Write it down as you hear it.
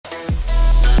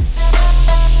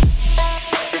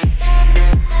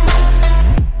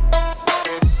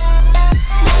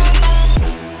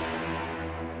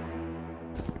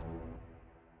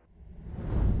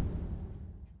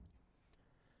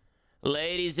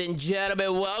Ladies and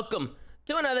gentlemen, welcome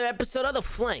to another episode of The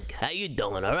Flank. How you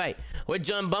doing? All right. We're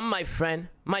joined by my friend,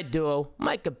 my duo,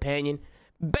 my companion,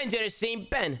 Ben Asim.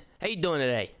 Ben, how you doing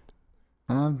today?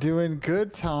 I'm doing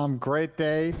good, Tom. Great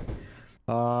day.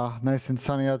 Nice and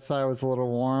sunny outside. It was a little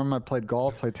warm. I played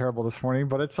golf, played terrible this morning,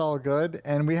 but it's all good.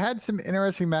 And we had some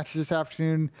interesting matches this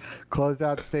afternoon. Closed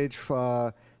out stage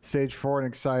 4, and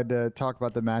excited to talk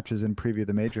about the matches and preview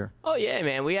the major. Oh yeah,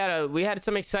 man. We had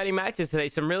some exciting matches today,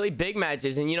 some really big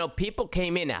matches, and people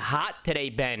came in hot today,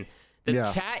 Ben. The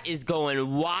chat is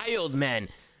going wild, man.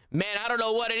 Man, I don't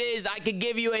know what it is. I could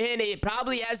give you a hint. It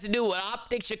probably has to do with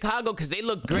Optic Chicago because they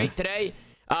look great today.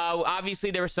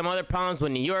 Obviously, there were some other problems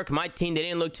with New York. My team, they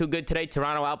didn't look too good today.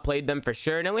 Toronto outplayed them for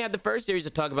sure. And then we had the first series to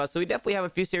talk about, so we definitely have a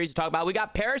few series to talk about. We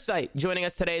got Parasite joining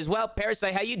us today as well.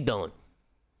 Parasite, how you doing?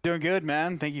 Doing good,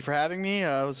 man. Thank you for having me. It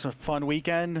was a fun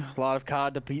weekend. A lot of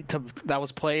COD that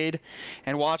was played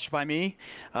and watched by me.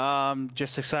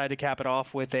 Just excited to cap it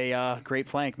off with a great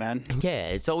flank, man. Yeah,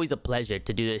 it's always a pleasure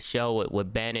to do this show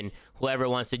with Ben and whoever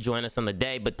wants to join us on the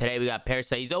day. But today we got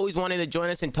Parasite. He's always wanted to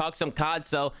join us and talk some COD.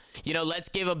 So, let's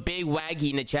give a big waggy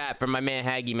in the chat for my man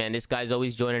Haggy, man. This guy's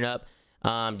always joining up.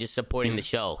 Just supporting the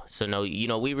show. So,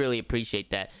 we really appreciate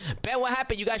that. Ben, what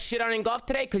happened? You got shit on in golf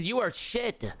today? Because you are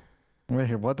shit.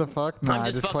 Wait, what the fuck? Nah,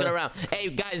 I'm just fucking around. Hey,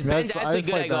 guys, Ben's actually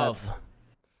good at golf.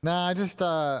 Nah, I just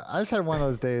had one of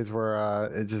those days where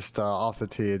it just off the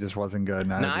tee, it just wasn't good.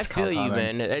 Nah, I feel you,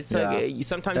 man. It's like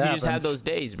sometimes you just have those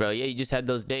days, bro. Yeah, you just had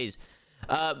those days.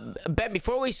 Ben,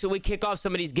 before we kick off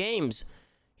some of these games,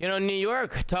 New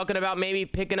York talking about maybe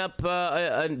picking up.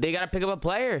 They gotta pick up a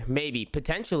player, maybe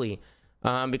potentially.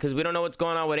 Because we don't know what's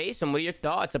going on with Asim. What are your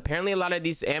thoughts? Apparently, a lot of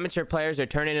these amateur players are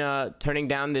turning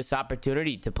down this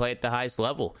opportunity to play at the highest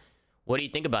level. What do you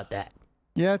think about that?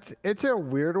 Yeah, it's a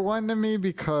weird one to me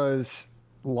because,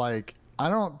 I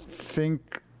don't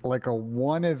think a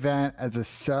one event as a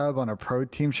sub on a pro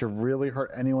team should really hurt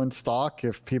anyone's stock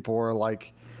if people are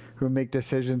who make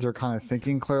decisions are kind of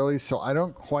thinking clearly. So I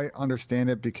don't quite understand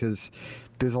it because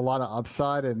there's a lot of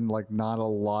upside and not a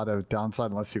lot of downside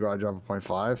unless you go out and drop a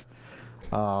 0.5.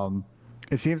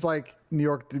 It seems like New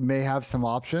York may have some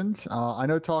options. I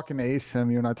know talking to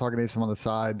Asim, you and I talking to Asim on the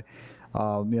side,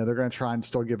 they're going to try and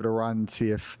still give it a run and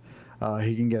see if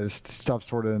he can get his stuff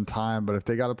sorted in time. But if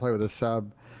they got to play with a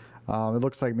sub, it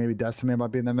looks like maybe Decimate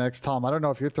might be in the mix. Tom, I don't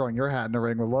know if you're throwing your hat in the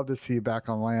ring. We'd love to see you back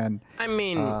on land. I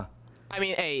mean,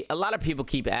 hey, a lot of people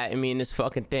keep at me in this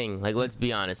fucking thing. Let's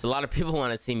be honest. A lot of people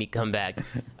want to see me come back.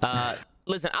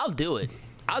 Listen, I'll do it.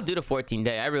 I'll do the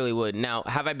 14-day. I really would. Now,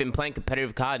 have I been playing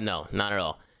competitive COD? No, not at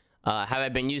all. Have I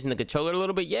been using the controller a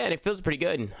little bit? Yeah, and it feels pretty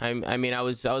good. I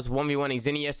was 1v1ing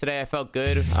Zinni yesterday. I felt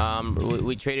good.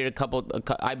 We traded a couple.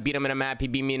 I beat him in a map. He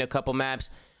beat me in a couple maps.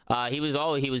 All he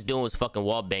was doing was fucking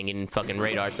wall banging and fucking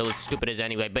radar. So it was stupid as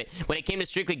anyway. But when it came to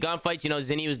strictly gunfights,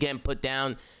 Zinni was getting put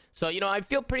down. So I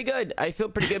feel pretty good.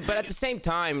 But at the same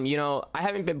time, I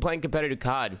haven't been playing competitive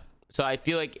COD. So I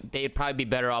feel like they'd probably be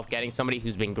better off getting somebody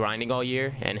who's been grinding all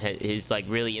year and is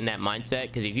really in that mindset.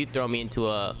 Because if you throw me into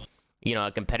a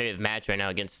competitive match right now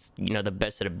against the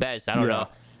best of the best, I don't know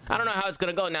how it's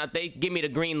gonna go. Now if they give me the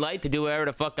green light to do whatever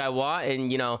the fuck I want,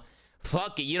 and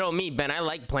fuck it, me, Ben, I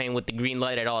like playing with the green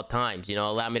light at all times.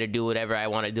 Allow me to do whatever I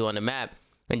want to do on the map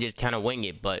and just kind of wing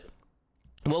it. But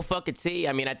we'll fucking see.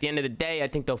 I mean, at the end of the day, I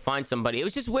think they'll find somebody. It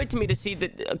was just weird to me to see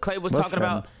that Clay was talking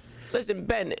about. Listen,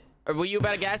 Ben. Or were you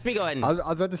about to gas me? Go ahead. I was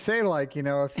about to say, if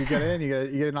you get in, you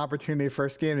get an opportunity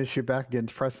first game to shoot back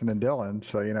against Preston and Dylan.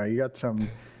 So you got some,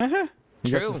 got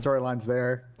some storylines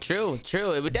there. True.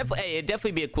 It would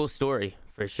definitely be a cool story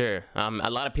for sure.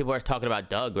 A lot of people are talking about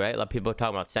Doug, right? A lot of people are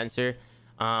talking about Censor.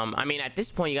 At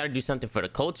this point, you got to do something for the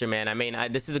culture, man.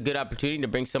 This is a good opportunity to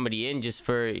bring somebody in just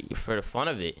for the fun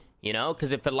of it,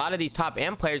 Because if a lot of these top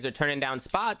AM players are turning down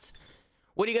spots,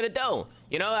 what are you gonna do?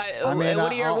 What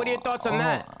are your thoughts on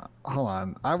that? Hold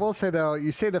on. I will say though,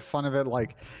 you say the fun of it,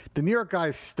 the New York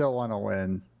guys still want to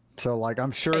win. So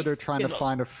I'm sure they're trying to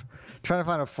find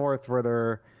a fourth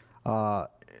where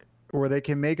they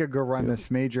can make a good run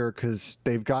this major because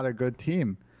they've got a good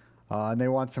team, and they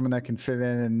want someone that can fit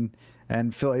in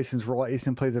and fill Asim's role.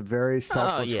 Asim plays a very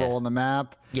selfless role on the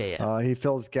map. He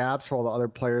fills gaps while the other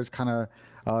players kind of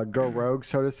go rogue,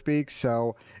 so to speak.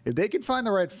 So if they can find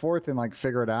the right fourth and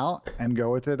figure it out and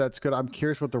go with it, that's good. I'm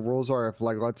curious what the rules are. If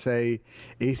let's say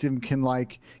Asim can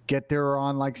get there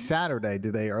on Saturday,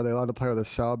 are they allowed to play with a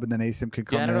sub and then Asim could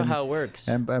come in? I don't know how it works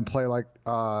and play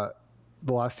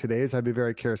the last 2 days. I'd be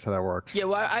very curious how that works. Yeah,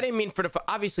 well, I didn't mean for the.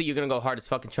 Obviously, you're gonna go hard as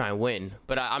fucking try and win,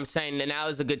 but I'm saying that now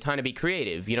is a good time to be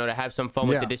creative. You know, to have some fun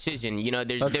with the decision. You know,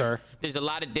 there's a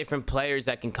lot of different players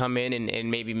that can come in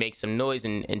and maybe make some noise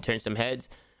and turn some heads.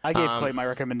 I gave Clay my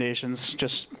recommendations,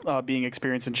 just being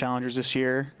experienced in challengers this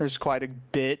year. There's quite a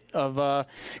bit of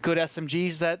good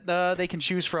SMGs that they can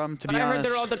choose from, to be honest. I heard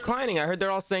they're all declining. I heard they're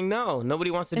all saying no.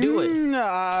 Nobody wants to do it.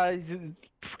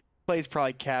 Clay's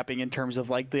probably capping in terms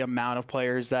of like the amount of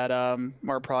players that are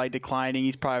probably declining.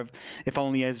 He's probably, if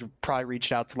only, has probably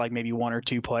reached out to like maybe 1 or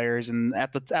 2 players. And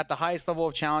at the highest level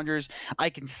of challengers, I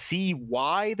can see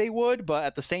why they would, but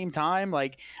at the same time,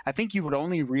 like I think you would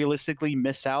only realistically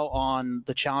miss out on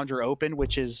the Challenger Open,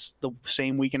 which is the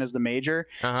same weekend as the major.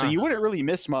 So you wouldn't really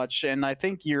miss much. And I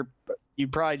think you'd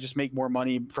probably just make more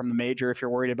money from the major if you're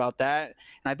worried about that.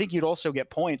 And I think you'd also get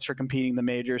points for competing the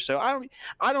major. So I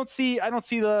don't see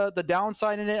the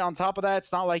downside in it. On top of that,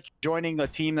 it's not like joining a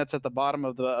team that's at the bottom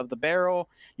of the barrel.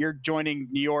 You're joining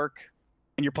New York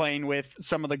and you're playing with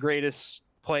some of the greatest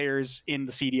players in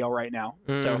the CDL right now.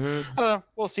 So I don't know.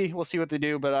 We'll see what they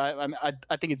do, but I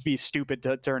think it'd be stupid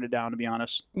to turn it down, to be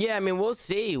honest. Yeah, I mean, we'll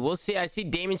see. I see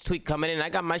Damon's tweet coming in. I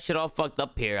got my shit all fucked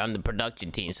up here on the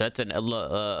production team, so that's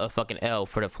a fucking L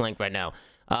for the flank right now.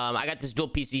 I got this dual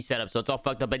PC setup, so it's all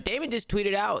fucked up. But Damon just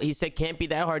tweeted out. He said, "Can't be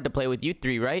that hard to play with you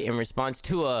three," right? In response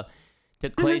to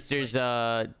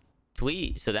Clayster's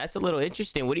tweet. So that's a little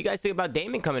interesting. What do you guys think about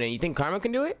Damon coming in? You think Karma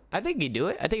can do it? I think he'd do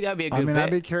it. I think that'd be a good fit.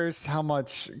 I'd be curious how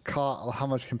much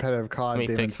competitive COD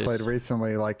Damon's played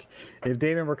recently. Like, if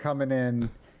Damon were coming in,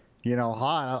 you know,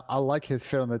 hot, I like his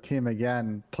fit on the team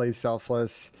again. Plays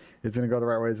selfless. Is going to go the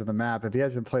right ways of the map. If he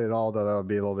hasn't played at all, though, that would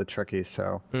be a little bit tricky.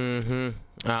 So.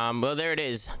 Well, there it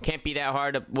is. Can't be that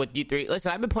hard with you three.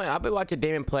 Listen, I've been watching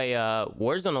Damon play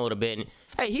Warzone a little bit, and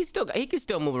hey, he can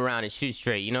still move around and shoot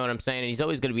straight. You know what I'm saying? And he's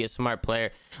always going to be a smart player.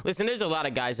 Listen, there's a lot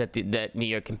of guys that New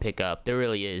York can pick up. There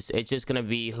really is. It's just going to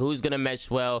be who's going to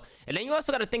mesh well, and then you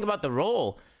also got to think about the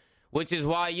role, which is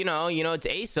why you know it's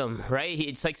Asim, right?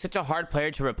 It's like such a hard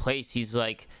player to replace. He's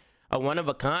like a one of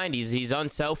a kind. He's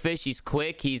unselfish. He's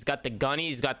quick. He's got the gunny.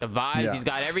 He's got the vibes. Yeah. He's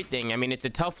got everything. I mean, it's a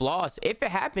tough loss if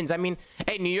it happens. I mean,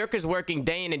 hey, New York is working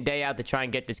day in and day out to try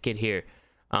and get this kid here.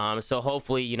 So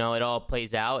hopefully, you know, it all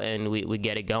plays out and we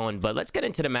get it going. But let's get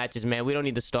into the matches, man. We don't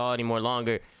need to stall any more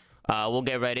longer. We'll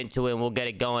get right into it and we'll get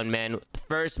it going, man.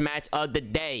 First match of the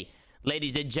day,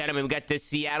 ladies and gentlemen. We got the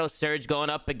Seattle Surge going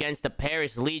up against the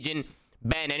Paris Legion.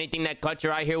 Ben, anything that caught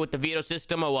your eye here with the veto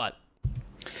system or what?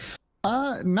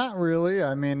 Not really.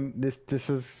 I mean, this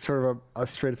is sort of a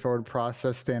straightforward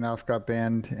process. Standoff got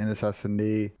banned in this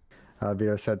S&D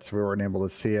veto set, so we weren't able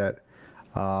to see it.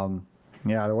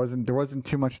 Yeah, there wasn't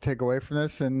too much to take away from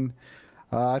this, and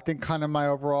I think kind of my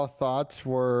overall thoughts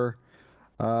were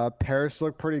Paris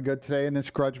looked pretty good today in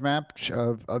this grudge map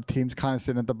of teams kind of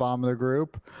sitting at the bottom of the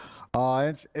group.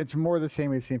 It's more the same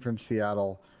we've seen from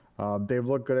Seattle. They've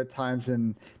looked good at times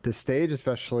in the stage,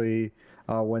 especially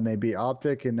when they beat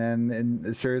Optic, and then in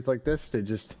a series like this, they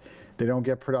don't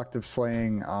get productive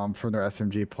slaying from their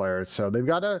SMG players. So they've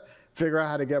got to figure out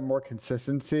how to get more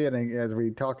consistency. And as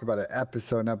we talk about it,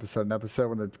 episode,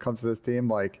 when it comes to this team,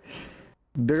 like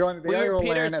they got to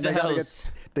land, and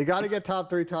they got to get top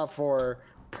 3, top 4.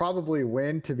 Probably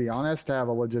win, to be honest, to have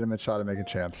a legitimate shot at making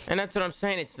champs. And that's what I'm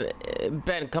saying. It's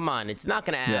Ben, come on, it's not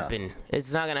gonna happen. Yeah.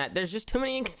 It's not gonna. There's just too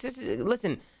many inconsistencies.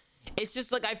 Listen, it's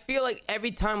just like I feel like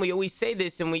every time we always say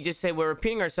this and we just say we're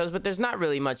repeating ourselves, but there's not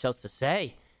really much else to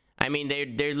say. I mean,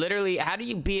 they're literally. How do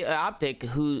you beat Optic,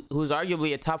 who's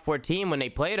arguably a top 4 team when they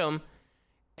played them,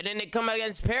 and then they come out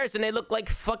against Paris and they look like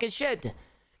fucking shit?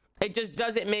 It just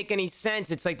doesn't make any sense.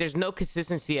 It's like there's no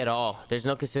consistency at all. There's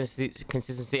no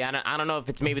consistency. I don't know if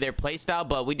it's maybe their play style,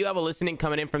 but we do have a listening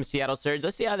coming in from Seattle Surge.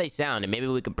 Let's see how they sound, and maybe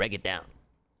we could break it down.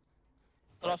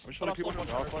 I got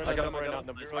him right now.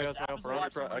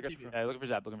 Hey, looking for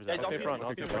Zap. I'll stay front. I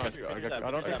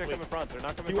don't think they're coming front. They're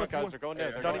not coming front, guys. They're going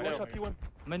there. I'm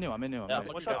in new.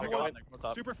 One shot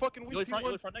P1. Super fucking weak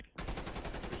P1.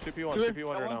 There's 2 P1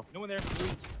 right now. No one there.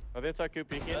 Are they inside Coop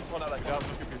peeking? That's one out of that.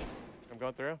 I'm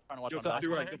going through. Go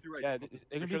right. Yeah,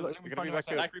 they're gonna be back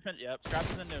here. Yep.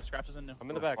 Scraps is in new. I'm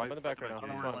in the back right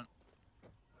now.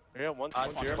 Yeah, one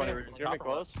Jeremy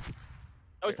close.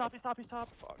 Oh, he's top.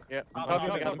 Fuck. Yeah, I'm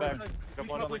coming out the back. I'm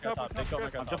jumping top. Top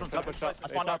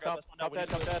dead.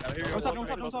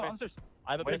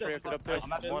 I have a pin. I'm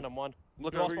one. I'm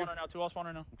looking over you. Two all spawn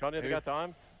right now. I'm trying to get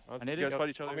time. I need it. Fight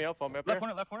each other. Let me up Left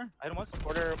corner. I hit him once.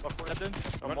 Corner.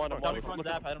 I'm one.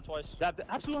 Zap. I hit him twice. Zap.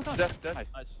 Absolutely on time. Nice.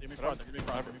 Give me front.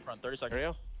 30 seconds. There you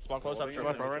go. Spawn close. You're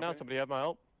my front right now. Somebody have my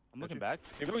help. I'm looking back.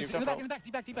 Give me back.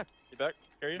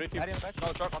 Carry you. Maddie on the bench.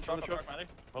 No, truck, on truck, Maddie.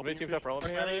 Nobody team shot for all.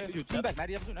 Maddie. Team back,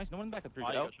 Maddie. Absolutely nice. No one back up 3. Oh,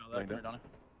 you got shot Right there. Donnie.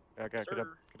 Yeah, okay, get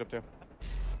up too.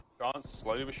 Gone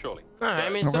slowly but surely. All right, I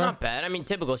mean, it's not bad. I mean,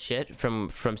 typical shit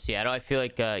from Seattle. I feel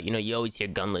like you always hear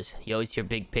Gunless, you always hear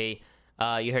Big P.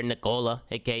 You heard Nicola,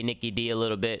 aka Nicky D, a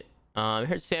little bit. I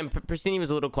heard Sam Pristini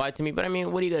was a little quiet to me, but I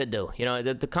mean, what are you gonna do?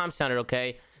 The comp sounded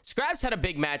okay. Scraps had a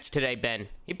big match today, Ben.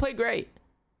 He played great.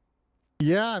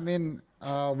 Yeah, I mean,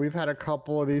 we've had a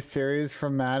couple of these series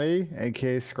from Matty,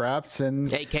 aka Scraps,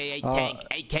 and aka Tank,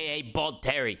 aka Bald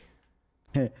Terry.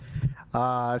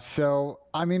 So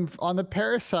I mean, on the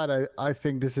Parasite, I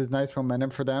think this is nice momentum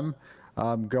for them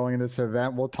going into this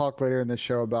event. We'll talk later in the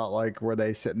show about like where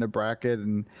they sit in the bracket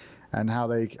and how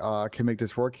they can make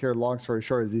this work here. Long story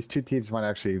short is these two teams might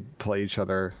actually play each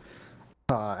other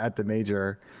at the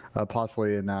major,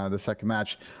 possibly in the second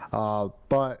match.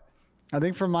 But I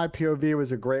think from my POV, it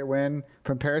was a great win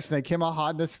from Paris. And they came out hot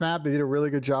in this map. They did a really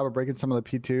good job of breaking some of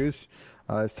the P2s.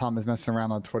 As Tom is messing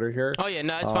around on Twitter here. Oh yeah,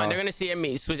 no, it's fine. They're gonna see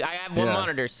me. I have one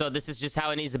monitor, so this is just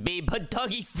how it needs to be. But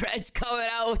Dougie Fred's coming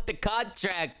out with the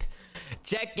contract.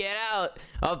 Check it out.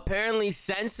 Apparently,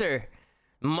 Censor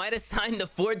might have signed the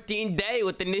 14-day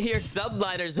with the New York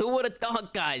Subliners. Who would have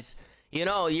thought, guys? You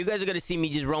guys are gonna see me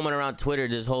just roaming around Twitter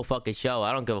this whole fucking show.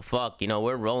 I don't give a fuck.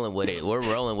 We're rolling with it. We're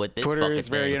rolling with this. Twitter fucking is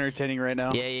very thing. entertaining right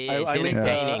now. Yeah, it's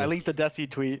entertaining. I linked the Desi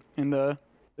tweet in the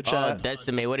chat. Oh,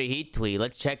 Decimate, what did he tweet?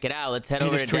 Let's check it out. Let's head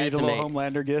over to tweeted Decimate. a little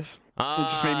Homelander gif. It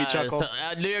just made me chuckle. So,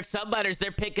 New York Subliners,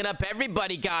 they're picking up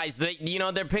everybody, guys. They're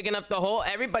picking up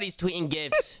everybody's tweeting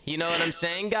gifs. You know what I'm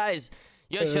saying, guys?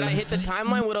 Yo, should I hit the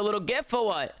timeline with a little gif or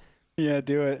what? Yeah,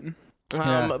 do it.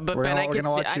 But Ben, I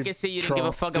can see you didn't give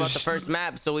a fuck about the first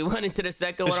map, so we went into the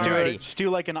second one already. Just do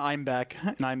like an I'm back.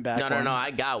 No, I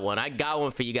got one. I got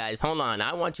one for you guys. Hold on.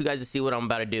 I want you guys to see what I'm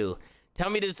about to do. Tell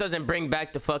me this doesn't bring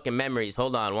back the fucking memories.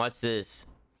 Hold on. Watch this.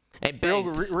 Hey, Ben.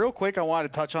 Real quick, I wanted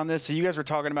to touch on this. So you guys were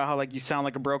talking about how like you sound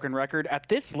like a broken record. At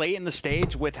this late in the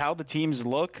stage with how the teams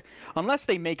look, unless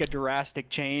they make a drastic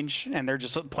change and they're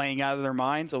just playing out of their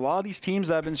minds, a lot of these teams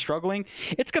that have been struggling,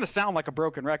 it's going to sound like a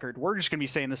broken record. We're just going to be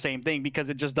saying the same thing because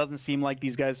it just doesn't seem like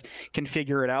these guys can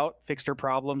figure it out, fix their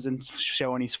problems, and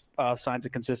show any signs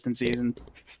of consistencies. And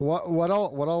what I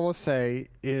will say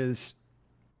is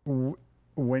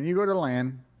when you go to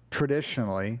LAN,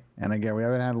 traditionally, and again, we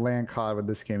haven't had LAN COD with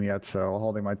this game yet, so I'm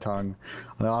holding my tongue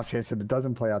on the off chance that it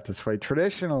doesn't play out this way.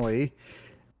 Traditionally,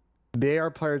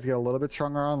 players get a little bit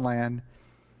stronger on LAN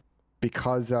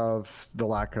because of the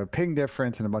lack of ping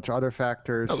difference and a bunch of other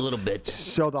factors. A little bit.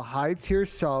 So the high tier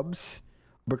subs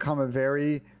become a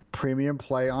very premium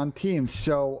play on teams.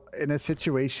 So in a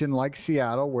situation like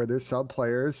Seattle, where their sub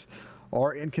players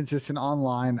are inconsistent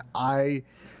online, I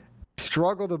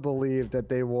struggle to believe that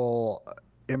they will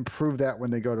improve that when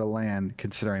they go to LAN,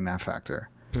 considering that factor.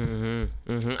 I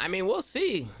mean, we'll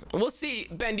see.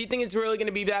 Ben, do you think it's really going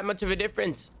to be that much of a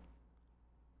difference?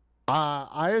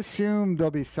 I assume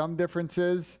there'll be some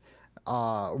differences.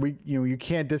 You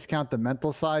can't discount the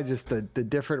mental side, just the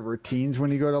different routines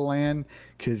when you go to LAN,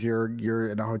 because you're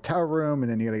in a hotel room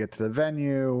and then you got to get to the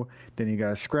venue, then you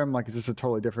got to scrim. Like, it's just a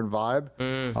totally different vibe.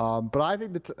 But I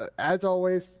think that, as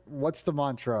always, what's the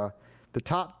mantra? The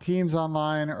top teams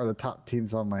online or the top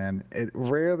teams on LAN. It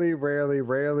rarely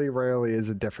is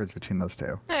a difference between those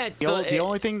two. The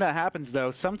only thing that happens, though,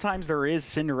 sometimes there is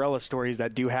Cinderella stories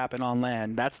that do happen on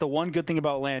LAN. That's the one good thing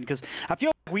about LAN, because I feel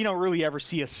like we don't really ever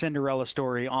see a Cinderella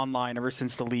story online ever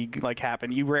since the league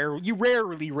happened. You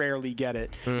rarely get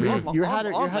it. You had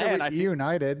it with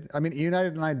United. I mean,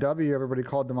 United and IW, everybody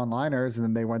called them onliners, and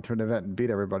then they went to an event and beat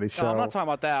everybody. So no, I'm not talking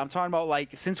about that. I'm talking about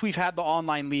since we've had the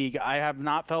online league, I have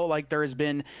not felt like there has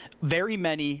been very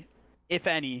many, if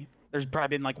any. There's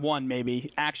probably been one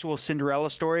maybe actual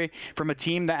Cinderella story from a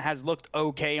team that has looked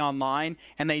okay online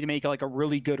and they make a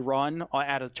really good run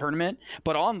at a tournament.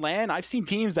 But on LAN, I've seen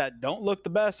teams that don't look the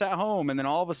best at home, and then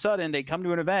all of a sudden they come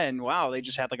to an event and wow, they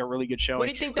just had a really good showing. What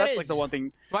do you think that's the one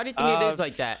thing. Why do you think it is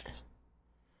like that?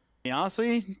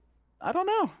 Honestly, I don't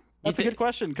know. That's a good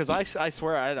question, because I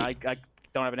swear I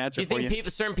don't have an answer for you. You think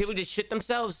certain people just shit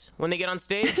themselves when they get on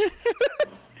stage?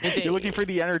 You're looking for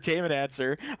the entertainment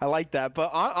answer. I like that.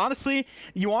 But honestly,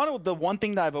 the one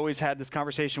thing that I've always had this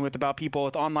conversation with about people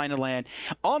with online to LAN.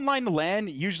 Online to LAN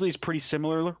usually is pretty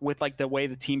similar with the way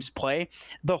the teams play.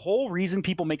 The whole reason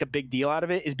people make a big deal out of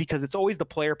it is because it's always the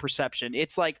player perception.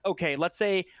 It's okay, let's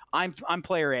say I'm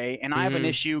player A and I have an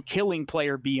issue killing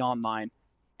player B online.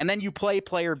 And then you play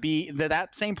player B,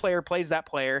 that same player plays that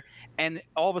player, and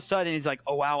all of a sudden he's like,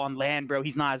 oh, wow, on LAN, bro,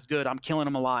 he's not as good. I'm killing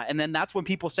him a lot. And then that's when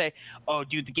people say, oh,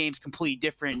 dude, the game's completely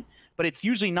different. but it's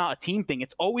usually not a team thing.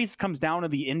 It's always comes down to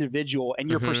the individual and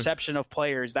your perception of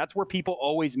players. That's where people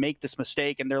always make this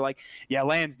mistake, and they're like, yeah,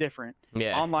 LAN's different.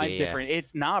 Online's different.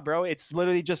 It's not, bro. It's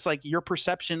literally just like your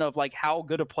perception of like how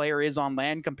good a player is on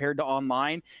LAN compared to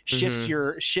online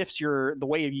shifts your the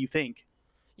way you think.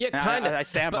 Yeah, kind of. I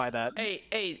stand by that.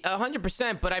 Hey,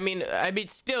 100%. But I mean,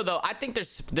 still though, I think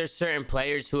there's certain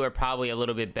players who are probably a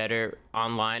little bit better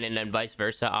online, and then vice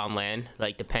versa on LAN,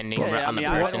 like depending on the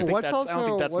person. Let's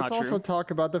also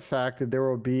talk about the fact that there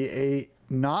will be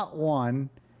not 1,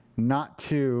 not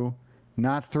 2,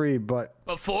 not 3, but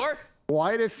 4.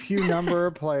 Quite a few number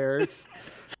of players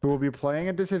who will be playing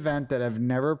at this event that have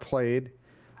never played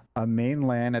a main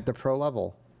LAN at the pro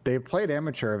level. They've played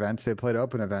amateur events, they've played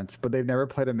open events, but they've never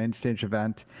played a main stage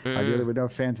event. Ideally, with no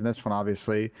fans in this one,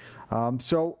 obviously.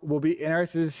 So we'll be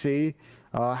interested to see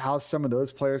how some of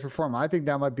those players perform. I think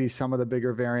that might be some of the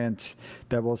bigger variants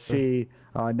that we'll see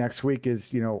next week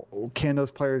is, can those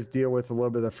players deal with a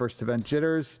little bit of the first event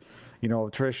jitters?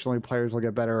 Traditionally players will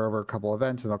get better over a couple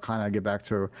events and they'll kind of get back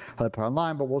to how they play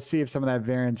online, but we'll see if some of that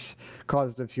variance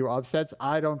causes a few upsets.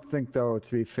 I don't think, though,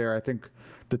 to be fair, I think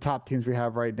the top teams we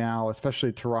have right now,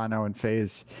 especially Toronto and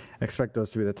FaZe, expect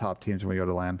those to be the top teams when we go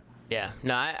to LAN. Yeah,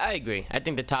 no, I agree. I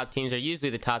think the top teams are usually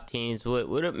the top teams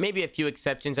with maybe a few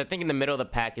exceptions. I think in the middle of the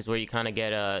pack is where you kind of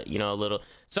get a little.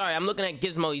 Sorry, I'm looking at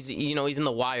Gizmo. He's in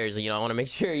the wires. I want to make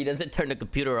sure he doesn't turn the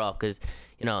computer off because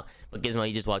but Gizmo,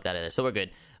 he just walked out of there, so we're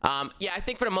good. Yeah, I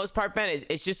think for the most part, Ben,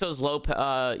 it's just those low,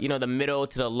 the middle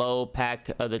to the low pack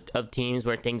of teams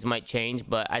where things might change.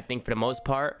 But I think for the most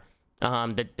part,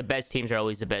 the best teams are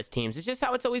always the best teams. It's just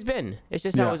how it's always been. It's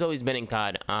just how it's always been in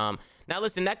COD. Now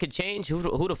listen, that could change.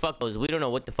 Who the fuck knows? We don't know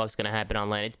what the fuck's gonna happen on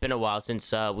LAN. It's been a while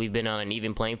since we've been on an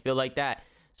even playing field like that.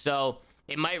 So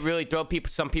it might really throw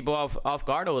some people off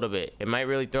guard a little bit. It might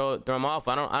really throw them off.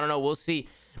 I don't know. We'll see.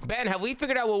 Ben, have we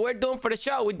figured out what we're doing for the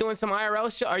show? We're doing some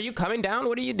IRL show. Are you coming down?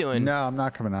 What are you doing? No, I'm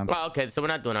not coming down. Oh, okay, so we're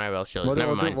not doing IRL shows.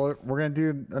 Never mind. We're gonna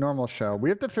do a normal show. We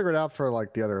have to figure it out for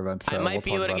like the other events. So I might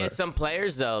be able to get some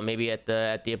players though. Maybe at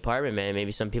the apartment, man.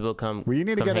 Maybe some people come. Well, you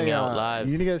need to get live.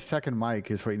 You need to get a second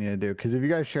mic. Is what you need to do. Because if you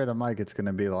guys share the mic, it's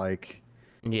gonna be like.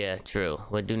 Yeah, true.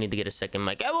 We do need to get a second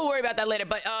mic. We'll worry about that later.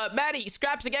 But Maddie,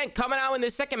 Scraps again coming out in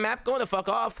the second map, going the fuck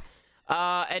off.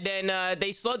 And then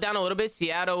they slowed down a little bit.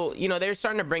 Seattle, they're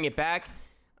starting to bring it back.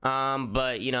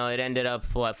 But it ended up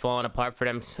falling apart for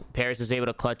them. Paris was able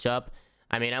to clutch up.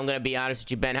 I mean, I'm gonna be honest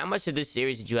with you, Ben. How much of this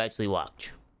series did you actually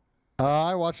watch?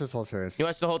 I watched this whole series. You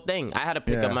watched the whole thing. I had to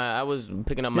pick up I was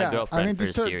picking up my girlfriend for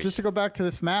the series. Just to go back to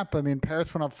this map, I mean,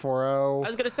 Paris went up 4-0. I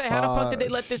was gonna say, how the fuck did they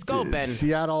let this go, Ben?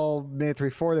 Seattle made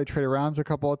 3-4. They traded rounds a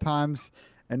couple of times,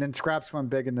 and then Scraps went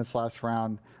big in this last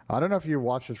round. I don't know if you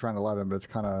watched this round 11, but it's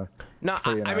kind of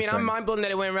I mean, I'm mind blown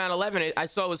that it went round 11. I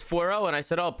saw it was 4-0, and I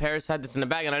said, "Oh, Paris had this in the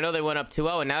bag." And I know they went up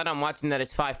 2-0, and now that I'm watching that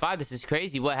it's 5-5, this is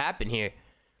crazy. What happened here?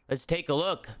 Let's take a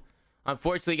look.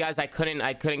 Unfortunately, guys, I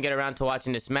couldn't get around to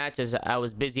watching this match as I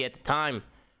was busy at the time.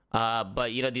 But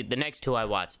the next two I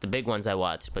watched, the big ones I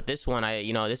watched. But this one,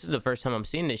 this is the first time I'm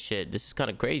seeing this shit. This is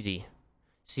kind of crazy.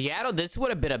 Seattle, this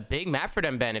would have been a big map for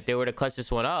them, Ben, if they were to clutch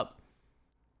this one up.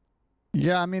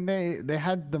 Yeah, I mean, they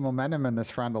had the momentum in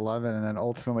this round 11, and then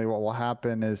ultimately what will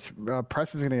happen is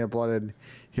Preston's going to get blooded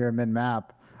here in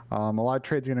mid-map. A lot of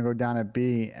trades are going to go down at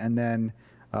B, and then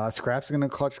Scraps is going to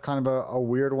clutch kind of a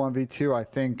weird 1v2, I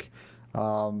think. It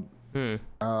was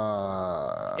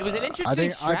an interesting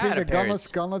strat. I think the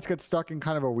gunless get stuck in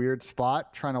kind of a weird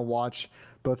spot trying to watch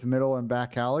both middle and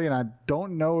back alley, and I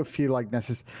don't know if he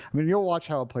you'll watch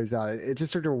how it plays out. It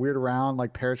just started a weird round,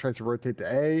 like Paris tries to rotate to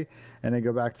A and then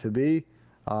go back to B.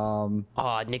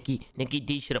 Nicky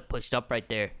D should have pushed up right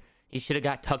there. He should have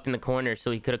got tucked in the corner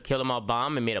so he could have killed him all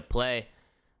bomb and made a play.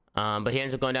 But he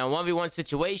ends up going down 1v1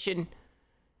 situation.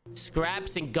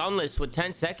 Scraps and gunless with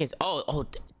 10 seconds.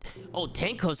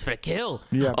 Tank goes for the kill.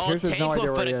 Yeah, Tank no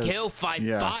goes for the kill. 5-5.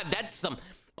 Yeah. That's some.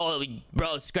 Oh,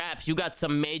 bro, Scraps, you got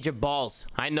some major balls.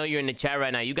 I know you're in the chat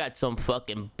right now. You got some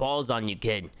fucking balls on you,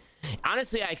 kid.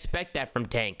 Honestly, I expect that from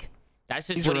Tank. That's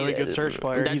just he's a really good search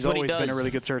player. He's always been a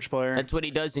really good search player. That's what he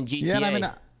does in GTA. Yeah, and I mean,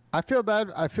 I feel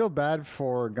bad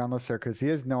for Gunless there because he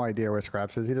has no idea where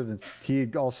Scraps is. He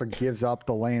also gives up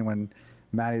the lane when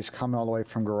Maddie's coming all the way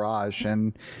from garage.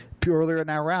 And earlier in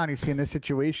that round, you see in this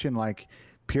situation, like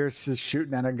Pierce is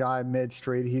shooting at a guy mid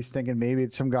straight. He's thinking maybe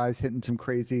it's some guys hitting some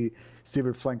crazy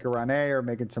stupid flank around A or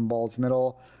making some balls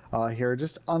middle here.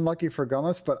 Just unlucky for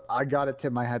Gunless, but I got to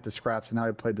tip my hat to Scraps and how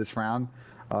he played this round.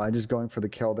 and just going for the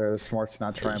kill there. The smart's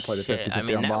not trying to play the 50-50 I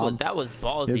mean, on bomb. that was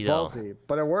ballsy, It's ballsy,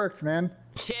 but it worked, man.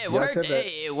 Shit, it worked.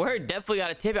 Hey, it worked. Definitely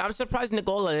got a tip. I'm surprised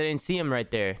Nicola didn't see him right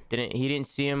there. He didn't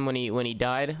see him when he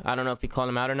died. I don't know if he called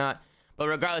him out or not. But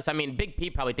regardless, I mean, Big P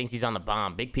probably thinks he's on the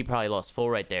bomb. Big P probably lost full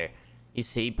right there.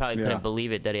 He probably couldn't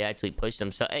believe it that he actually pushed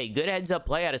him. So, hey, good heads up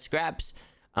play out of Scraps.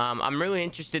 I'm really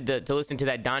interested to listen to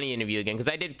that Donnie interview again,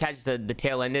 because I did catch the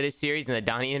tail end of this series, and the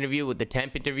Donnie interview with the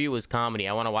temp interview was comedy.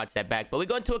 I want to watch that back. But we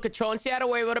go into a control in Seattle.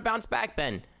 We're able to bounce back,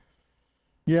 Ben.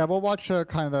 Yeah, we'll watch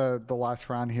kind of the last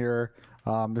round here.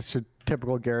 This is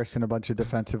typical Garrison, a bunch of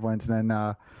defensive wins, and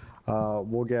then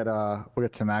we'll get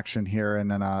some action here, and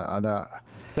then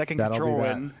second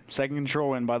control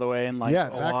win, by the way, in like a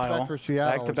while. Back to back for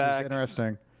Seattle, back to back. which is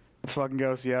interesting. Let's fucking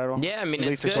go, Seattle. Yeah, I mean,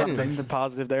 at it's least good. there's something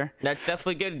positive there. That's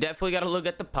definitely good. Definitely got to look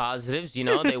at the positives. You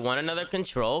know, they won another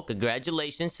control.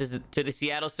 Congratulations to the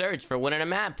Seattle Surge for winning a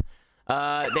map.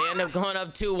 They end up going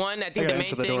up 2-1. I think the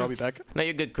main thing. I'll be back. No,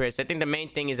 you're good, Chris. I think the main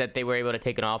thing is that they were able to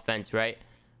take an offense, right?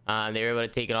 They were able to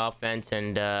take an offense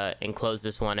and close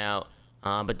this one out.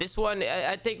 But this one,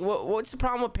 I think, what's the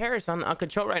problem with Paris on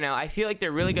control right now? I feel like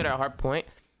they're really good at hard point.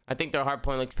 I think their hard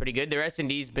point looks pretty good. Their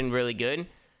S&D's been really good.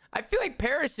 I feel like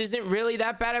Paris isn't really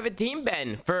that bad of a team,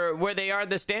 Ben, for where they are in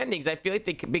the standings. I feel like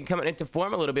they've been coming into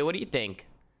form a little bit. What do you think?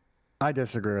 I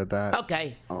disagree with that.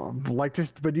 Okay.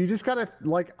 But you just gotta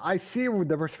I see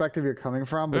the perspective you're coming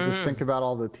from, but just think about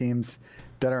all the teams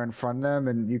that are in front of them,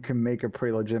 and you can make a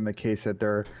pretty legitimate case that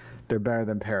they're better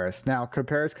than Paris. Now, could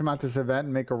Paris come out this event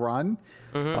and make a run?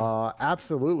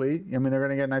 Absolutely. I mean, they're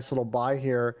gonna get a nice little bye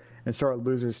here and start with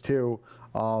losers too.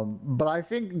 But I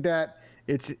think that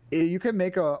you can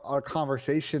make a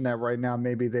conversation that right now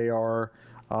maybe they are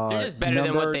they're just better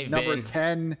than what they've number been.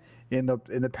 10 in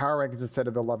the power rankings instead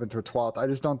of 11th or 12th. I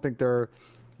just don't think they're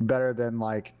better than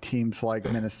like teams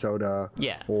like Minnesota.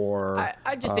 Yeah. Or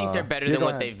I just think they're better than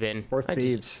what they've been. Or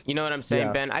Thieves. You know what I'm saying,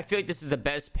 Yeah. Ben? I feel like this is the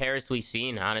best Paris we've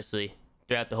seen, honestly,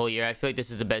 throughout the whole year. I feel like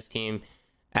this is the best team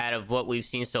out of what we've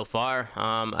seen so far.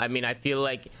 I mean, I feel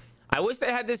like I wish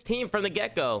they had this team from the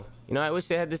get-go. You know, I wish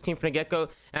they had this team from the get-go,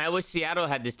 and I wish Seattle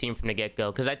had this team from the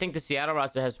get-go, because I think the Seattle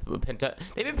roster has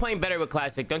they've been playing better with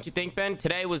Classic, don't you think, Ben?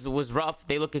 Today was rough.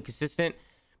 They look consistent,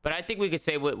 but I think we could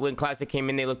say when Classic came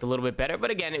in, they looked a little bit better.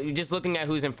 But again, just looking at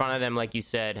who's in front of them, like you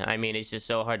said, I mean, it's just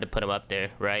so hard to put them up there,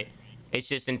 right? It's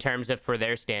just in terms of for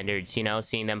their standards, you know,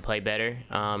 seeing them play better.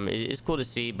 It's cool to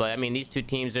see, but I mean, these two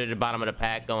teams are at the bottom of the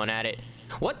pack going at it.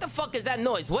 What the fuck is that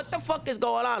noise? What the fuck is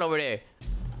going on over there?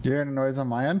 You hearing a noise on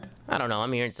my end? I don't know.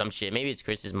 I'm hearing some shit. Maybe it's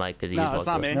Chris's mic because he No, just it's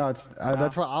not walked me. No, it's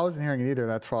that's why I wasn't hearing it either.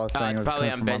 That's why I was saying It's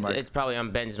probably on Ben's. mic. It's probably on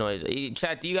Ben's noise.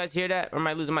 Chat, do you guys hear that? Or am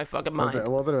I losing my fucking mind? Was it a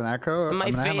little bit of an echo? Am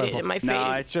I faded? Am I faded?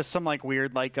 No, it's just some like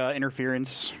weird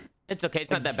interference. It's okay. It's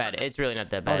not that bad. It's really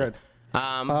not that bad. Okay.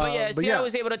 But yeah, Seattle yeah.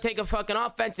 was able to take a fucking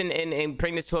offense and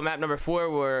bring this to a map number 4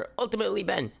 where ultimately,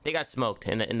 Ben, they got smoked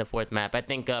in the 4th map. I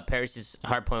think Paris's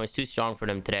hard point was too strong for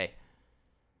them today.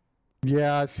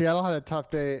 Yeah, Seattle had a tough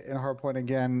day in hardpoint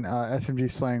again. SMG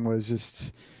slang was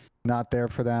just not there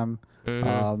for them.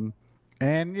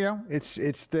 And you know, it's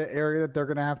the area that they're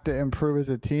going to have to improve as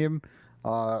a team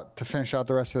to finish out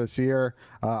the rest of this year.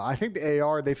 I think the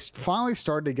AR, they've finally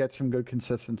started to get some good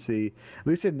consistency, at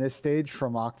least in this stage,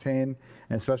 from Octane,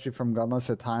 and especially from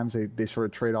Gunless. At times they sort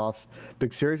of trade off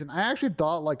big series. And I actually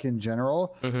thought, like, in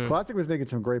general, Classic was making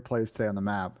some great plays today on the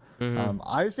map.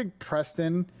 I just think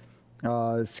Preston,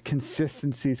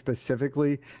 consistency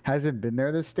specifically hasn't been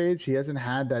there this stage. He hasn't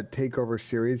had that takeover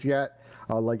series yet,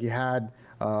 like he had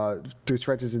through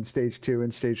stretches in stage 2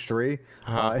 and stage 3.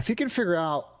 If he can figure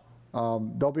out,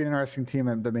 they'll be an interesting team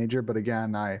at the major. But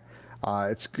again,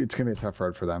 it's gonna be a tough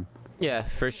road for them. Yeah,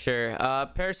 for sure.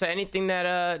 Parasite, anything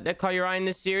that caught your eye in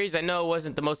this series? I know it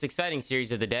wasn't the most exciting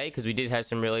series of the day because we did have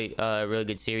some really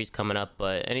good series coming up.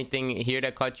 But anything here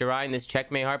that caught your eye in this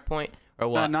checkmate hardpoint? Or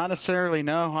what? Not necessarily,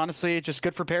 no. Honestly, it's just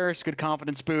good for Paris, good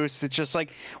confidence boost. It's just like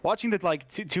watching the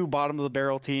two bottom of the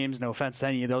barrel teams. No offense to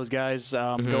any of those guys,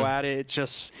 go at it.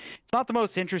 It's not the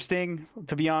most interesting,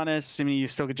 to be honest. I mean, you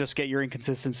still could just get your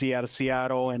inconsistency out of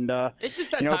Seattle, and it's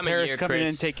just that time of Paris year, coming in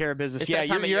Chris. and take care of business. It's Yeah,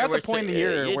 you're at the point in the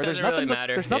year where there's nothing.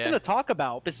 There's nothing to talk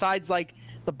about besides like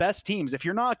the best teams. If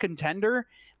you're not a contender,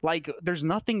 like there's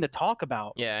nothing to talk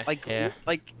about. Yeah.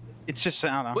 Like it's just, I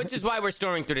don't know. Which is why we're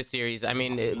storming through the series. I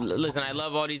mean, listen, I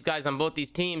love all these guys on both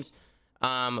these teams,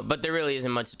 but there really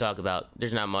isn't much to talk about.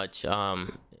 There's not much. Wait,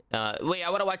 I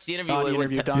want to watch the interview.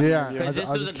 Because this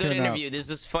was a good interview. This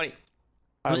is funny.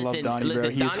 I love Donnie, bro.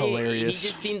 He's hilarious. He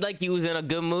just seemed like he was in a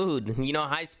good mood. You know,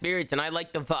 high spirits, and I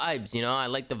like the vibes. You know, I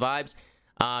like the vibes.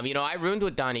 You know, I roomed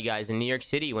with Donnie guys in New York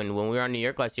City when we were in New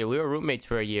York last year. We were roommates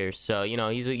for a year, so you know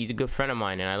he's a good friend of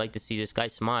mine, and I like to see this guy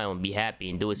smile and be happy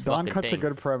and do his Don fucking cuts thing. a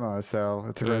good promo, so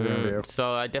it's a great interview.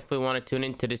 So I definitely want to tune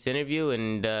into this interview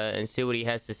and see what he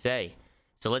has to say.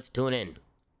 So let's tune in.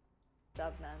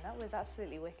 Dub, man, that was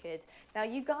absolutely wicked. Now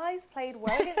you guys played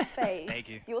well against FaZe. Thank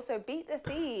you. You also beat the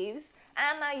Thieves,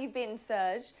 and now you've been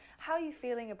Surge. How are you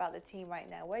feeling about the team right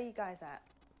now? Where are you guys at?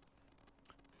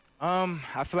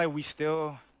 I feel like we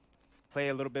still play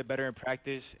a little bit better in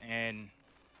practice, and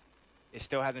it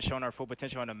still hasn't shown our full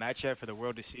potential in the match yet for the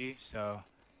world to see. So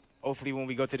hopefully when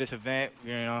we go to this event,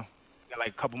 you know, we got like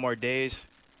a couple more days,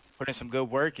 put in some good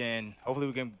work, and hopefully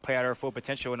we can play out our full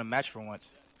potential in a match for once.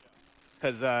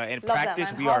 Because in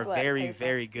practice, we are very,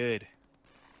 very good.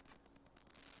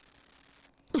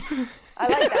 I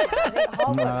like that. I think hard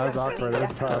work That was awkward. That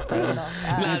was tough.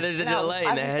 Nah, there's a delay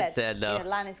in the headset, though. You know,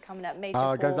 LAN is coming up. Major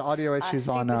Oh, guys, the fall, audio issues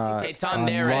on. It's on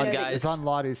their end, Lottie- guys. It's on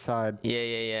Lottie's side.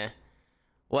 Yeah.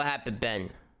 What happened, Ben?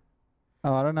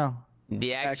 Oh, I don't know.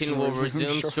 The action Action will will resume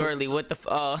resume shortly. shortly. What the?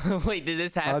 Oh, wait, did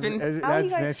this happen? How are you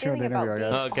That's the guys issue with the feeling about interview, I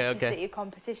being guess. Okay. opposite your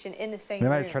competition in the same They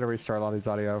room? might try to restart Lottie's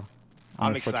audio.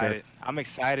 I'm excited. I'm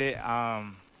excited. I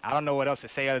don't know what else to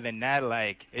say other than that.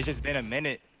 Like, it's just been a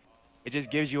minute. It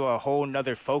just gives you a whole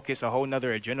nother focus, a whole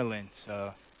nother adrenaline.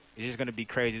 So it's just gonna be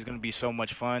crazy. It's gonna be so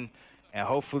much fun, and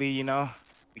hopefully, you know,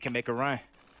 we can make a run.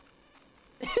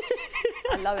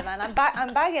 I love it, man. I'm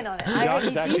bagging on it. I Josh really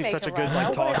is do actually make such a run. good, like,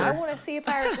 I talker. want to see a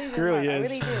Paris Legion He really run. I is.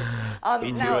 really do.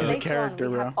 Me Now, too. He's a later character,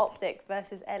 on, we bro. have Optic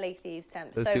versus LA Thieves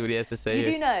Temps. Let's so see what he has to say you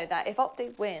here. do know that if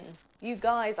Optic win, you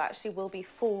guys actually will be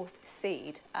 4th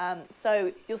seed.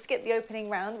 So you'll skip the opening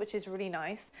round, which is really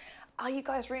nice. Are you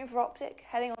guys rooting for Optic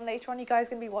heading on later on? You guys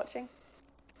going to be watching?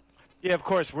 Yeah, of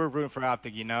course, we're rooting for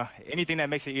Optic, you know. Anything that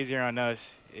makes it easier on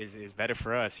us is better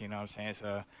for us, you know what I'm saying?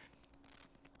 So,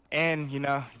 and, you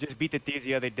know, just beat the Thieves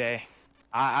the other day.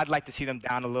 I'd like to see them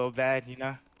down a little bad, you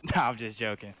know. No, I'm just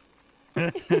joking.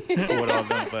 With all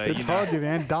them, but, I you know, told you,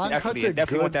 man. Don cuts definitely, a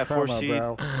definitely good want that 4th promo, seed.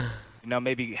 bro. You know,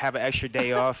 maybe have an extra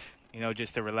day off, you know,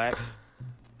 just to relax.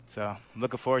 So, I'm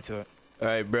looking forward to it. All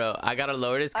right, bro. I gotta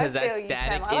lower this because I that feel you,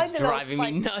 static Sam. I like is the little driving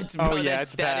me spike. nuts, bro. Oh, yeah, That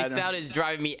it's static bad. sound is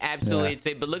driving me absolutely Yeah.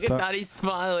 insane. But look at So- Donnie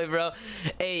smiling, bro.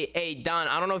 Hey, Don.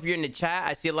 I don't know if you're in the chat.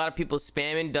 I see a lot of people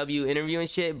spamming W interview and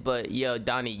shit. But yo,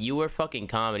 Donnie, you were fucking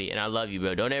comedy, and I love you,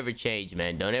 bro. Don't ever change,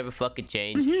 man. Don't ever fucking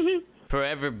change.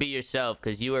 Forever be yourself,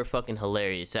 because you were fucking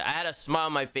hilarious. I had a smile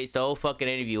on my face the whole fucking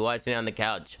interview watching it on the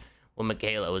couch with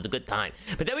Michaela. It was a good time.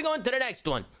 But then we go into the next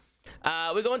one.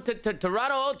 We're going to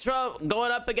Toronto Ultra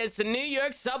going up against the New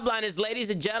York Subliners, ladies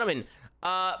and gentlemen.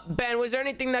 Ben, was there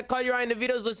anything that caught your eye in the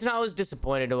videos? Listen, I was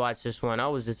disappointed to watch this one. I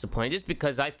was disappointed just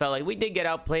because I felt like we did get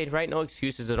outplayed, right? No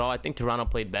excuses at all. I think Toronto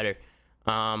played better.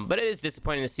 But it is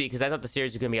disappointing to see because I thought the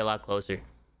series was going to be a lot closer.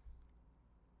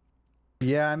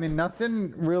 Yeah, I mean,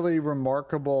 nothing really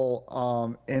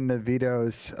remarkable in the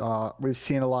videos. We've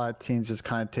seen a lot of teams just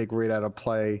kind of take read out of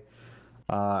play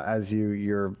as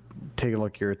you're taking a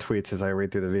look at your tweets as I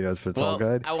read through the videos, but it's all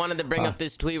good. I wanted to bring up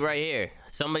this tweet right here.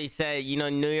 Somebody said, you know,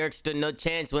 New York stood no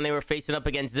chance when they were facing up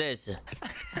against this.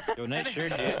 Yo, nice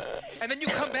shirt, dude. And then you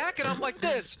come back and I'm like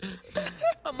this.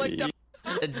 I'm like,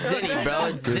 It's Zinni, bro.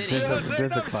 It's Zinni.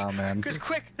 Did's a clown, man. Cause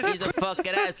quick. He's a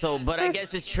fucking asshole, but I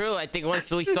guess it's true. I think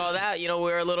once we saw that, you know,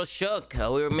 we were a little shook. We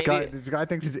were maybe This guy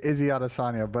thinks it's Izzy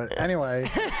Adesanya, but anyway.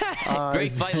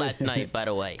 great fight last night, by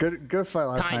the way. Good fight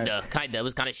last night. Kinda. It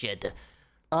was kind of shit.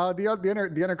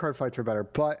 The undercard fights are better,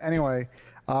 but anyway,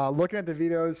 looking at the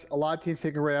videos, a lot of teams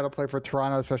taking right out of play for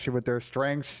Toronto, especially with their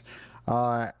strengths.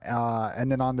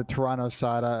 And then on the Toronto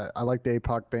side, I like the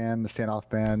APOC ban, the standoff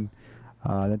ban,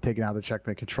 then taking out the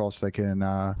checkmate control so they can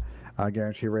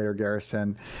guarantee Raider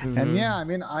Garrison. And yeah, I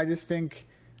mean, I just think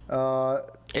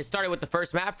It started with the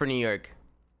first map for New York.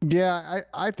 yeah,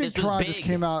 I think This was Toronto just big.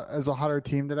 came out as a hotter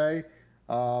team today.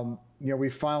 You know, we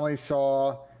finally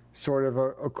saw sort of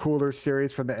a cooler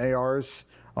series from the ARs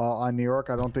on New York.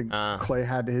 I don't think Clay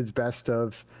had his best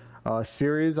of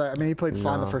series. I mean, he played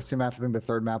fine the first 2 maps. I think the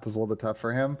third map was a little bit tough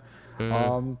for him.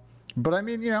 But I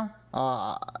mean, you know,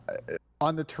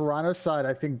 on the Toronto side,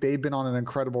 I think they've been on an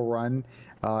incredible run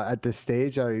at this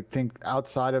stage. I think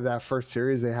outside of that first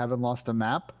series, they haven't lost a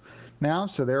map now,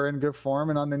 so they're in good form.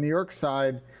 And on the New York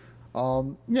side,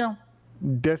 you know,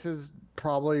 this is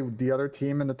probably the other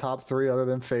team in the top 3 other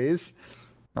than FaZe.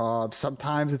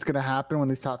 Sometimes it's going to happen when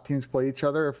these top teams play each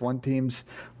other. If one team's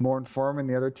more in form and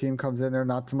the other team comes in there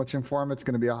not so much in form, it's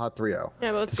going to be a hot 3-0.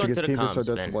 Yeah, but let's Just go because into the teams are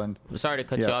so comms, disciplined. man. I'm sorry to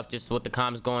cut you Yeah. off, just what the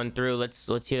comms going through.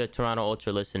 Let's hear Toronto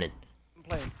Ultra listening.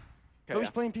 Playing. Okay, Who's yeah.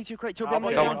 playing P2 crate? I'll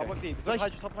Toby, go I'm on.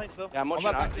 Nice. Top lane still. Yeah, I'm I'm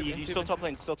watching. back. He's still top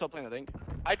lane, I think.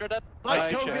 Hydra dead.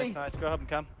 Nice, Toby. Nice, go help him,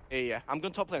 Cam. Yeah. I'm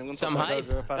going top lane. Some hype.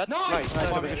 Nice.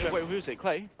 Wait, who's it?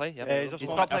 Clay? Play, Yeah, he's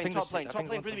top lane. Top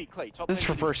lane, really weak. Clay. Top This is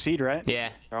for first seed, right? Yeah.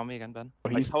 They're on me again, Ben. Oh,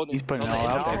 he's putting it all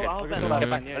out there.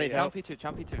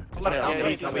 Champ P2.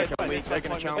 They're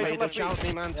gonna challenge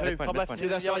me, man. Top left, to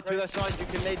their side. You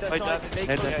can nade their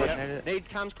side. Nade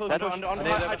Cam's close. On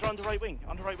Hydra on the right wing.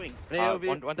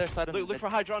 On their side. Look for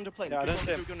Hydra under plane. Yeah, I don't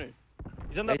see him.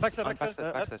 He's on the backside.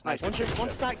 Nice. One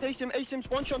stack. Asim's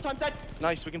one shot. Time dead.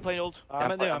 Nice. We can play old.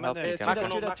 I'm in there. Mac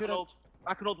and old.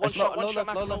 One shot.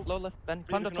 Low left. Ben,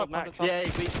 climb the top. Yeah,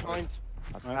 he's behind.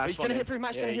 He's gonna hit through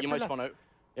match. You might spawn out.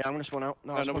 Yeah, I'm gonna spawn out.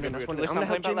 No, we're good. Listen, I'm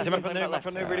playing back left.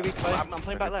 I'm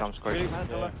playing back left.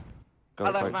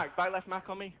 Back left Mac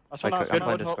on me. Okay.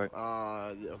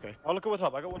 I'll look at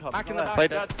top. I got one top. Mac in the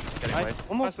back.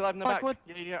 One more. Still in the back.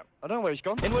 Yeah. I don't know where he's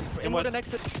gone. Inward and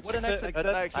exit.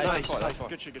 Nice.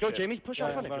 Good. Go, Jamie. Push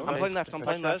out front. I'm playing left.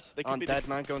 I'm dead,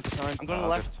 man. Going to time. I'm going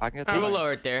left. I'm a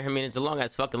lower it there. I mean, it's a long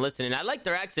ass fucking listen, and I like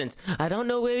their accents. I don't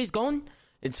know where he's going.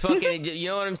 It's fucking, you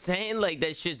know what I'm saying? Like,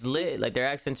 that shit's lit. Like, their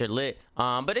accents are lit.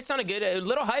 But it's not a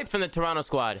little hype from the Toronto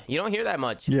squad. You don't hear that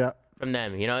much. Yeah. From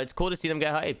them, you know, it's cool to see them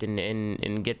get hyped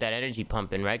and get that energy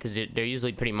pumping, right? Because they're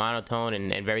usually pretty monotone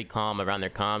and very calm around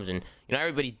their comms, and you know,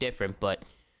 everybody's different, but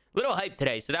little hype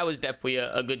today, so that was definitely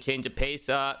a good change of pace.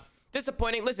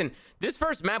 Disappointing. Listen, this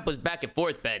first map was back and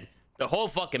forth, Ben. The whole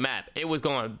fucking map, it was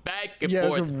going back and forth. Yeah, it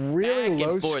was a really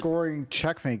low-scoring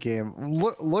checkmate game.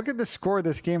 Look at the score of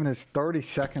this game, and it's 30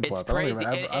 seconds left. It's crazy.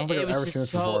 I don't think I've ever seen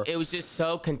this before. It was just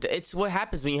so. It's what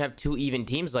happens when you have two even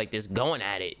teams like this going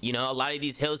at it. You know, a lot of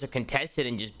these hills are contested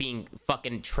and just being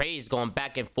fucking trays going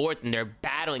back and forth, and they're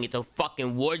battling. It's a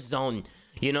fucking war zone.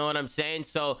 You know what I'm saying?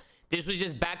 So this was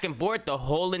just back and forth the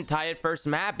whole entire first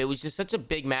map. It was just such a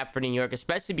big map for New York,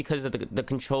 especially because of the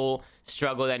control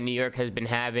struggle that New York has been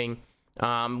having.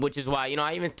 Which is why, you know,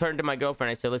 I even turned to my girlfriend.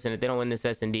 I said, listen, if they don't win this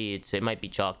S&D, it might be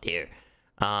chalked here.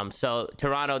 So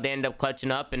Toronto, they end up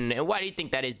clutching up. And why do you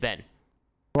think that is, Ben?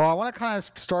 Well, I want to kind of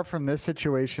start from this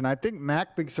situation. I think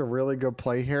Mac makes a really good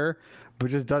play here, but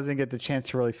just doesn't get the chance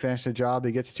to really finish the job.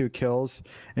 He gets 2 kills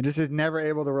and just is never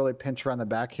able to really pinch around the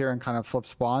back here and kind of flip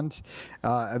spawns.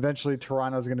 Eventually,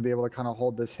 Toronto is going to be able to kind of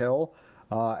hold this hill.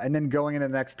 And then going into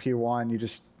the next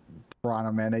P1,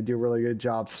 Toronto, man, they do a really good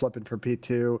job flipping for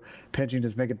P2, pinching,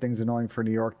 just making things annoying for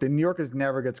New York. New York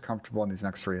never gets comfortable in these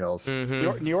next 3 hills.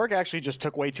 New York actually just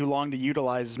took way too long to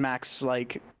utilize Mac's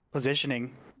like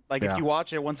positioning. Like if you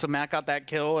watch it, once the Mac got that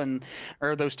kill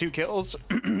or those 2 kills,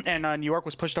 and New York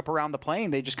was pushed up around the plane,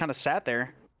 they just kind of sat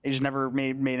there. They just never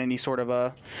made any sort of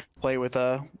a play with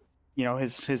you know,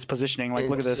 his positioning. Like,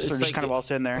 look at this, they're just kind of all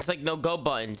sitting there. It's like no go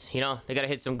buttons. You know, they gotta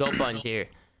hit some go buttons here.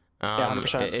 Yeah,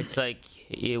 100%. It's like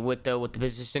with the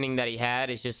positioning that he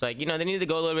had, it's just like, you know, they needed to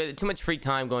go a little bit too much free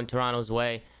time going Toronto's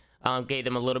way. Gave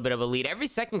them a little bit of a lead. Every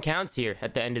second counts here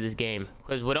at the end of this game,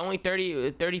 because with only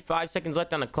 35 seconds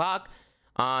left on the clock,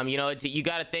 you know, you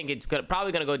got to think it's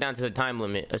probably going to go down to the time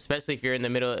limit, especially if you're in the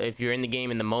middle, if you're in the game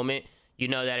in the moment. You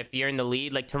know that if you're in the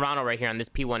lead, like Toronto right here on this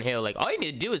P1 hill, like all you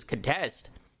need to do is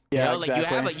contest. You know,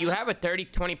 exactly. Like you have a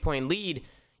 20 point lead.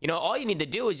 You know, all you need to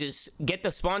do is just get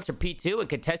the sponsor P2 and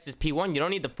contest this P1. You don't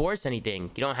need to force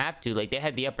anything. You don't have to. Like, they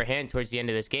had the upper hand towards the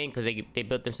end of this game because they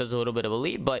built themselves a little bit of a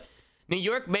lead. But New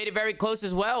York made it very close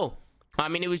as well. I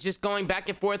mean, it was just going back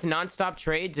and forth, nonstop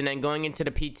trades, and then going into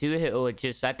the P2 hill.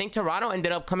 I think Toronto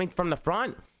ended up coming from the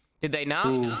front. Did they not?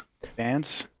 Ooh.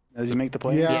 Vance? Does he make the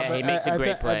play? Yeah, he makes a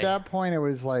great play. At that point, it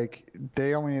was like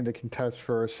they only needed to contest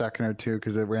for a second or two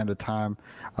because it ran out of time.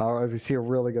 If you see a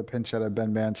really good pinch out of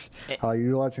Ben Vance,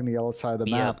 utilizing the yellow side of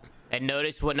the map. And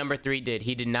notice what number 3 did.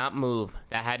 He did not move.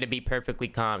 That had to be perfectly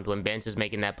calmed when Vance was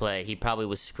making that play. He probably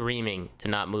was screaming to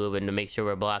not move and to make sure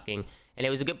we're blocking. And it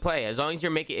was a good play. As long as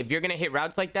if you're going to hit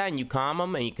routes like that and you calm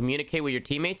them and you communicate with your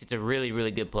teammates, it's a really,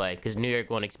 really good play because New York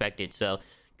won't expect it. So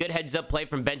good heads up play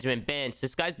from Benjamin Bance.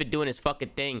 This guy's been doing his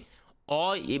fucking thing.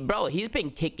 Bro, he's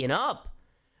been kicking up.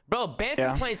 Bro, Bance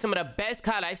is playing some of the best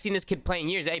COD I've seen this kid play in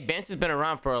years. Hey, Bance has been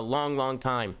around for a long, long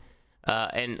time.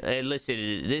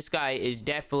 Listen, this guy is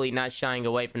definitely not shying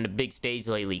away from the big stage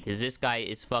lately because this guy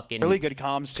is fucking really good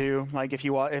comms too. Like if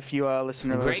you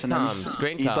listen to great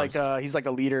comms, he's like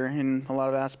a leader in a lot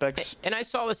of aspects. And I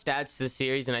saw the stats to the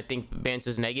series, and I think Vance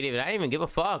was negative, and I didn't even give a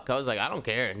fuck. I was like, I don't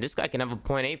care. This guy can have a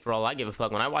 0.8 for all I give a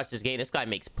fuck. When I watch this game, this guy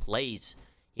makes plays.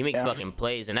 He makes fucking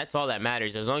plays, and that's all that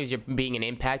matters. As long as you're being an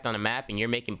impact on a map and you're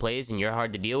making plays and you're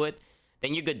hard to deal with,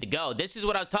 then you're good to go. This is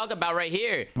what I was talking about right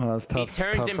here. Well, that's tough, he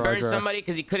turns and burns somebody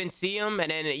because he couldn't see him,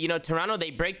 and then, you know, Toronto, they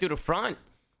break through the front.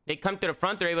 They come to the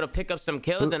front. They're able to pick up some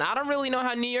kills, and I don't really know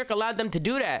how New York allowed them to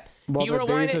do that. Well,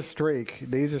 they use a streak.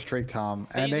 They use a streak, Tom.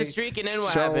 They use a streak, and then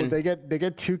what happened? They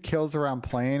get 2 kills around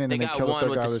plane, and then they kill the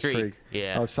third guy with a streak.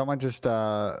 Yeah. Oh, someone just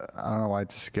I don't know why I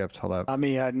just skipped. Hold up. I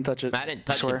didn't touch it. I didn't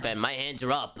touch it, Ben. My hands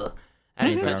are up. I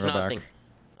didn't touch nothing.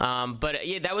 But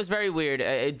yeah, that was very weird.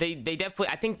 They definitely.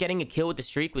 I think getting a kill with the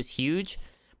streak was huge.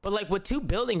 But like with 2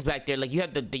 buildings back there, like you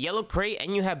have the yellow crate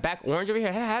and you have back orange over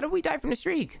here. How did we die from the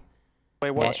streak? Wait,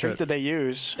 what streak did they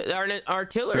use?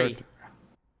 Artillery.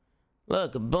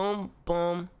 Look, boom,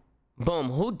 boom, boom.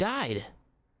 Who died?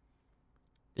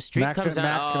 The streak comes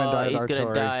out. He's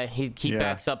gonna die. He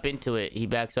backs up into it.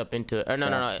 Or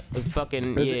no.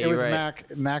 Fucking. It was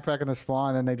Mac back in the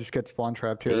spawn, and they just get spawn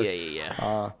trapped here.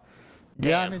 Yeah.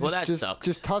 Damn, that sucks.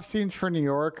 Just tough scenes for New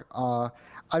York. I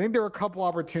think there were a couple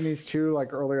opportunities too,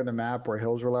 like earlier in the map where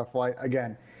hills were left white.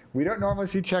 Again, we don't normally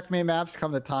see checkmate maps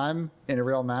come to time in a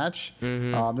real match.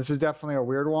 This is definitely a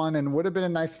weird one, and would have been a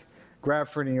nice grab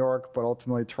for New York, but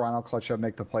ultimately Toronto clutch up,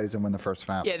 make the plays, and win the first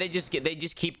map. Yeah, they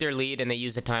just keep their lead, and they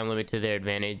use the time limit to their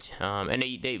advantage. And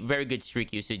they very good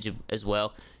streak usage as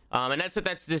well. And that's what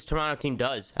this Toronto team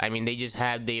does. I mean, they just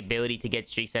have the ability to get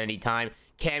streaks at any time.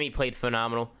 Cammy played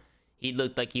phenomenal. He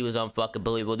looked like he was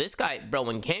unfuckable. This guy, bro,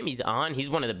 when Cammy's on, he's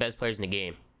one of the best players in the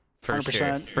game. For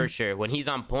 100%. Sure. When he's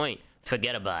on point,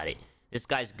 forget about it. This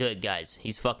guy's good, guys.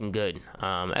 He's fucking good.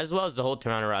 As well as the whole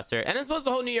Toronto roster. And as well as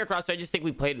the whole New York roster. I just think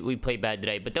we played bad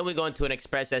today. But then we go into an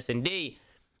Express S&D.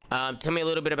 Tell me a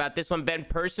little bit about this one, Ben.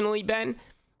 Personally, Ben,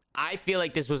 I feel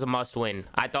like this was a must-win.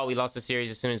 I thought we lost the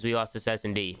series as soon as we lost this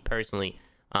S&D, personally.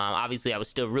 Obviously, I was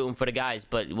still rooting for the guys.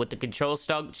 But with the control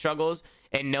struggles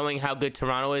and knowing how good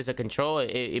Toronto is at control,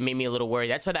 it made me a little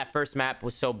worried. That's why that first map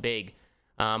was so big.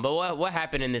 But what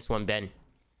happened in this one, Ben?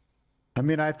 I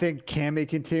mean, I think Cammy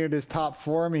continued his top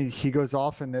form. He goes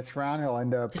off in this round. He'll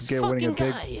end up winning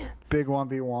a big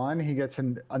 1v1. He gets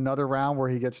another round where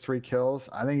he gets 3 kills.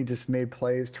 I think he just made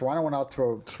plays. Toronto went out to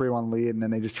a 3-1 lead, and then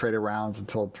they just traded rounds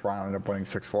until Toronto ended up winning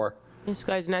 6-4. This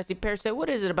guy's nasty. Parasite, what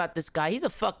is it about this guy? He's a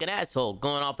fucking asshole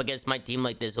going off against my team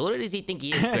like this. What does he think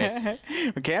he is, Chris?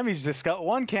 Cammy's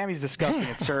disgusting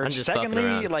at Surge.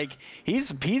 Secondly, like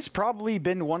he's probably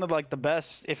been one of like the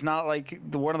best, if not like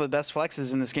one of the best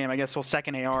flexes in this game. I guess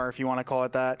second AR if you want to call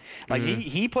it that. Like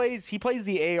he plays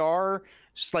the AR.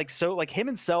 Just like him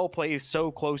and Cell play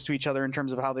so close to each other in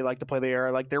terms of how they like to play the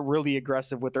AR. Like they're really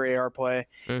aggressive with their AR play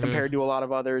compared to a lot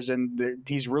of others, and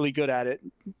he's really good at it.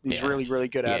 He's really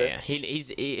good at it.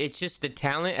 It's just the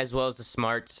talent as well as the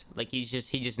smarts. Like he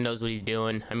just knows what he's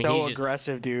doing. I mean, he's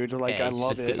aggressive, dude. Like I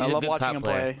love it. I love watching him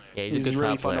play. Yeah, he's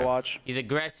really fun to watch. He's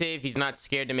aggressive. He's not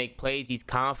scared to make plays. He's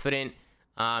confident.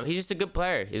 He's just a good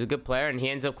player. He's a good player, and he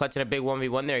ends up clutching a big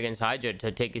 1v1 there against Hydra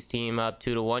to take his team up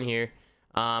 2-1 here.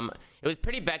 It was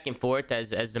pretty back and forth as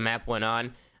the map went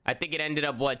on. I think it ended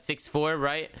up 6-4,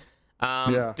 right?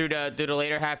 Through the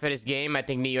later half of this game, I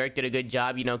think New York did a good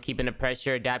job, keeping the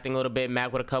pressure, adapting a little bit.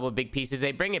 Mac with a couple of big pieces.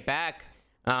 They bring it back,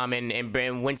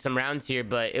 and win some rounds here,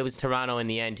 but it was Toronto in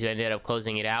the end who ended up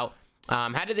closing it out.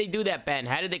 How did they do that, Ben?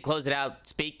 How did they close it out?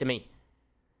 Speak to me.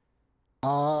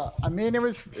 I mean, it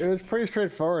was pretty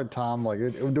straightforward, Tom. Like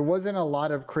there wasn't a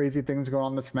lot of crazy things going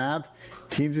on this map.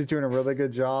 Teams is doing a really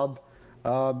good job.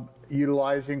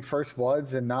 Utilizing first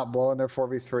bloods and not blowing their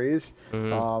 4v3s.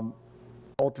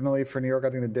 Ultimately, for New York, I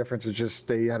think the difference is just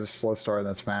they had a slow start in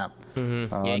this map. They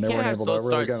weren't able to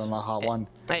really get on a hot one.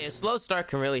 Hey, a slow start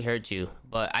can really hurt you,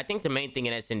 but I think the main thing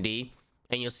in S&D,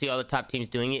 and you'll see all the top teams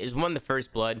doing it, is the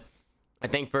first blood. I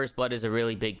think first blood is a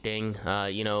really big thing.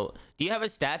 Do you have a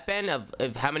stat, Ben,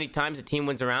 of how many times a team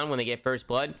wins a round when they get first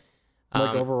blood?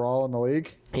 Like overall in the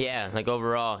league? Yeah, like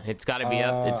overall, it's got to be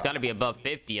up. It's got to be above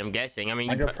 50. I'm guessing. I mean,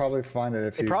 I could probably find it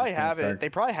if they probably have it. They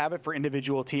probably have it for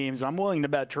individual teams. I'm willing to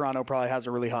bet Toronto probably has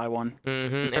a really high one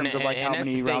in terms of like how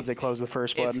many rounds they close the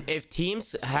first blood. If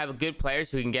teams have good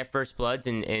players who can get first bloods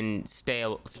and stay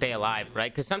alive,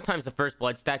 right? Because sometimes the first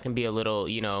blood stat can be a little,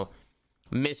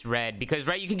 misread because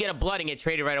you can get a blood and get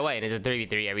traded right away, and it's a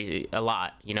 3v3 a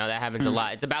lot. That happens a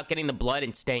lot. It's about getting the blood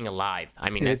and staying alive. I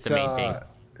mean, that's the main thing.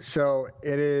 So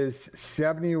it is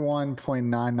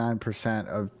 71.99%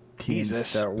 of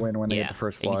teams that win when they get the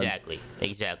first blood.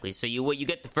 Exactly. So you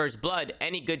get the first blood.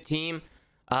 Any good team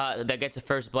that gets the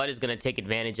first blood is going to take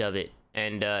advantage of it.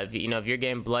 And if you're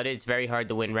getting blooded, it's very hard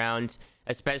to win rounds,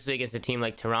 especially against a team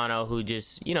like Toronto, who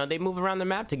just they move around the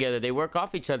map together. They work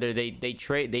off each other. They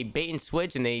trade. They bait and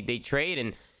switch, and they trade.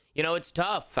 And it's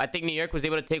tough. I think New York was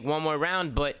able to take one more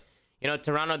round, but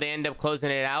Toronto, they end up closing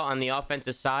it out on the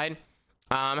offensive side.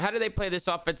 How do they play this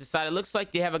offensive side? It looks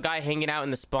like they have a guy hanging out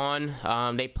in the spawn.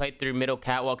 They played through middle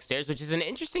catwalk stairs, which is an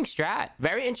interesting strat.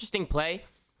 Very interesting play.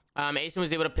 Asim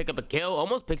was able to pick up a kill,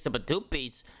 almost picks up a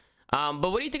 2-piece. But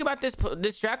what do you think about this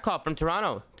strat call from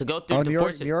Toronto to go through?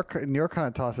 New York kind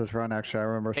of tossed this round. Actually, I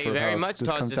remember. They very much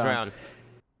tossed this round.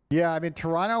 Yeah, I mean,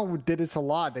 Toronto did this a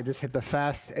lot. They just hit the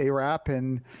fast A-Rap,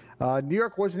 and New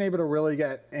York wasn't able to really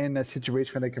get in a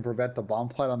situation where they can prevent the bomb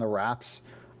flight on the wraps.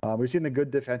 We've seen the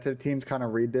good defensive teams kind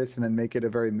of read this and then make it a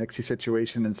very mixy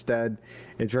situation. Instead,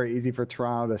 it's very easy for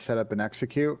Toronto to set up and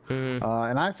execute. And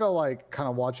I felt like kind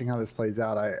of watching how this plays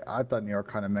out, I thought New York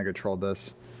kind of mega trolled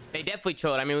this. They definitely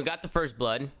trolled. I mean, we got the first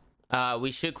blood.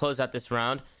 We should close out this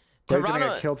round. Clay's gonna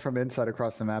get killed from inside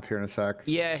across the map here in a sec.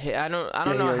 Yeah, I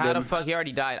don't know how the fuck he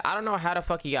already died. I don't know how the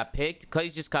fuck he got picked.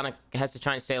 Clay's just kind of has to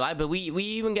try and stay alive. But we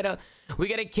even get a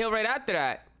kill right after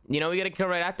that. You know, we get a kill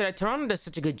right after that. Toronto does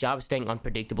such a good job staying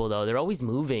unpredictable, though. They're always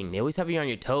moving. They always have you on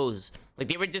your toes. Like,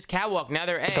 they were just catwalk. Now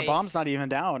they're A. But the bomb's not even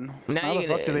down. Now how the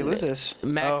fuck did they lose this?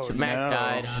 Mac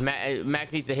died.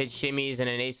 Mac needs to hit shimmies, and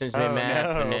then Asim's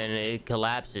mid-map, and then it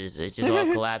collapses. It just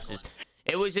all collapses.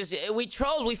 It was just... We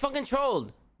trolled. We fucking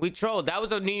trolled. We trolled. That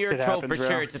was a New York troll for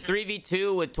sure. It's a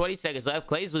 3v2 with 20 seconds left.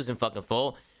 Clay's losing fucking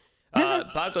full.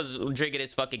 Paco's drinking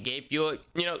his fucking gate fuel.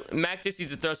 You know, Mac just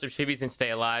needs to throw some shimmies and stay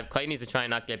alive. Clay needs to try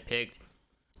and not get picked.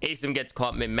 Asim gets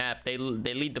caught mid-map. They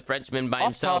lead the Frenchman by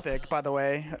himself. Off topic, by the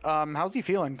way. How's he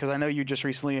feeling? Because I know you just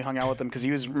recently hung out with him. Because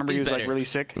he was like really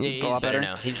sick. Yeah, he's better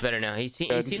now. He's better now. He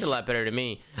seemed a lot better to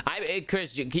me.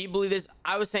 Chris, can you believe this?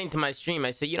 I was saying to my stream,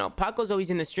 I said, you know, Paco's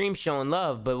always in the stream showing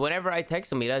love, but whenever I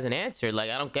text him, he doesn't answer.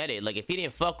 Like, I don't get it. Like, if he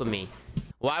didn't fuck with me,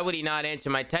 why would he not answer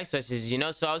my text messages? You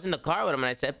know, so I was in the car with him and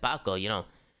I said, Paco, you know,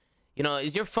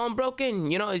 is your phone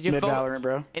broken? You know, is your phone? Valorant,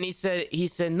 bro. And he said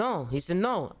no. He said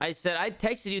no. I said, I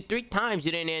texted you 3 times,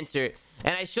 you didn't answer,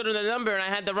 and I showed him the number and I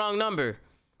had the wrong number.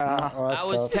 I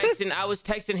was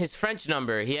texting his French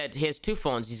number. He has 2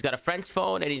 phones. He's got a French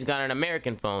phone and he's got an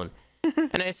American phone.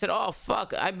 And I said, oh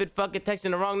fuck, I've been fucking texting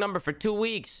the wrong number for 2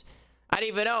 weeks. I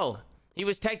didn't even know. He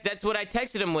was that's what I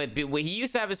texted him with. He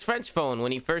used to have his French phone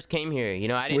when he first came here. You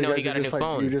know, I didn't know he got a new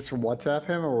phone. You just WhatsApp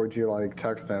him, or would you like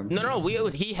text him? No.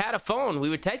 He had a phone. We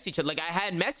would text each other. Like, I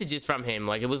had messages from him.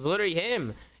 Like, it was literally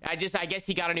him. I guess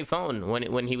he got a new phone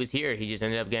when he was here. He just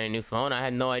ended up getting a new phone. I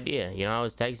had no idea. You know, I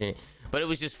was texting it. But it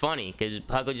was just funny because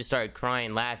Paco just started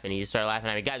crying, laughing. He just started laughing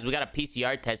at me. Guys, we got a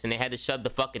PCR test and they had to shove the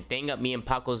fucking thing up me and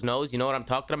Paco's nose. You know what I'm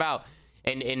talking about?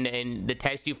 And the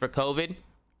test you for COVID.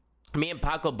 Me and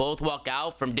Paco both walk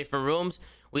out from different rooms.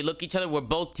 We look at each other. We're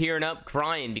both tearing up,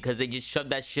 crying because they just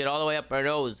shoved that shit all the way up our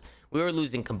nose. We were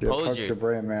losing composure. Your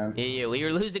brain, man. Yeah, we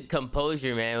were losing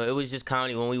composure, man. It was just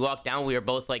comedy. When we walked down, we were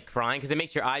both like crying because it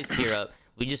makes your eyes tear up.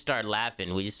 We just started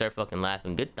laughing. We just started fucking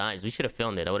laughing. Good times. We should have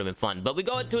filmed it. That would have been fun. But we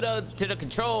go to the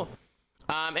control.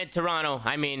 And Toronto,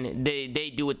 I mean,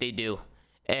 they do what they do.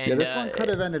 And, yeah, this one could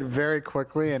have ended very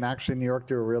quickly, and actually New York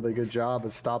did a really good job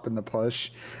of stopping the push.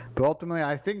 But ultimately,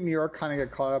 I think New York kind of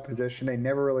got caught up position. They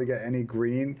never really get any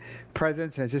green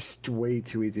presence, and it's just way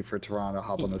too easy for Toronto to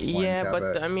hop on this one. Yeah,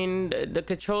 but I mean, the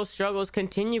control struggles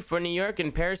continue for New York,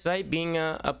 and Parasite being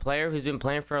a player who's been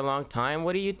playing for a long time.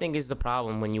 What do you think is the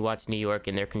problem when you watch New York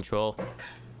and their control?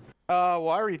 Well,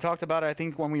 I already talked about it. I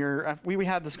think when we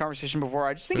had this conversation before.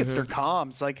 I just think it's their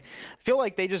comms. Like, I feel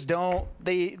like they just don't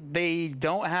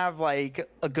have like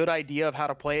a good idea of how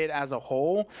to play it as a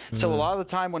whole. So a lot of the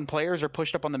time when players are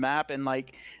pushed up on the map and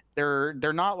like they're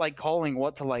not like calling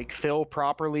what to like fill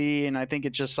properly, and I think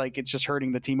it's just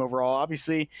hurting the team overall.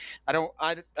 Obviously, I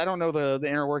don't know the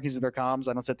inner workings of their comms.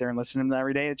 I don't sit there and listen to them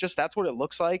every day. It's just that's what it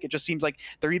looks like. It just seems like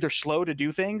they're either slow to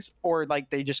do things or like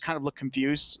they just kind of look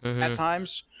confused at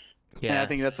times. Yeah, and I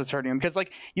think that's what's hurting them because,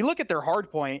 like, you look at their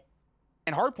hardpoint,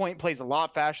 and hardpoint plays a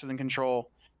lot faster than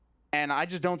control, and I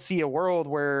just don't see a world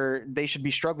where they should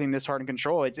be struggling this hard in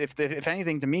control. If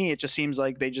anything, to me, it just seems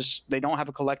like they don't have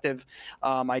a collective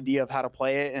idea of how to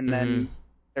play it, and then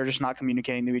they're just not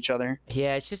communicating to each other.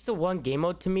 Yeah, it's just the one game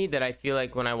mode to me that I feel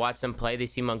like when I watch them play, they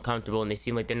seem uncomfortable and they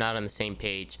seem like they're not on the same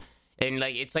page. And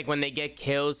like it's like when they get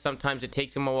kills, sometimes it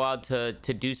takes them a while to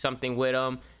do something with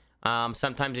them.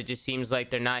 Sometimes it just seems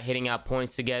like they're not hitting out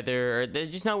points together, or they're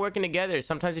just not working together.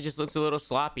 Sometimes it just looks a little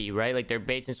sloppy, right? Like they're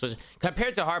baits and switches.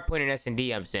 Compared to Hardpoint and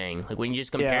S&D, I'm saying. Like when you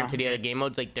just compare them to the other game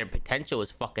modes, like their potential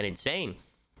is fucking insane.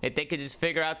 If they could just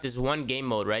figure out this one game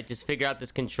mode, right? Just figure out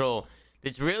this control.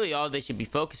 That's really all they should be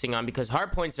focusing on, because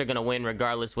Hardpoints are going to win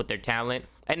regardless with their talent.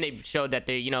 And they've showed that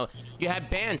they, you had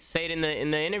Bance say it in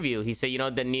the interview. He said,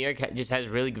 that New York just has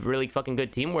really, really fucking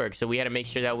good teamwork. So we had to make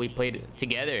sure that we played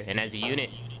together and as a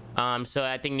unit. So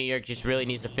I think New York just really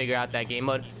needs to figure out that game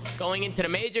mode. Going into the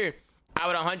major, I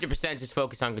would 100% just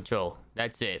focus on control.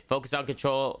 That's it. Focus on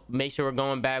control. Make sure we're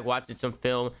going back, watching some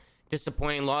film,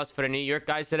 disappointing loss for the New York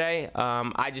guys today.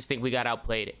 I just think we got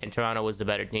outplayed, and Toronto was the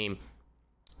better team.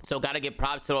 So got to give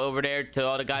props to over there to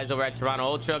all the guys over at Toronto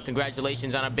Ultra.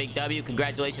 Congratulations on a big W.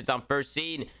 Congratulations on first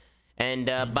seed. And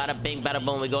bada bing, bada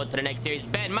boom, we go into the next series.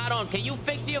 Ben, Maron, can you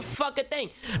fix your fucking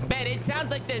thing? Ben, it sounds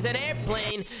like there's an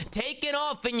airplane taking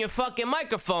off in your fucking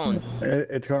microphone.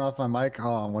 It's going off my mic.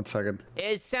 Hold on 1 second.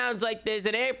 It sounds like there's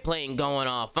an airplane going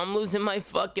off. I'm losing my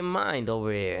fucking mind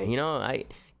over here. You know,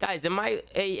 guys,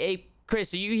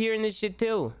 Chris, are you hearing this shit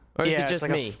too? Or is it just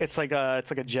me? It's like a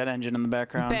jet engine in the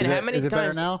background. Ben, how many is it times?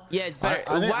 better now? Yeah, it's better.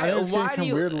 I think I was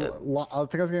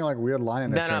getting like weird line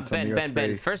interference.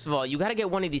 Ben. First of all, you gotta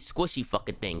get one of these squishy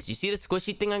fucking things. You see the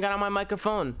squishy thing I got on my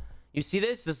microphone? You see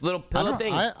this little pillow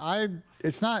thing?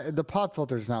 It's not, the pop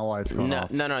filter is not why it's going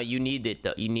off. No, you need it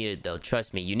though. You need it though.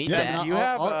 Trust me, you need that. Do you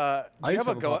have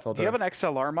an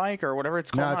XLR mic or whatever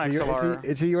it's called? No,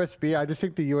 it's a USB. I just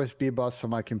think the USB bus on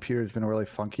my computer has been really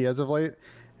funky as of late.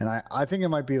 And I think it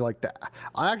might be like that.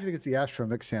 I actually think it's the Astro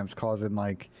Mix amps causing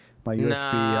like my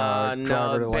USB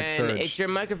driver to like surge. It's your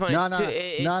microphone.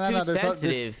 It's too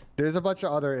sensitive. There's a bunch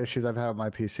of other issues I've had with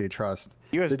my PC. Trust.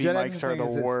 USB mics are the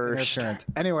worst.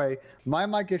 Anyway, my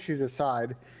mic issues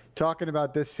aside, talking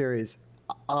about this series,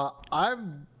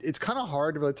 it's kind of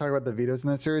hard to really talk about the vetoes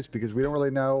in this series because we don't really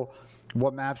know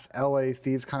what maps LA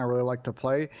Thieves kind of really like to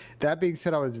play. That being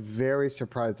said, I was very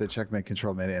surprised that Checkmate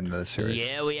Control made it into the series.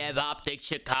 Yeah, we have Optic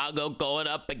Chicago going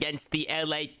up against the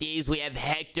LA Thieves. We have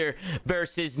Hector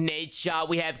versus Nate Shaw.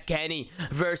 We have Kenny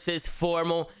versus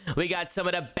Formal. We got some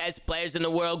of the best players in the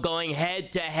world going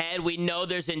head to head. We know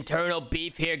there's internal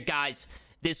beef here, guys.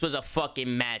 This was a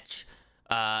fucking match.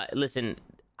 Listen,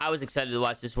 I was excited to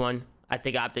watch this one. I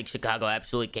think Optic Chicago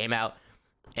absolutely came out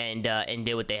and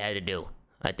did what they had to do.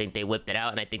 I think they whipped it out,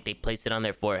 and I think they placed it on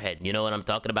their forehead. You know what I'm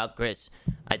talking about, Chris?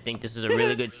 I think this is a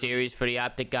really good series for the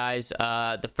Optic guys.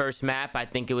 The first map, I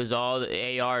think it was all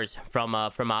the ARs from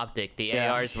Optic. The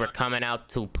ARs were coming out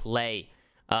to play.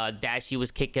 Dashy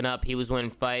was kicking up. He was winning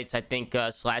fights. I think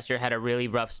Slasher had a really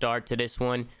rough start to this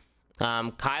one.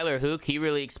 Kyler Hook, he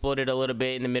really exploded a little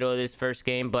bit in the middle of this first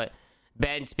game. But,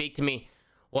 Ben, speak to me.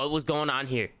 What was going on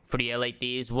here for the LA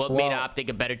Thieves? What made Optic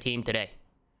a better team today?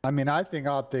 I mean, I think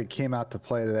Optic came out to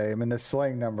play today. I mean, the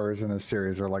slaying numbers in this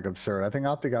series are like absurd. I think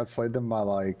Optic outslayed them by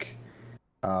like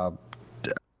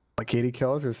 80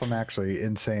 kills or something actually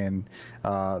insane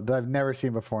that I've never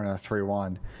seen before in a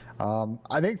 3-1.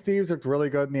 I think Thieves looked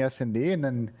really good in the S&D, and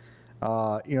then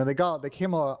they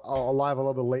came alive a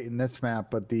little bit late in this map,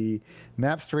 but the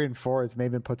maps 3 and 4, as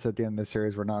Maven puts at the end of the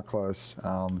series, were not close.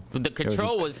 The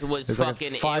control was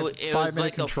fucking. It was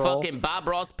like a fucking Bob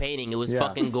Ross painting. It was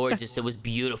fucking gorgeous. It was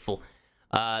beautiful.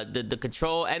 The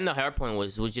control and the hardpoint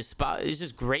was just spot. It's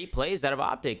just great plays out of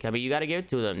Optic. I mean, you got to give it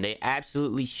to them. They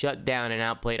absolutely shut down and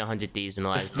outplayed 100 Thieves in the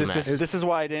last two matches. This is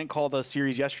why I didn't call the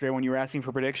series yesterday when you were asking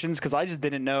for predictions, because I just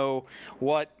didn't know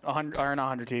what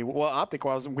 100 T, what Optic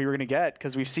we were going to get,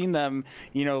 because we've seen them,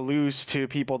 lose to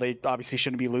people they obviously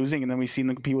shouldn't be losing, and then we've seen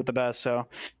them compete with the best. So,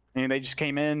 I mean, they just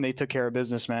came in, they took care of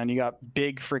business, man. You got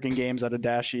big freaking games out of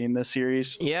Dashy in this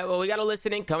series. Yeah, well, we got a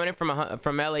listening coming in from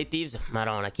LA Thieves.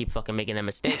 I keep fucking making that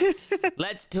mistake.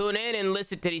 Let's tune in and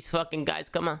listen to these fucking guys.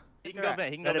 Come on. He can go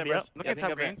back. He can go back. Look at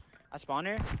top green. I spawn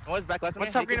here. What's back left?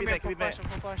 What's top green? Full flash.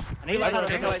 I need light.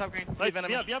 Top green.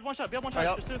 You have one shot.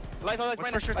 Just two. Light. I'm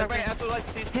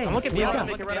looking I'm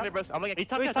top looking. He's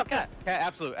top cat. Cat,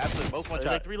 absolute. Both one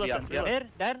shot. Like 3 left. Dead.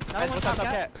 Nice.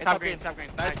 Top green.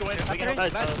 Nice going.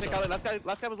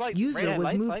 Last guy was light. User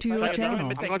was moved to your channel.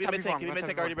 Give me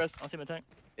mid-tank already, bro. I'll see him tank.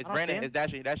 It's Brandon. It's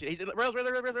Dashy. He's Rose.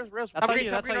 Top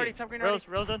green. Rose.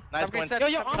 Nice going.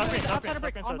 Yo, outside of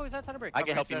brick. I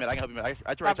can help you mid. I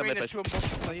try to mid push.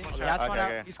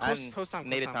 Okay. He's close time.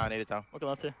 Native town. Okay,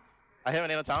 left here. I have an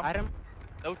native town. Item.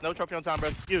 No trophy on town,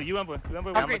 bro. You Ember.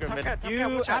 Top cat.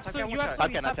 You absolutely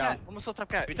Top cat. Almost still top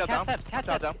cat. We top down. Cat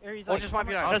down. Or just might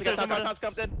be down. Top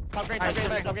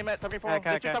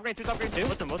green. Two top green.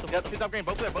 Both them. Yep, two top green.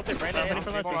 Both there.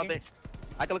 Brandon.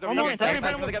 I can look over you.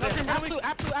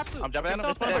 Absolute. I'm jumping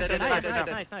down.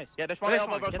 Nice. Yeah, there's one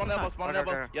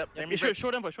elbow. Yep.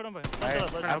 Short Ember. I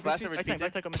have flash over speed.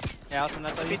 Yeah, Asim,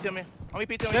 that's P to me. On me,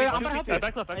 Yeah, I'm gonna help you.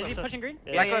 Back left. Is he pushing green?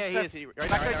 Yeah, he is.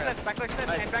 Back left set.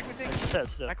 And back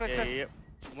with Yeah.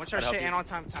 one shot shit and on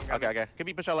time. Okay. Could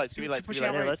be push out lights. Yeah,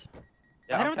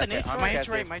 Yeah, hit him with the nade.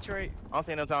 Might right. I don't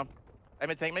see no time. I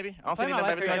mean, tank maybe? I don't see Play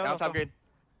my any life, I'm top green.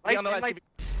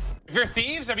 If you're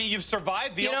Thieves, I mean, you've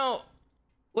survived the...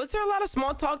 Was there a lot of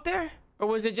small talk there? Or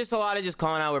was it just a lot of just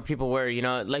calling out where people were,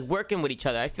 like working with each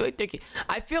other? I feel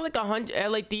like 100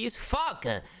 LA Thieves,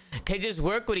 can just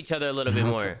work with each other a little bit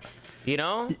more,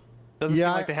 Doesn't seem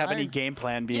like they have any game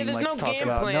plan being there's like no talked game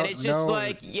about. plan. It's just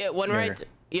like one here. right.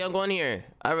 Yeah, I'm going here.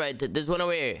 All right, there's one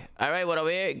over here. All right, what over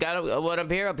here? Got one up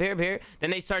here, up here, up here. Then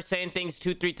they start saying things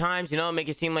 2-3 times, make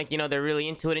it seem like, they're really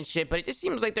into it and shit. But it just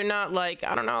seems like they're not like,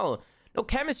 I don't know, no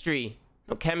chemistry.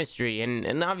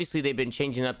 And obviously they've been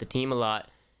changing up the team a lot.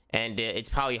 And it's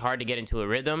probably hard to get into a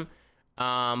rhythm.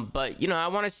 But I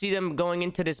want to see them going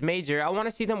into this major. I want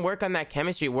to see them work on that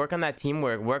chemistry, work on that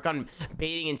teamwork, work on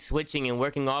baiting and switching and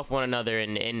working off one another.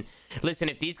 And listen,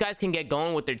 if these guys can get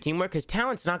going with their teamwork, because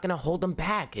talent's not going to hold them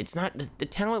back. It's not the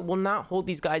talent will not hold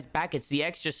these guys back. It's the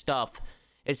extra stuff.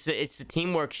 It's the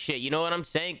teamwork shit. You know what I'm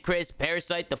saying, Chris?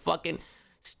 Parasite, the fucking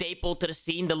staple to the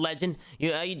scene, the legend.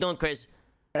 How you doing, Chris?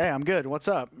 Hey, I'm good. What's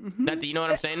up? You know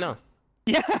what I'm saying? No.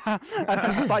 Yeah, I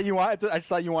just thought you wanted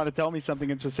to tell me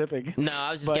something in specific. No,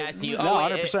 I was just gassing you. No,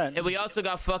 100%. And we also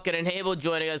got fucking Enable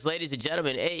joining us, ladies and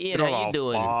gentlemen. Hey, Ian, how you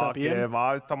doing? What's up, Ian?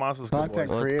 Content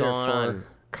creator for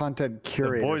content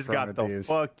curator. The boys got the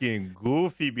fucking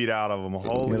goofy beat out of them.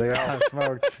 Holy they got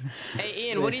smoked. Hey,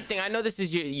 Ian, what do you think? I know this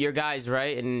is your guys,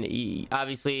 right? And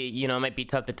obviously, it might be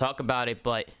tough to talk about it,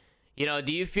 but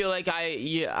do you feel like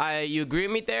you agree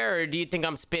with me there, or do you think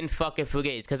I'm spin fucking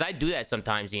fugazi? Because I do that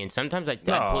sometimes, Ian. Sometimes I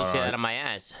pull shit out of my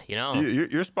ass.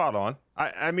 You're spot on.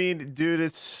 I mean, dude,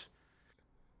 it's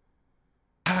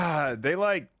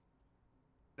they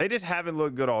just haven't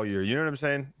looked good all year. You know what I'm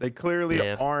saying? They clearly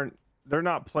aren't. They're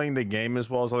not playing the game as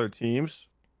well as other teams.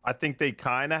 I think they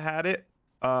kind of had it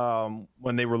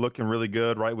when they were looking really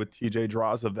good, right, with TJ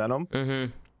Draws of Venom.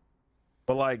 Mm-hmm.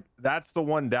 But that's the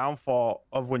one downfall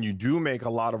of when you do make a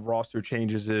lot of roster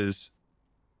changes is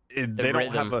they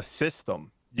don't have a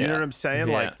system. You know what I'm saying?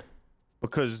 Yeah.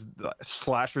 Because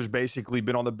Slasher's basically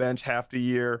been on the bench half the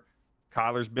year.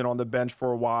 Kyler's been on the bench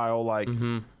for a while.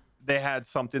 They had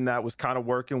something that was kind of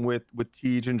working with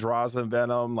Tej and Draza and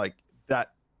Venom.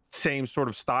 That same sort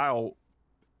of style,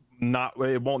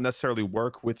 it won't necessarily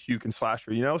work with Hugh and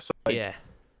Slasher, So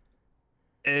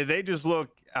they just look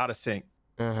out of sync.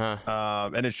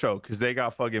 And it showed because they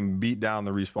got fucking beat down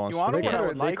the respawn.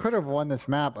 They could have won this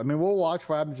map. I mean, we'll watch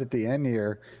what happens at the end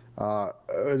here.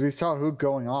 As we saw Hook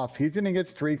going off, he's going to get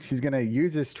streaks. He's going to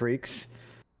use his streaks.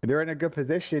 They're in a good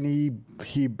position.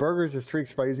 He burgers the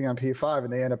streaks by using on P5,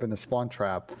 and they end up in the spawn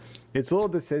trap. It's a little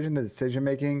decision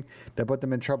making that put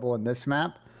them in trouble in this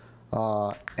map,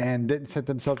 and didn't set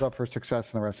themselves up for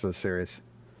success in the rest of the series.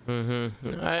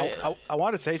 Mm-hmm. I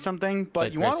want to say something,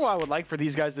 but you want what I would like for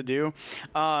these guys to do?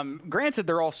 Granted,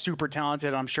 they're all super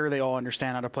talented. I'm sure they all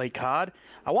understand how to play COD.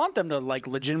 I want them to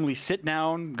legitimately sit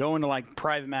down, go into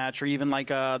private match, or even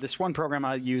this one program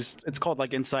I use. It's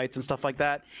called Insights and stuff like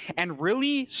that, and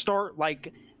really start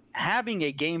having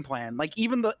a game plan,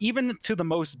 even to the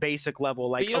most basic level.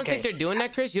 But you don't think they're doing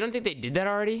that, Chris? You don't think they did that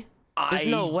already? There's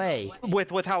no way.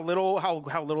 With how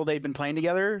little they've been playing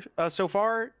together so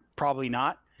far, probably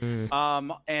not.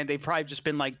 And they've probably just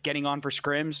been getting on for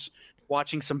scrims,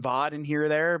 watching some VOD in here or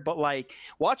there. But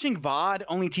watching VOD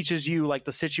only teaches you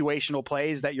the situational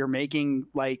plays that you're making,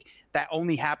 that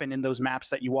only happen in those maps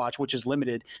that you watch, which is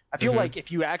limited. I feel like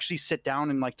if you actually sit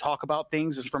down and talk about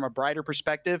things from a brighter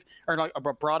perspective, or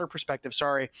a broader perspective,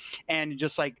 and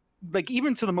just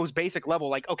even to the most basic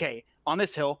level, okay, on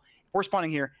this hill, we're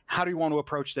spawning here. How do you want to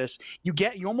approach this? You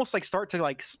almost start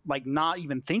to not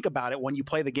even think about it when you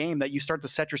play the game. That you start to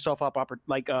set yourself up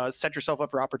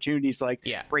for opportunities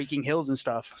breaking hills and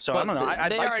stuff. So I don't know.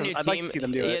 I'd like to see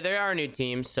them do it. Yeah, they are a new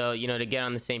team, so to get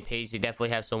on the same page, they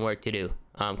definitely have some work to do.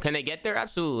 Can they get there?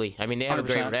 Absolutely. I mean, they have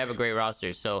a great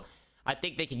roster, so I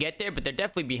think they can get there, but they're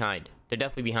definitely behind.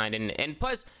 And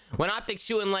plus, when Optic's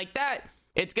shooting like that,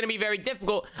 it's gonna be very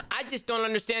difficult. I just don't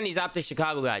understand these Optic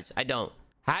Chicago guys. I don't.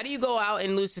 How do you go out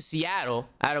and lose to Seattle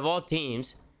out of all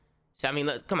teams? So I mean,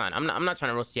 come on. I'm not trying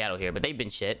to roast Seattle here, but they've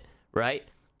been shit, right?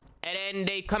 And then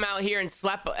they come out here and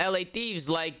slap LA Thieves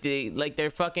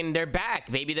they're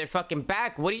back. Maybe they're fucking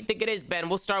back. What do you think it is, Ben?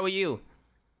 We'll start with you.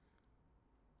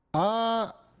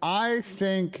 I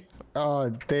think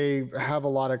they have a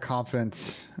lot of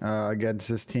confidence against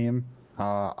this team.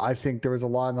 I think there was a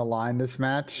lot on the line this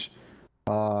match,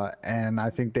 and I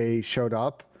think they showed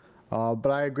up. But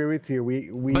I agree with you.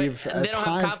 They don't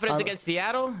have confidence against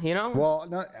Seattle, Well,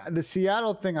 no, the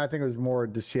Seattle thing, I think, was more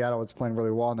the Seattle was playing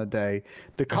really well on the day.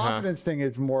 The confidence thing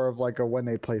is more of a when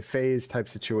they play FaZe type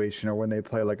situation, or when they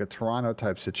play a Toronto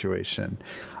type situation.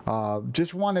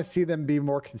 Just want to see them be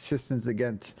more consistent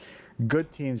against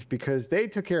good teams, because they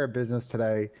took care of business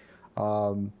today.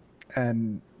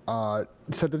 And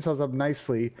set themselves up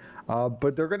nicely,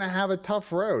 but they're going to have a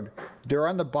tough road. They're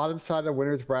on the bottom side of the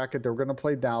winners bracket. They're going to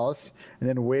play Dallas, and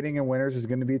then waiting in winners is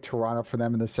going to be Toronto for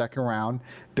them in the second round.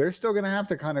 They're still going to have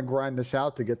to kind of grind this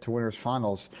out to get to winners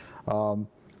finals.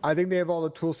 I think they have all the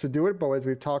tools to do it, but as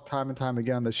we've talked time and time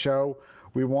again on the show,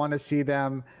 we want to see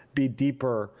them be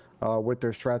deeper with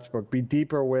their strats book, be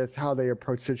deeper with how they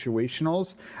approach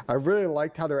situationals. I really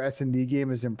liked how their S&D game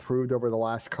has improved over the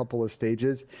last couple of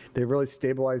stages. They really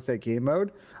stabilized that game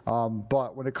mode.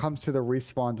 But when it comes to the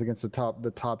respawns against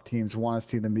the top teams, want to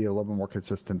see them be a little bit more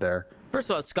consistent there. First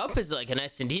of all, Scump is like an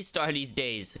S&D star these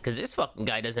days because this fucking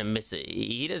guy doesn't miss it.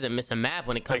 He doesn't miss a map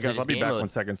when it comes to this game mode. I'll be back 1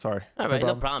 second. Sorry. All right,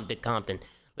 no problem, Dick Compton.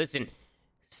 Listen,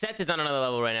 Seth is on another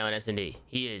level right now in S&D.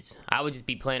 He is. I would just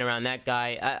be playing around that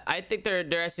guy. I think their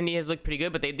S&D has looked pretty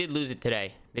good, but they did lose it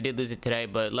today.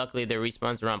 But luckily their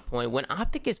respawns are on point. When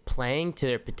Optic is playing to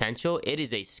their potential, it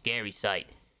is a scary sight.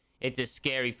 It's a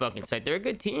scary fucking sight. They're a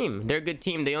good team.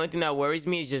 The only thing that worries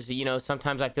me is just,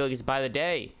 sometimes I feel like it's by the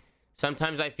day.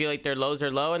 Sometimes I feel like their lows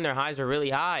are low and their highs are really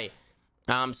high.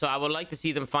 So I would like to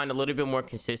see them find a little bit more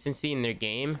consistency in their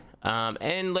game.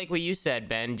 And like what you said,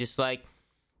 Ben, just like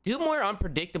do more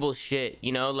unpredictable shit,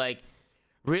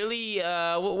 really,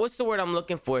 what's the word I'm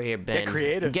looking for here,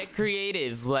 Ben? Get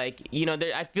creative. Like,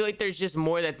 I feel like there's just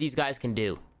more that these guys can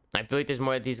do. I feel like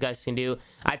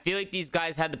these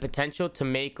guys had the potential to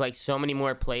make like so many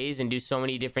more plays and do so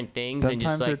many different things. Sometimes and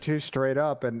just like they're too straight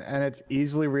up, and it's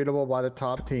easily readable by the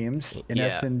top teams. In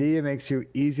S&D, it makes you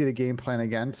easy to game plan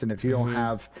against, and if you don't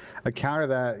have a counter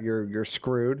that, you're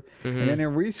screwed. And then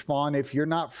in respawn, if you're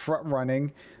not front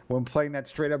running when playing that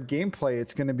straight up gameplay,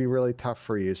 it's going to be really tough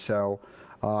for you. So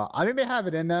I think they have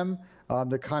it in them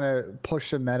to kind of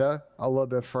push the meta a little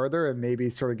bit further and maybe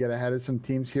sort of get ahead of some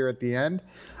teams here at the end.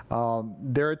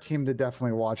 They're a team to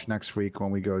definitely watch next week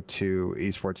when we go to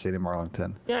Esports Stadium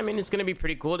Arlington. Yeah, I mean, it's going to be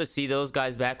pretty cool to see those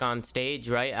guys back on stage,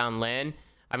 right, on LAN.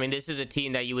 I mean, this is a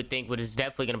team that you would think is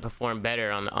definitely going to perform better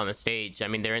on the stage. I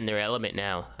mean, they're in their element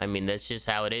now. I mean, that's just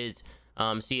how it is.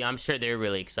 See, I'm sure they're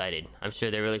really excited. I'm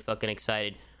sure they're really fucking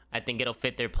excited. I think it'll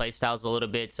fit their play styles a little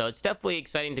bit, so it's definitely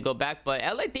exciting to go back. But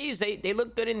LA Thieves, they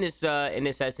look good in this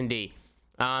S&D.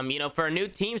 For a new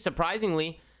team,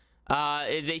 surprisingly,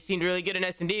 they seemed really good in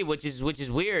S&D, which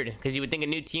is weird because you would think a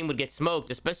new team would get smoked,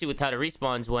 especially with how the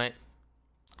respawns went.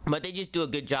 But they just do a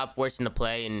good job forcing the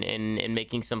play and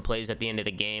making some plays at the end of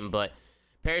the game. But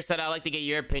Parasite, I'd like to get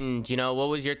your opinions. What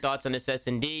was your thoughts on this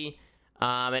S&D?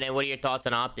 And then what are your thoughts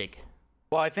on Optic?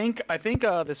 Well, I think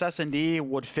this S&D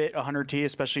would fit 100T,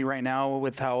 especially right now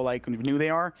with how like new they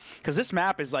are, because this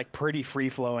map is like pretty free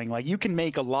flowing. Like you can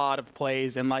make a lot of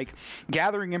plays, and like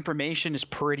gathering information is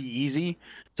pretty easy.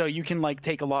 So you can like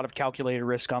take a lot of calculated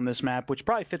risk on this map, which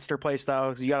probably fits their play style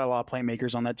because you got a lot of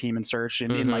playmakers on that team in Search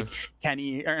and in like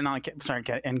Kenny or not, sorry,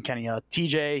 and Kenny,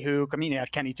 TJ, Hook. I mean, yeah,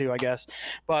 Kenny too, I guess.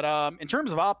 But in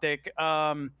terms of Optic,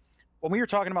 when we were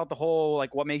talking about the whole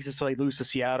like what makes us like lose to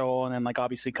Seattle and then like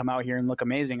obviously come out here and look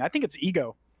amazing, I think it's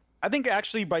ego. I think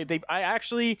actually I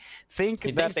actually think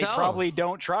that they probably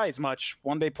don't try as much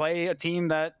when they play a team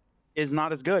that is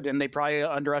not as good, and they probably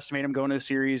underestimate them going to a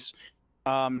series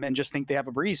and just think they have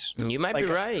a breeze. You might be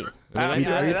right. Are you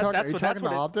talking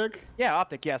about Optic? Yeah,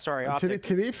 Optic. Yeah, sorry, Optic.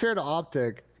 To be fair to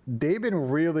Optic, they've been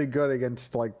really good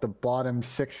against like the bottom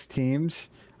 6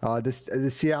 teams. The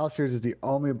Seattle series is the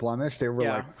only blemish. They were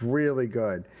like really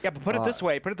good. Yeah, but put it this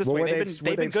way. They've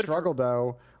been good. Struggled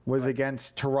though was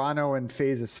against Toronto and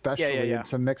FaZe especially, and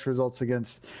some mixed results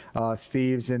against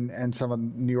Thieves and some of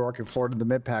New York and Florida, the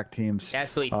mid-pack teams. They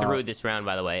absolutely threw this round,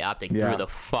 by the way. Optic threw the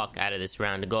fuck out of this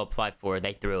round to go up 5-4.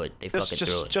 They threw it. They fucking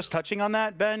threw it. Just touching on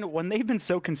that, Ben, when they've been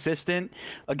so consistent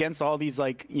against all these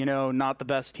like not the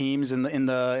best teams in the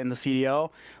CDL,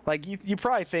 like you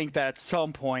probably think that at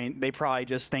some point they probably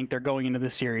just think they're going into the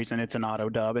series and it's an auto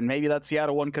dub, and maybe that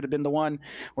Seattle one could have been the one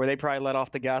where they probably let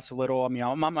off the gas a little. I mean,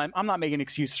 I'm not making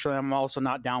excuses for them. I'm also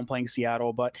not downplaying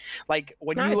Seattle, but like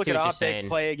when you look at Optic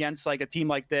play against like a team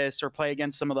like this or play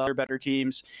against some of the other better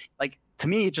teams, like to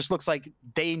me it just looks like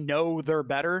they know they're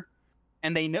better,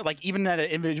 and they know like even at an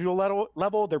individual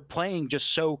level they're playing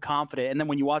just so confident. And then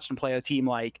when you watch them play a team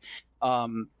like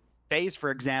FaZe, for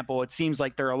example, it seems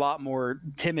like they're a lot more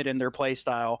timid in their play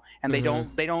style, and they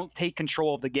don't take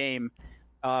control of the game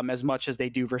as much as they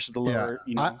do versus the lower,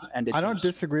 ended. I don't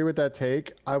disagree with that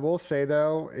take. I will say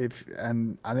though,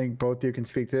 and I think both of you can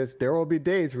speak to this, there will be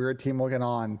days where your team will get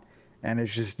on, and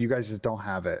it's just you guys just don't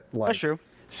have it. Like, that's true.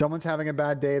 someone's having a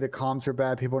bad day, the comms are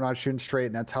bad, people are not shooting straight,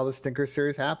 and that's how the stinker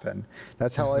series happen.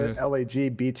 That's how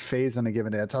LAG beats FaZe on a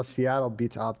given day. That's how Seattle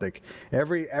beats Optic.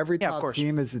 Every top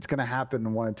team it's going to happen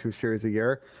in 1 and 2 series a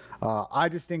year. I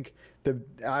just think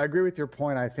I agree with your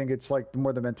point. I think it's like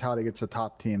more the mentality gets the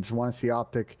top teams. Want to see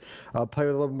Optic play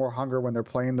with a little more hunger when they're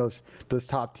playing those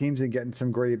top teams and getting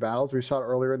some gritty battles. We saw it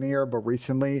earlier in the year, but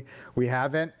recently we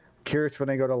haven't. Curious when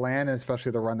they go to LAN, and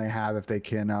especially the run they have, if they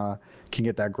can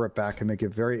get that grip back and make it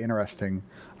very interesting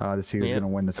to see who's going to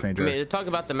win this major. I mean, to talk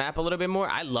about the map a little bit more,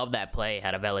 I love that play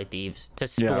out of LA Thieves to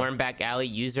storm back alley,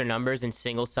 use their numbers, and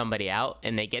single somebody out,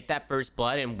 and they get that first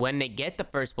blood. And when they get the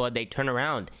first blood, they turn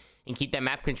around and keep that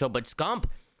map control. But Scump,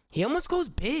 he almost goes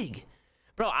big.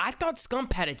 Bro, I thought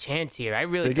Scump had a chance here. I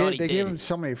really thought he did. They gave him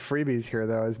so many freebies here,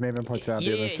 though, as Maven points out.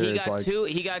 Yeah,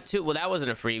 he got two. Well, that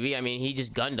wasn't a freebie. I mean, he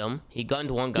just gunned him. He gunned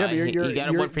one guy. Yeah, he got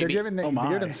him one freebie. They're giving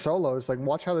him solos. Like,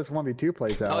 watch how this 1v2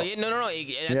 plays out. Oh, yeah, no.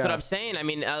 That's what I'm saying. I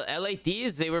mean, LA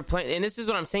Thieves, they were playing, and this is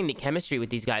what I'm saying. The chemistry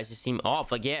with these guys just seemed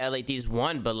off. Like, yeah, LA Thieves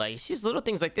won, but like, it's just little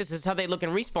things like this. This is how they look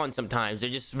in respawn sometimes. They're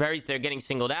just they're getting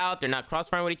singled out. They're not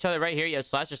crossfiring with each other. Right here, you have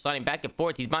Slasher sliding back and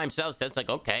forth. He's by himself. Seth's like,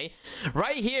 okay.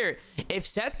 Right here,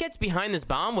 if Seth gets behind this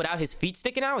bomb without his feet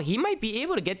sticking out, he might be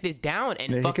able to get this down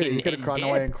and he could have gotten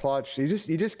away in clutch. You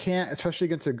just can't, especially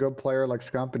against a good player like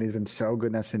Scump, and he's been so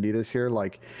good in S&D this year.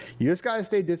 Like, you just gotta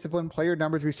stay disciplined, play your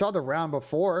numbers. We saw the round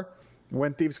before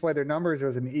when Thieves played their numbers. It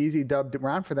was an easy dub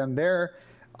round for them there.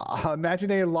 Imagine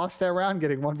they had lost that round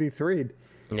getting 1v3'd.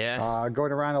 Yeah.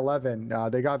 Going to round 11,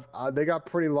 they got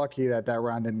pretty lucky that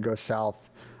round didn't go south.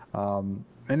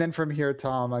 And then from here,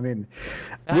 Tom, I mean,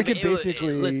 we could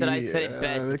basically... Listen, I said it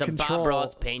best. It's a Bob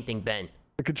Ross painting, Ben.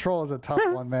 The control is a tough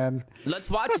one, man. Let's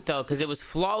watch it, though, because it was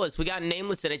flawless. We got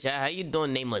Nameless in it, chat. How you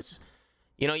doing, Nameless?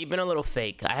 You know, you've been a little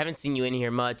fake. I haven't seen you in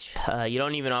here much. You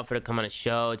don't even offer to come on a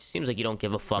show. It just seems like you don't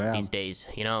give a fuck these days.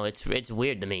 You know, it's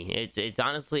weird to me. It's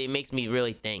honestly, it makes me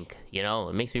really think. You know,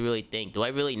 it makes me really think. Do I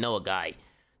really know a guy?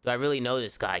 Do I really know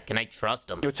this guy? Can I trust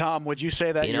him? Yo, Tom, would you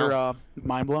say that you're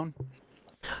mind blown?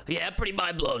 Yeah, pretty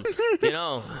mind blown. You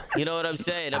know what I'm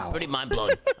saying? I'm pretty mind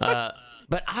blown.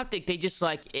 But Optic, they just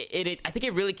like it. I think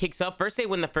it really kicks off. First, they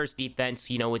win the first defense,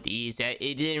 with ease. It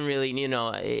didn't really,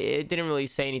 it didn't really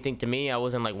say anything to me. I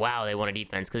wasn't like, wow, they won a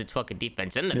defense, because it's fucking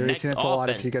defense. And the next offense, a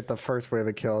lot if you get the first wave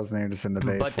of kills and you're just in the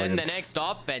base. But then the next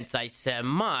offense, I said,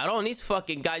 these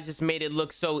fucking guys just made it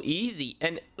look so easy.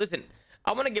 And listen,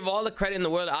 I want to give all the credit in the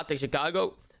world to Optic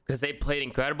Chicago, because they played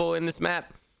incredible in this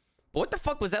map. But what the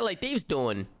fuck was LA Thieves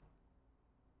doing?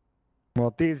 Well,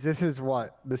 Thieves, this is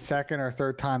the second or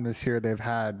third time this year they've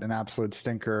had an absolute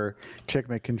stinker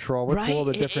checkmate control with all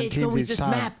the different teams each time. It's always this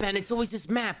map, Ben. It's always this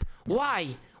map.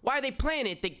 Why? Why are they playing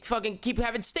it? They fucking keep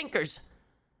having stinkers.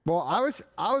 Well, I was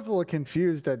a little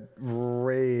confused that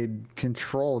Raid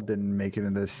Control didn't make it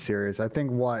in this series. I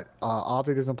think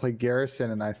Optic doesn't play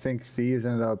Garrison, and I think Thieves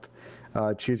ended up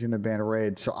choosing to ban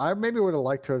Raid. So I maybe would have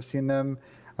liked to have seen them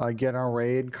get on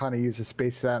Raid, kind of use the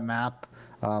space of that map.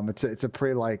 It's a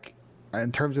pretty in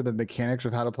terms of the mechanics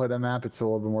of how to play that map, it's a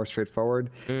little bit more straightforward.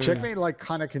 Checkmate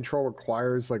kind of control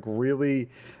requires really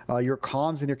your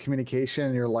comms and your communication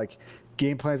and your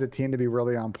game plan as a team to be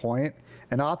really on point.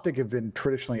 And Optic have been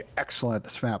traditionally excellent at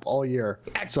this map all year.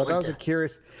 Excellent. So that was a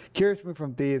curious move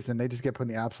from Thieves, and they just get put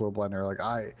in the absolute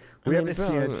blender. We haven't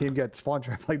seen a team get spawn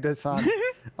trap like this on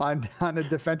the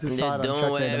defensive side. They're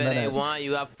doing whatever they want.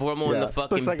 You got Formo in the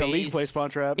fucking base. Looks like a league play spawn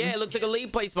trap. Yeah, it looks like a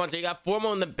league play spawn trap. You got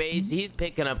Formo in the base. He's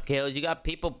picking up kills. You got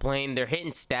people playing. They're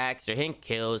hitting stacks. They're hitting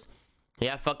kills.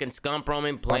 Yeah, fucking Scump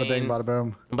Roman playing. Bada bing, bada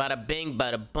boom. Bada bing,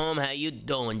 bada boom. How you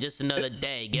doing? Just another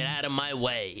day. Get out of my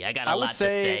way. I got a lot to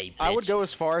say, bitch. I would go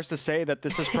as far as to say that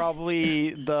this is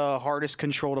probably the hardest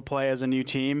control to play as a new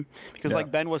team. Because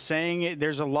like Ben was saying,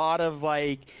 there's a lot of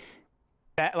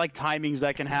timings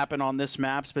that can happen on this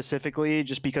map specifically,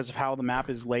 just because of how the map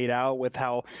is laid out, with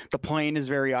how the plane is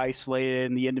very isolated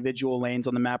and the individual lanes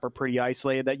on the map are pretty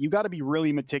isolated, that you got to be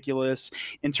really meticulous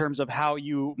in terms of how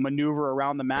you maneuver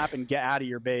around the map and get out of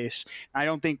your base. I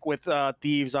don't think with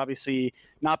Thieves obviously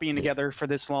not being together for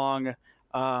this long,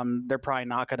 they're probably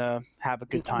not gonna have a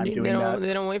good time doing that.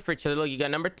 They don't wait for each other. Look, you got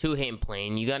number 2 hitting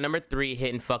plane, you got number 3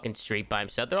 hitting fucking street by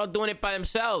himself. They're all doing it by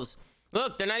themselves.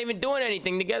 Look, they're not even doing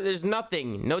anything together. There's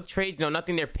nothing. No trades, no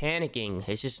nothing. They're panicking.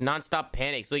 It's just nonstop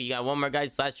panics. Look, you got one more guy,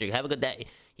 Slasher. Have a good day.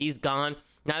 He's gone.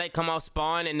 Now they come off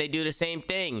spawn and they do the same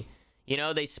thing.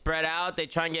 They spread out. They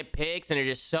try and get picks, and they're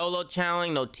just solo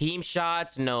channeling. No team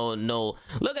shots. No.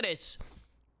 Look at this.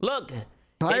 Look.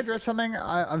 Can I address something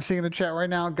I'm seeing in the chat right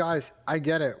now? Guys, I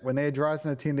get it. When they addressed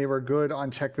in the team, they were good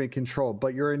on checkmate control,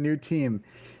 but you're a new team.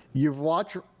 You've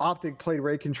watched Optic play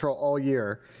Ray Control all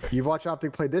year. You've watched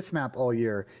Optic play this map all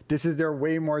year. This is their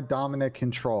way more dominant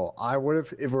control. I would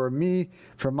have, if it were me,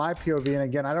 from my POV, and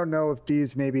again, I don't know if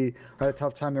Thieves maybe had a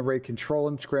tough time to Ray Control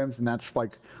in scrims, and that's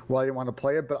like why I didn't want to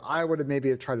play it, but I would have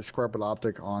maybe tried to square up with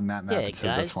Optic on that map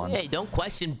instead of this one. Hey, don't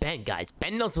question Ben, guys.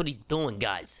 Ben knows what he's doing,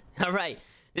 guys. All right.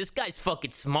 This guy's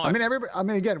fucking smart. I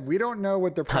mean, again, we don't know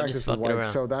what their practice is like,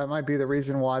 so that might be the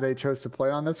reason why they chose to play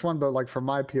on this one. But like from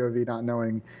my POV, not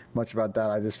knowing much about that,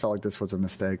 I just felt like this was a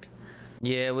mistake.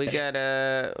 Yeah, we got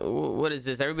what is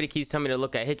this? Everybody keeps telling me to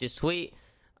look at Hitch's tweet.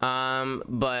 But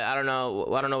I don't know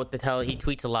what the hell. He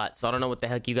tweets a lot, so I don't know what the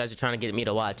heck you guys are trying to get me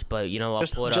to watch. But you know, I'll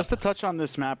pull it up. Just to touch on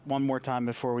this map one more time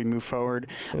before we move forward.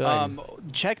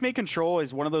 Checkmate Control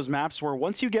is one of those maps where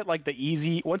once you get like the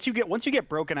easy, once you get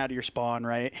broken out of your spawn,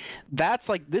 right? That's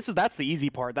the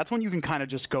easy part. That's when you can kind of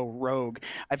just go rogue.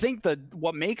 I think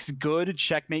what makes good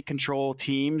Checkmate Control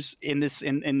teams in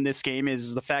this game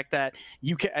is the fact that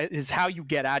is how you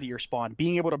get out of your spawn,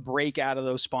 being able to break out of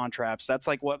those spawn traps. That's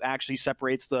like what actually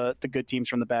separates the good teams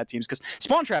from the bad teams, because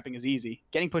spawn trapping is easy,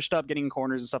 getting pushed up, getting in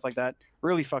corners and stuff like that,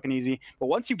 really fucking easy. But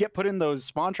once you get put in those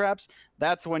spawn traps,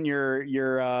 that's when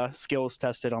your skills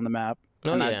tested on the map.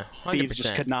 Oh yeah, 100%. Thieves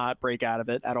just could not break out of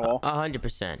it at all.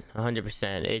 100%.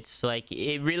 It's like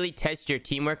it really tests your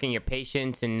teamwork and your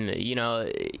patience and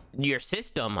your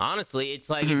system. Honestly, it's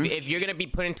like if you're gonna be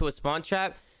put into a spawn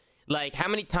trap. Like, how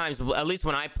many times, at least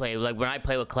when I play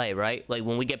with Clay, right? Like,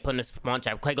 when we get put in a spawn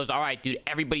trap, Clay goes, all right, dude,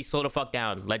 everybody slow the fuck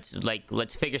down.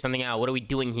 Let's figure something out. What are we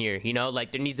doing here?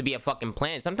 Like, there needs to be a fucking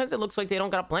plan. Sometimes it looks like they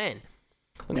don't got a plan.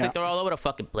 Looks like they're all over the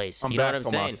fucking place. You know what I'm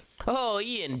saying? Oh,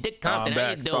 Ian, Dick Compton, how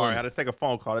you doing? Sorry, I had to take a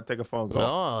phone call.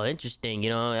 Oh, interesting.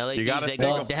 LA Thieves, they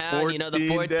go down. The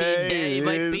 14th day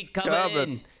might be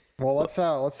coming. Well, let's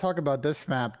talk about this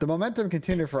map. The momentum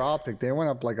continued for Optic. They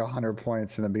went up like 100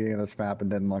 points in the beginning of this map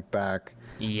and didn't look back.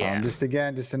 Yeah. Just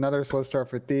another slow start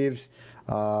for Thieves.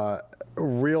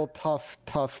 Real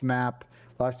tough map.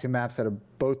 Last two maps out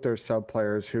of both their sub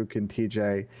players, Hook and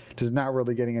TJ, just not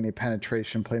really getting any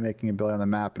penetration, playmaking ability on the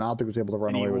map. And Optic was able to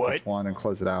run away with this one and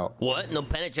close it out. What? No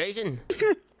penetration?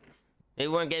 They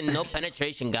weren't getting no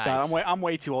penetration, guys. I'm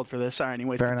way too old for this. Sorry,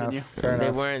 anyways, continue. Fair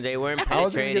enough. They weren't penetrating. I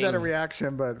was going to get that a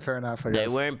reaction, but fair enough, I guess.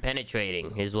 They weren't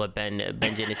penetrating, is what Benjamin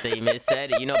Asim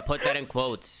said. Put that in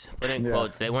quotes. Put in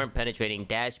quotes. They weren't penetrating.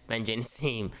 Dash Benjamin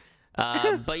Asim.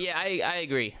 But yeah, I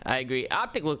agree.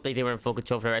 Optic looked like they were in full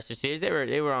control for the rest of the series.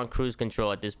 They were on cruise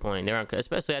control at this point. They were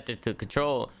especially after the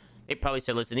control. They probably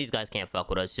said, listen, these guys can't fuck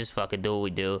with us. Just fucking do what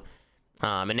we do.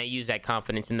 And they use that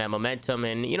confidence and that momentum.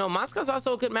 And, Moscow's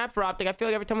also a good map for Optic. I feel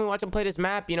like every time we watch them play this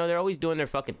map, they're always doing their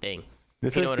fucking thing.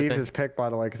 This is Thieves' pick, by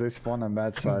the way, because they spawned on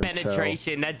bad side.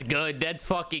 Penetration, that's good. That's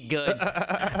fucking good.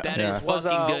 That is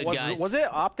fucking good, guys. Was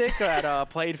it Optic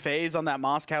that played FaZe on that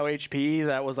Moscow HP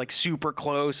that was like super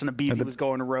close and Abizi was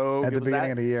going rogue? At the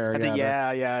beginning of the year,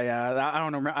 yeah. I don't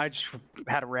remember. I just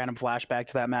had a random flashback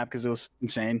to that map because it was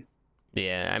insane.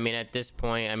 Yeah, at this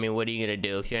point, what are you going to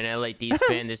do? If you're an LA Thieves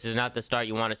fan, this is not the start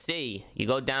you want to see. You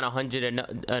go down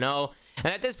 100-0,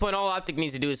 and at this point, all Optic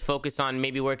needs to do is focus on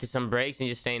maybe working some breaks and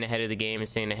just staying ahead of the game and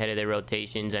staying ahead of their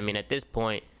rotations. At this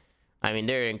point,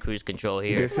 they're in cruise control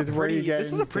here. This is where you get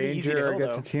in danger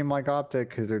against a team like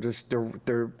Optic, because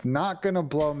they're not going to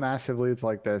blow massive leads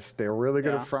like this. They're really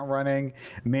good at front running,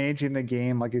 managing the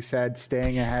game, like you said,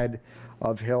 staying ahead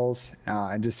of Hills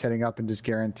and just setting up and just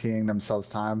guaranteeing themselves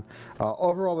time.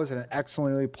 Overall, it was an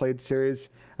excellently played series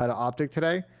out of Optic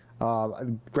today,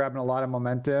 grabbing a lot of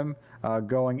momentum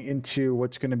going into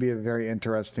what's going to be a very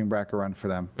interesting bracket run for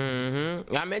them.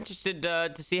 I'm interested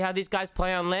to see how these guys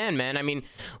play on land, man.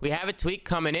 We have a tweet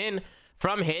coming in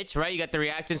from Hitch, right? You got the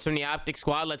reactions from the Optic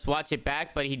squad. Let's watch it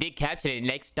back, but he did capture it.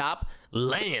 Next stop,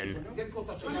 land.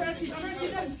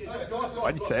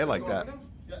 Why'd you say it like that?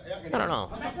 I don't know.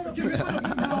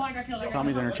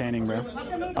 Tommy's entertaining, bro.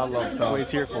 I love what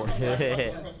he's here for.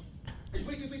 Hey,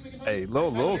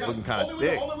 Lil's looking kind of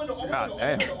thick. God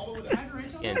damn.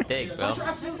 Getting thick, bro.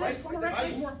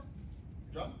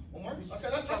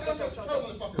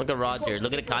 Look at Roger.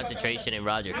 Look at the concentration in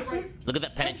Roger. Look at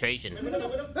the penetration.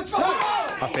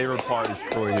 My favorite part is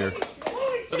Troy here.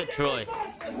 Look at Troy.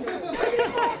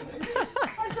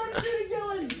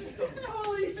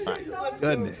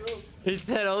 Goodness. He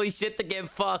said, holy shit, the game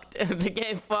fucked. The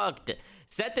game fucked.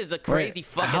 Seth is a crazy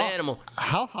fucking animal.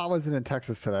 How hot was it in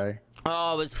Texas today?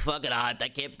 Oh, it was fucking hot. I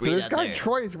can't breathe This guy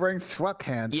Troy is wearing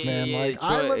sweatpants, man. Troy,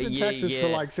 I lived in Texas for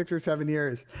like 6 or 7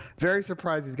 years. Very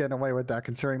surprised he's getting away with that,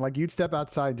 considering you'd step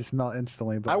outside and just melt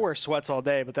instantly. But I wear sweats all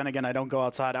day, but then again, I don't go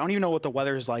outside. I don't even know what the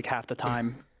weather's like half the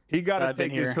time. He got to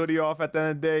take his hoodie off at the end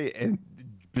of the day and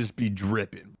just be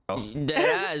dripping.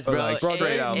 Deadass, bro. Like, Bro,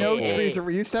 straight there out. ain't no Hey,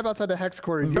 trees. You step outside the hex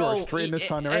quarters, you are straight in the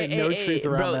sun. There ain't no trees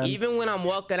around, bro, man. even when I'm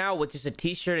walking out with just a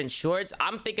t-shirt and shorts,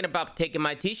 I'm thinking about taking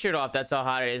my t-shirt off. That's how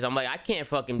hot it is. I'm like, I can't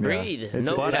fucking breathe. It's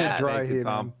No a cap. dry heat,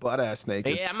 man. Butt ass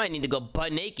naked. Yeah, I might need to go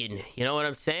butt naked. You know what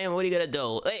I'm saying? What are you gonna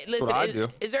do? Hey, listen, what I do.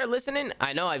 is there listening?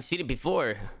 I know I've seen it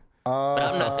before, but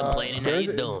I'm not complaining. How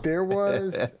you doing? There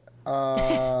was.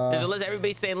 There's a list.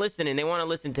 Everybody's saying listening. They want to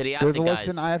listen to the There's Optic a guys.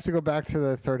 listen. I have to go back to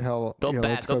the third hell. Go Yeah,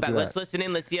 back. Go back. do Let's that. listen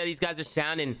in. Let's see how these guys are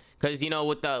sounding. Because you know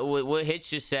what Hitch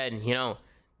just said. You know,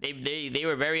 they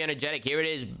were very energetic. Here it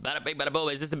is. Bada bing, bada boom.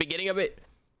 Is this the beginning of it?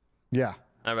 Yeah.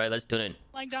 All right, let's tune in.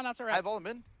 Lying down outside. I have all of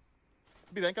them in.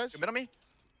 Be that, guys. Mid on me.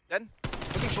 Dead.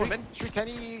 Looking Street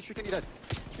Kenny dead.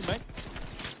 Street Mike.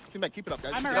 Street Mike, keep it up,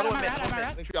 guys. I'm Another one mid.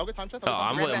 I'll get time set. Oh,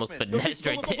 I'm Ran almost back finessed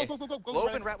right there. Go,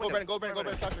 Globe and rat window. Go, Brandon.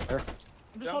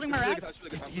 I'm just holding my rack.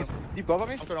 He's deep glove on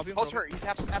me. I'll be Pulse hurt. He's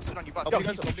absolute on you, bus. Yo,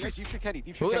 Deep Street Kenny.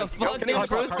 Deep Who the fuck this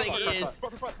Bruce thing is?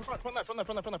 Front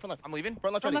left. I'm leaving.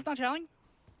 Front left, Front ready. left not challenging.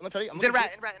 Front left, ready. He's in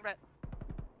rat.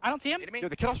 I don't see him. Yo,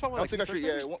 the kid off spawn. I'll take that street,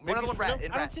 yeah. One other one rat.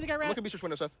 In I don't rat. see the guy Look rat. at Beatrice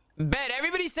window, Seth. Bet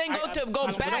everybody's saying go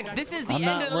back. This is the I'm end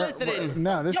not. of the listening.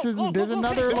 No, this Yo, is. go, There's go, go,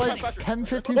 another go, like go, 10,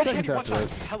 15 Go, seconds Kenny, after watch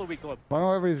this. out. Hella weak globe. I don't know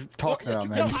what everybody's talking about, Yo,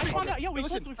 man. I found out. Yo, we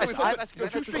Listen, flipped.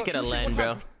 Let's get a land,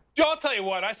 bro. Joe, I'll tell you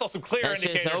what. I saw some clear That shit's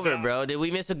indicators. over, now. bro. Did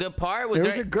we miss a good part?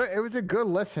 It was a good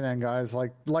listening, guys.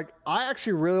 Like I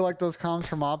actually really like those comms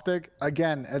from Optic.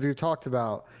 Again, as we've talked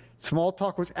about, small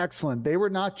talk was excellent. They were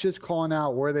not just calling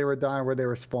out where they were dying, where they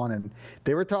were spawning.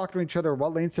 They were talking to each other,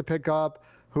 what lanes to pick up,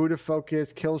 who to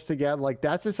focus, kills to get. Like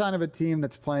that's a sign of a team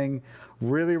that's playing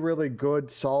really, really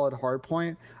good, solid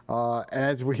hardpoint. And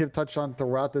as we have touched on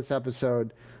throughout this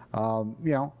episode, you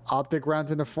know, Optic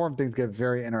rounds into form, things get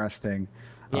very interesting.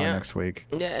 Next week.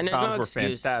 Yeah, and there's no Comms were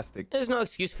excuse. fantastic. There's no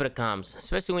excuse for the comms,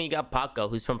 especially when you got Paco,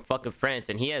 who's from fucking France,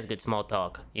 and he has good small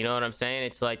talk. You know what I'm saying?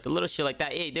 It's like the little shit like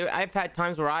that. Hey, I've had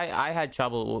times where I had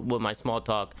trouble with my small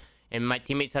talk, and my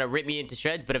teammates had to rip me into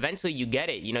shreds, but eventually you get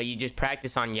it. You know, you just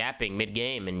practice on yapping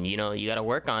mid-game, and, you know, you got to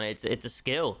work on it. It's a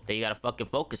skill that you got to fucking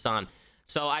focus on.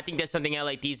 So I think that's something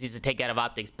LA Thieves needs to take out of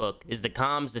Optic's book, is the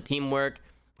comms, the teamwork.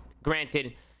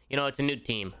 Granted, you know, it's a new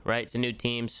team, right? It's a new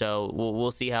team, so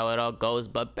we'll see how it all goes.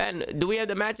 But Ben, do we have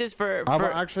the matches for? I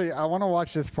want to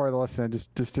watch this part of the listen.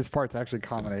 Just this part's actually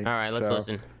comedy. All right, let's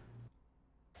listen.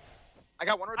 I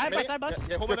got one or I two. have bus.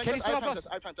 Yeah, hold Yo, my Kenny's still on bus.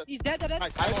 He's dead.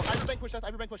 Nice. I have a bank push, Seth. I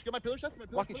have a bank push. Get my pillar, Seth.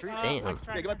 Walking tree. Damn.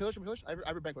 Yeah, get my pillar. I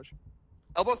have a bank push.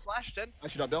 Elbow slash, dead. I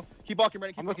should up, Bill. Keep walking,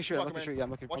 Brandon. I'm looking straight. Yeah,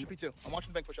 I'm looking. Watch your P2. I'm watching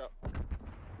the bank push out. So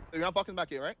you're not blocking the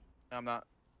back yet, right? No, I'm not.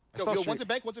 Yo, one's in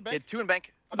bank. Yeah, two in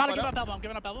bank. I'm about to give up elbow. I'm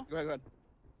giving up elbow. Go ahead.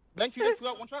 Bank, two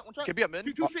out, one shot. Could be up mid.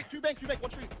 Two bank, one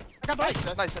street. I got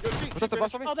both. Nice. Was that the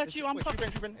bus on me? Oh, that's you. I'm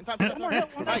fucking. In time. One more hit.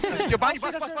 Yo, behind you,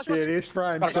 bus. Dude, he's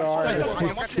frying so hard.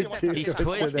 He's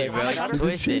twisted, bro.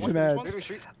 He's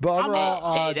twisted. But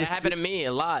overall, Hey, that happened to me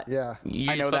a lot. Yeah.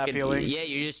 I know that feeling. Yeah,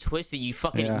 you're just twisted. You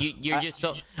fucking, Yeah. you're just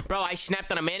so. Bro, I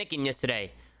snapped on a mannequin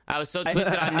yesterday. I was so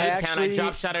twisted on Nuketown, I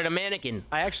drop shot at a mannequin.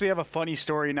 I actually have a funny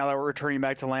story now that we're returning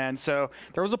back to LAN. So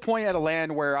there was a point at a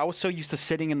LAN where I was so used to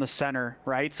sitting in the center,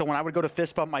 right? So when I would go to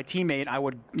fist bump my teammate, I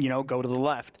would, you know, go to the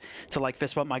left to like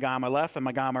fist bump my guy on my left and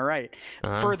my guy on my right.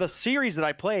 For the series that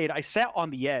I played, I sat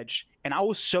on the edge. And I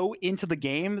was so into the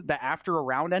game that after a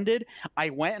round ended,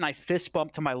 I went and I fist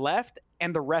bumped to my left,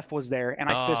 and the ref was there, and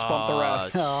I fist bumped the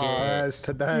ref. that's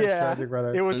tragic,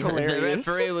 brother. It was hilarious.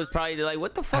 The referee was probably like,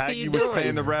 "What the fuck are you was doing?"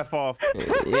 paying the ref off.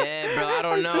 Yeah, bro. I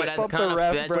don't know. fist That's bumped kind the of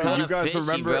ref, bro. kind You of guys fishy,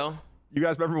 remember? bro. You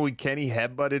guys remember when Kenny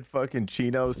headbutted fucking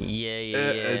Chinos?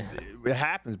 Yeah. It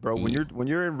happens, bro. When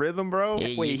you're in rhythm, bro.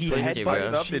 Yeah, Wait, you he twisted,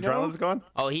 Headbutted bro. up, the adrenaline's gone.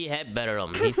 Oh, he headbutted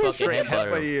him. He fucking Straight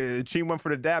headbutted him. headbutt. Chin went for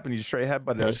the dap, and he straight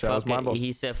headbutted that shit. I was mind blown.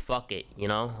 He said, "Fuck it," you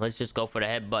know. Let's just go for the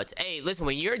headbutts. Hey, listen,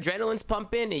 when your adrenaline's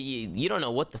pumping, you don't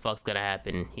know what the fuck's gonna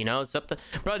happen. You know, it's up to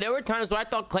bro. There were times where I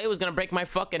thought Clay was gonna break my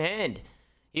fucking hand.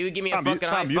 He would give me a fucking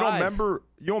high five. You don't remember?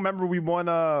 You don't remember we won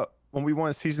when we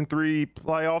won season 3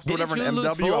 playoffs or whatever in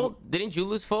MW? Didn't you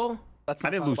lose full? I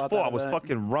didn't lose full. I was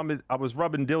fucking rubbing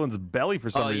Dylan's belly for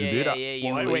some reason, dude.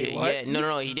 Yeah.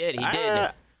 No, he did. He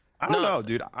did. I don't know,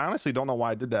 dude. I honestly don't know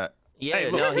why I did that. Yeah,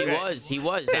 Hey, no, look, he okay. was. He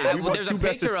was. Hey, we won There's a 2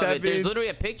 best picture of of it. There's sevens. literally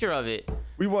a picture of it.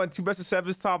 We won 2 best of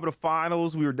 7s, top of the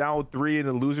finals. We were down with 3 in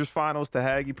the losers finals to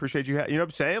Haggy. Appreciate you. You know what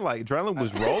I'm saying? Like adrenaline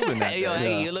was rolling that Hey, yo, day.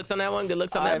 hey, good looks on that one. Good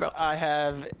looks on that, bro.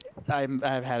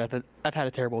 I've had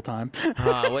a terrible time. What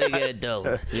are you gonna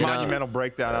do? You know? Monumental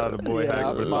breakdown out of the boy. Yeah,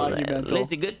 Haggy. monumental.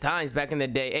 Listen, good times back in the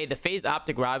day. Hey, the FaZe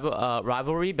Optic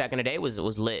rivalry back in the day was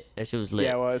lit. That shit was lit.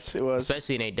 Yeah, it was.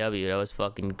 Especially in AW, that was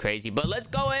fucking crazy. But let's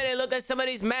go ahead and look at some of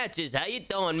these matches. How you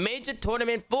doing? Major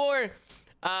Tournament 4.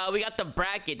 We got the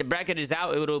bracket. The bracket is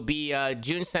out. It'll be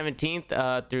June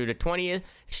 17th through the 20th.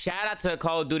 Shout out to the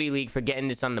Call of Duty League for getting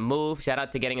this on the move. Shout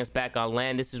out to getting us back on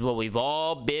land. This is what we've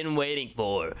all been waiting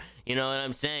for. You know what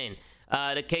I'm saying?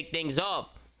 To kick things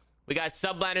off, we got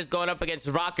Subliners going up against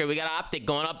Rocker. We got Optic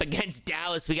going up against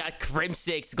Dallas. We got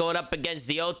Crim6 going up against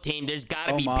the old team. There's got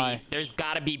to be beef. There's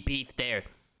got to be beef there.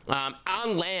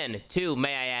 On land, too,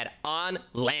 may I add. On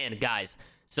land, guys.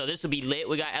 So this will be lit.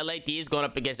 We got LA Thieves going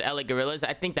up against LA Gorillas.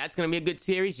 I think that's going to be a good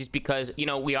series just because, you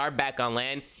know, we are back on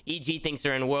land. EG thinks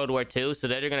they're in World War II, so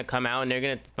they're going to come out and they're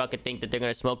going to fucking think that they're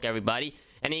going to smoke everybody.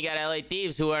 And then you got LA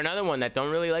Thieves, who are another one that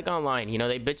don't really like online. You know,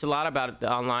 they bitch a lot about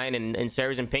online and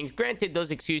servers and pings. Granted,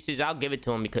 those excuses, I'll give it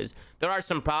to them because there are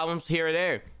some problems here or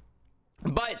there.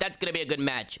 But that's going to be a good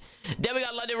match. Then we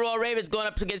got London Royal Ravens going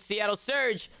up against Seattle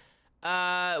Surge.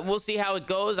 We'll see how it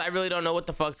goes. I really don't know what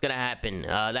the fuck's gonna happen.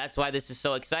 That's why this is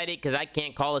so exciting, because I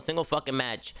can't call a single fucking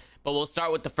match. But we'll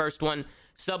start with the first one.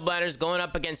 Subliners going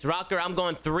up against Rocker. I'm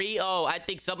going 3-0. I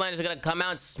think Subliners are gonna come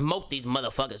out and smoke these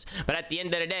motherfuckers. But at the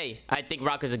end of the day, I think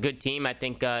Rocker's a good team. I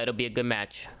think it'll be a good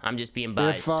match. I'm just being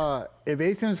biased. If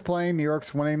Asim's playing, New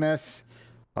York's winning this.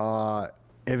 If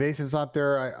Asim's not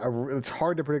there, it's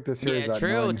hard to predict the series. Yeah,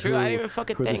 true. I didn't even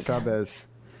fucking think. The sub is.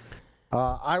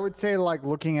 I would say, like,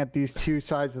 looking at these two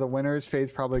sides of the winners,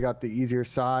 FaZe probably got the easier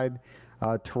side.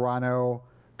 Toronto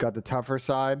got the tougher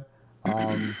side.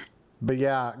 But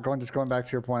yeah, going back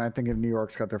to your point, I think if New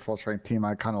York's got their full strength team,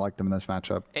 I kind of like them in this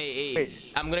matchup. Hey,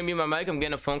 I'm gonna mute my mic. I'm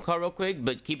getting a phone call real quick,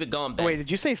 but keep it going, Ben. Wait,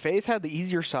 did you say FaZe had the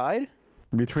easier side?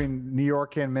 Between New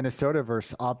York and Minnesota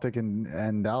versus Optic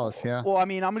and Dallas, yeah. Well,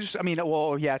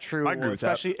 well, yeah, true. I agree with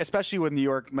especially with New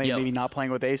York maybe not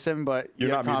playing with Asim, but You're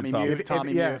not Tommy muted, Tom.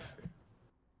 Tommy knew.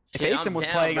 If Asim was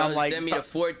playing, bro. I'm like, Send me to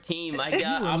 14.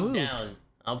 I'm down.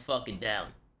 I'm fucking down.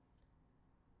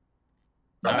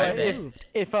 All right,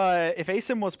 if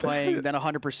Asim was playing, then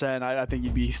 100%, I think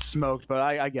you'd be smoked. But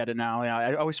I get it now. Yeah,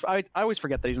 I always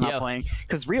forget that he's not playing,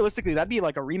 because realistically, that'd be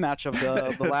like a rematch of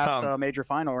the last major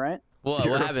final, right? What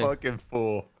happened? Fucking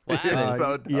fool.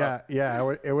 Yeah.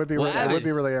 It would be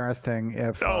really interesting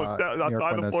if. That's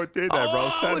on the 14 there,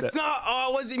 bro. It's not.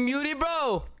 Oh, was it muted,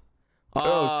 bro?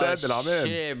 Send it. I'm in.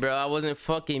 Shit, bro. I wasn't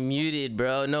fucking muted,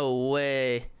 bro. No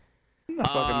way.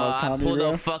 I pulled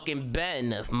a fucking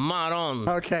Ben. Maron.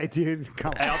 Okay, dude.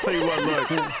 Come on. Hey, I'll tell you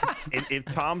what, look. if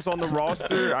Tom's on the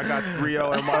roster, I got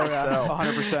 3-0 NYSL.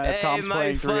 100%. If Tom's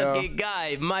my playing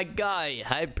 3-0. my guy.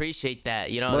 I appreciate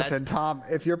that. You know, listen, Tom,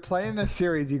 if you're playing this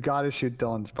series, you got to shoot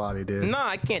Dylan's body, dude. No,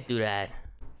 I can't do that.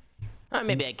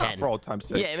 Maybe I can. For all time's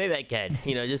sake. Yeah, maybe I can.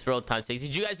 You know, just for old time's sake.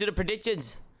 Did you guys do the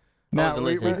predictions? No,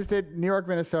 we just did New York,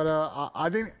 Minnesota. I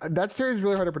think that series is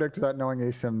really hard to predict without knowing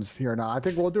Asim's here or not. I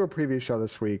think we'll do a preview show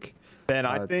this week. Ben,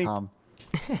 I think Tom.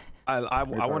 I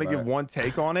want to give one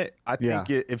take on it. I think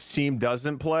if Seam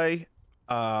doesn't play,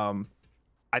 I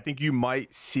think you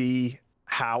might see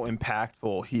how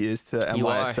impactful he is to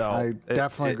NYSL. I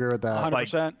definitely agree with that.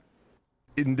 100%.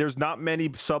 There's not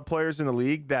many sub players in the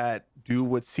league that do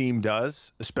what Seam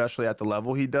does, especially at the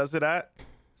level he does it at.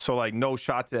 So, like, no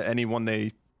shot to anyone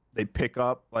they pick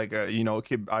up, like, a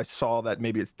kid. I saw that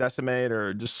maybe it's Decimate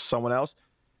or just someone else,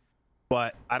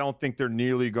 but I don't think they're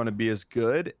nearly going to be as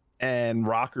good, and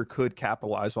Rocker could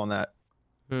capitalize on that.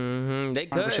 They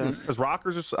could. Because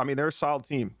Rockers are, they're a solid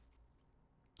team.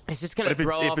 It's just going to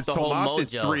throw off the whole mojo.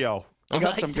 It's 3-0. I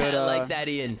got some good. like that,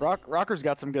 Ian. Rocker's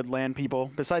got some good land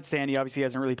people. Besides Standy, obviously he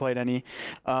hasn't really played any.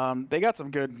 They got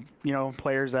some good,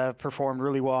 players that have performed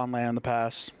really well on land in the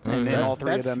past, and all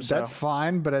three of them. That's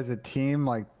fine, but as a team,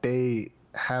 like, they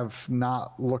have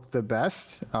not looked the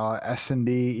best.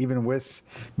 S&D, even with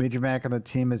Major Manic on the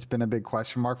team, has been a big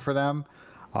question mark for them.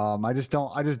 I just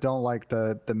don't like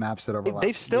the maps that overlap.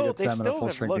 They still have full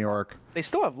strength New York. They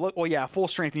still have full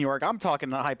strength New York. I'm talking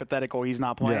hypothetical. He's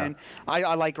not playing. Yeah.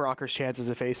 I like Rocker's chances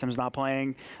if Asim's not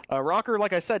playing. Rocker,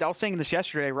 like I said, I was saying this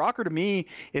yesterday. Rocker to me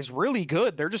is really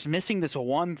good. They're just missing this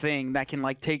one thing that can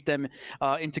take them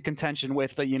into contention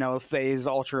with FaZe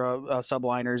Ultra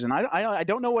subliners. And I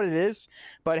don't know what it is,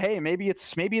 but hey, maybe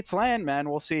it's land, man.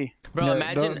 We'll see. Bro,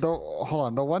 imagine. Hold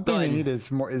on. The one thing they need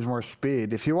is more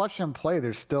speed. If you watch them play,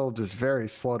 they're still just very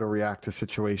slow to react to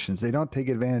situations. They don't take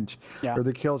advantage of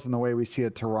the kills in the way we see a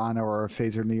Toronto or a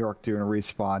FaZe or New York doing a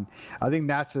respawn. I think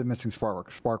that's the missing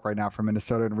spark right now for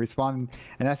Minnesota and respawn.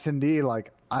 And S&D,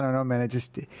 I don't know, man. It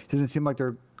just doesn't seem like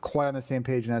they're quite on the same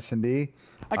page in S&D.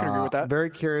 I can agree with that. Very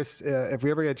curious if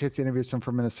we ever get a chance to interview some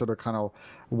from Minnesota, kind of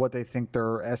what they think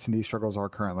their S&D struggles are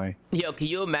currently. Yo, can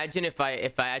you imagine if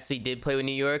I actually did play with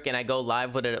New York and I go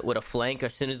live with a flank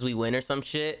as soon as we win or some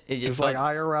shit? It's just like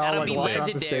IRL. That'd like be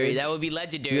legendary. That would be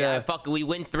legendary. Yeah. We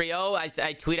win 3-0.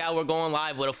 I tweet out we're going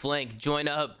live with a flank. Join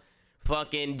up.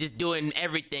 Fucking just doing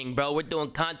everything, bro. We're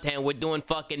doing content. We're doing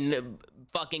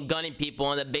fucking gunning people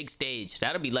on the big stage.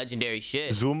 That'll be legendary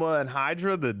shit. ZooMaa and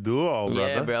Hydra, the duo, brother.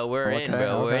 Yeah, bro. We're in,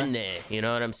 bro. We're in there. You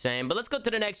know what I'm saying? But let's go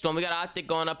to the next one. We got Optic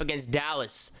going up against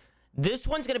Dallas. This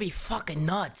one's going to be fucking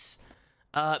nuts.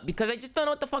 Because I just don't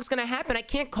know what the fuck's going to happen. I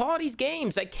can't call these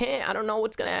games. I don't know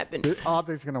what's going to happen.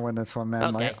 Optic's going to win this one,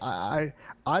 man. Okay. Like,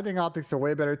 I think Optic's a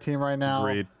way better team right now.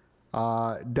 Agreed.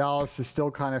 Dallas is still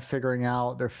kind of figuring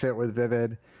out their fit with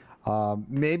Vivid.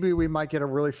 Maybe we might get a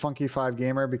really funky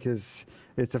 5-gamer because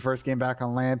it's the first game back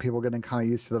on land. People getting kind of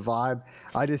used to the vibe.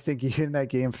 I just think even in that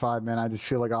game 5, man, I just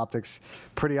feel like Optic's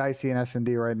pretty icy in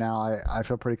S&D right now. I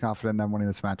feel pretty confident in them winning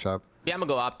this matchup. Yeah, I'm going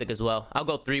to go Optic as well. I'll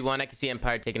go 3-1. I can see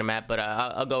Empire taking a map, but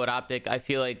I'll go with Optic. I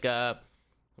feel like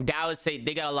Dallas, they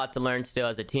got a lot to learn still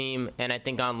as a team. And I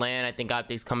think on land, I think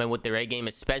Optic's coming with their A game,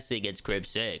 especially against Crib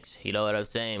 6. You know what I'm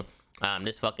saying?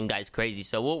 This fucking guy's crazy,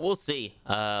 so we'll see.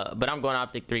 But I'm going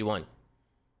Optic 3-1.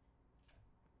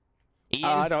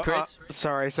 Ian, Chris?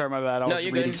 Sorry, my bad. I was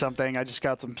reading something. I just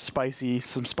got some spicy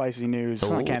news.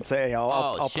 Ooh. I can't say.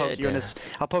 I'll poke you in a,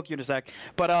 I'll poke you in a sec.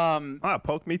 But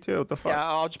poke me too. What the fuck? Yeah,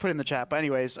 I'll just put it in the chat. But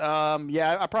anyways,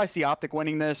 yeah, I probably see Optic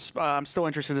winning this. I'm still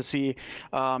interested to see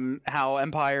how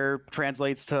Empire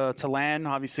translates to LAN.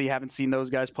 Obviously, haven't seen those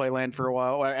guys play LAN for a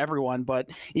while. Everyone, but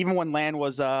even when LAN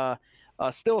was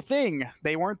still a thing,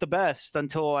 they weren't the best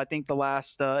until I think the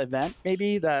last event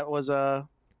maybe that was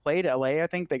played LA. I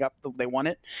think they won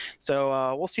it.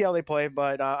 So we'll see how they play,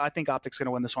 but I think Optic's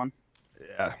gonna win this one.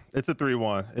 Yeah, it's a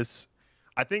 3-1.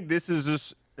 I think this is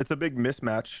just it's a big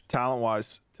mismatch talent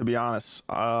wise, to be honest.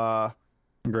 I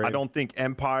don't think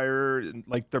Empire,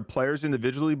 like their players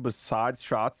individually besides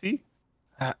Shotzi,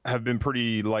 have been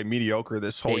pretty like mediocre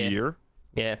this whole year.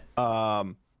 Yeah.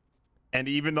 And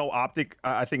even though Optic,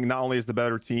 I think not only is the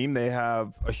better team, they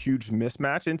have a huge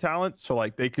mismatch in talent. So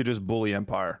like they could just bully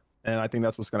Empire. And I think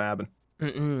that's what's going to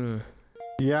happen.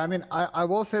 Yeah, I mean, I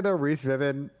will say though, Reese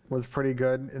Vivid was pretty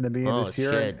good in the beginning of this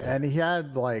year. Shit. And he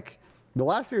had like, the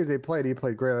last series he played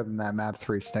greater than that map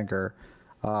 3 stinker.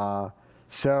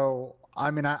 So, I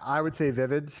mean, I would say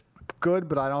Vivid's good,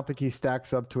 but I don't think he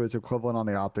stacks up to his equivalent on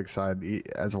the Optic side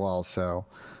as well. So,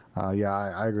 yeah,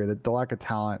 I agree that the lack of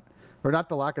talent, or not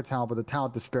the lack of talent, but the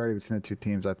talent disparity between the two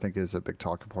teams, I think is a big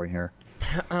talking point here.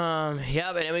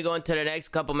 Yeah, but then we go into the next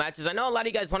couple matches. I know a lot of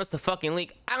you guys want us to fucking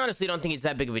leak. I honestly don't think it's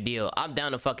that big of a deal. I'm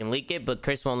down to fucking leak it, but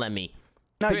Chris won't let me.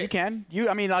 No, you can.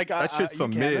 I mean, like, that's just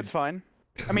some mid. That's fine.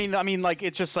 I mean, like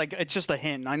it's just a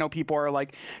hint. I know people are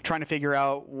like trying to figure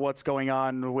out what's going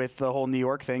on with the whole New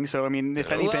York thing. So I mean,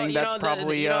 if anything, that's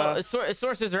probably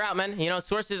sources are out, man. You know,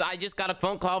 sources. I just got a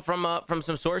phone call from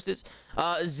some sources.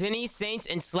 Zinni, Saints,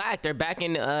 and Slack, they're back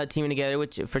in teaming together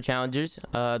for challengers.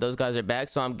 Those guys are back.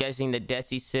 So I'm guessing the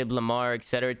Desi, Sib, Lamar,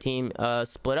 etc. team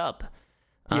split up.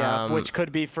 Yeah, which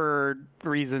could be for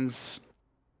reasons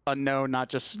unknown, not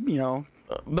just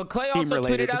But Clay also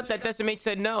tweeted out that Decimate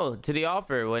said no to the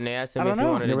offer when they asked him if he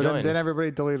wanted to join. Then everybody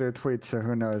deleted their tweets, so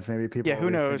who knows? Maybe people are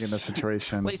rethinking the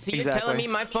situation. Wait, so you're telling me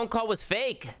my phone call was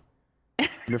fake?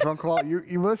 Your phone call,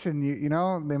 you listen, you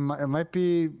know, it might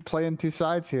be playing two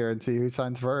sides here and see who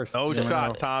signs first. No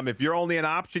shot, Tom. If you're only an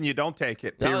option, you don't take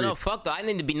it. Period. No, fuck that. I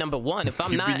need to be number one. If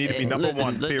I'm not, need to be number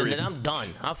one, period. Then I'm done.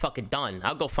 I'm fucking done.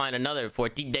 I'll go find another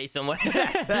 14 day somewhere. Yo,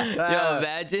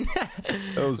 imagine.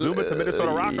 ZooMaa to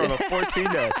Minnesota Rocker on a 14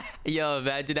 day. Yo,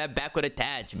 imagine that back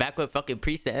with fucking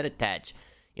priest head attach.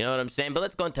 You know what I'm saying? But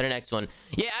let's go into the next one.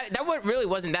 Yeah, that one really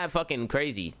wasn't that fucking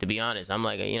crazy, to be honest. I'm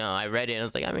like, I read it and I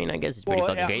was like, I mean, I guess it's pretty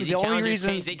fucking crazy. Challenges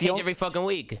change every fucking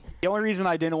week. The only reason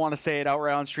I didn't want to say it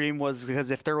outright on stream was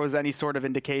because if there was any sort of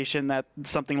indication that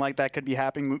something like that could be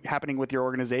happening with your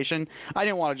organization, I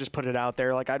didn't want to just put it out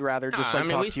there. Like, I'd rather just like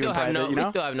talk to you in private, we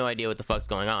still have no idea what the fuck's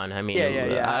going on. I mean,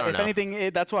 yeah. I don't know. If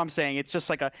anything, that's what I'm saying. It's just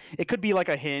like it could be like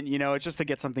a hint, It's just to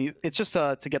get something. It's just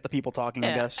to get the people talking,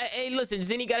 I guess. Hey, listen,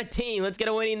 Zinni got a team. Let's get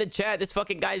a winning in the chat. This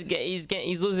fucking guy's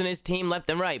he's losing his team left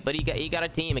and right, but he got a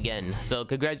team again. So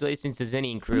congratulations to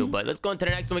Zinni and crew. But let's go into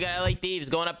the next one. We got LA Thieves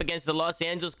going up against the Los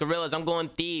Angeles Gorillas. I'm going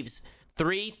Thieves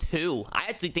 3-2. I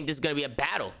actually think this is going to be a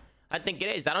battle. I think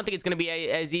it is. I don't think it's going to be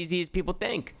as easy as people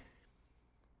think.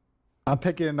 I'm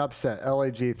picking an upset.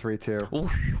 LAG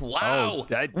 3-2. Wow.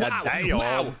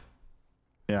 Wow.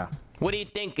 Yeah. What do you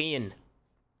think, Ian?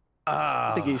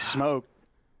 I think he's smoked.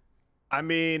 I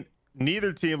mean,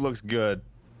 neither team looks good,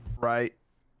 right?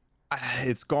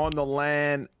 It's gone to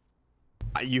LAN.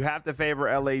 You have to favor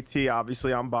LAT.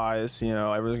 Obviously, I'm biased. You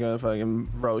know, everyone's gonna fucking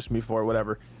roast me for it,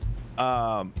 whatever.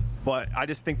 But I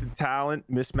just think the talent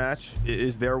mismatch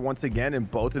is there once again in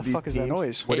both of these teams. Is that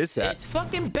noise? What is that? It's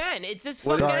fucking Ben. It's this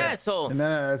fucking asshole.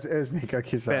 No, it was me.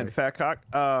 Okay, sorry. Ben Fatcock.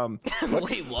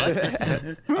 Wait, what?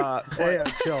 Hey,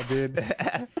 chill, dude.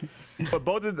 But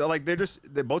both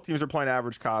teams are playing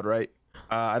average COD, right?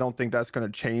 I don't think that's going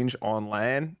to change on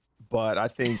LAN, but I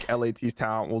think LAT's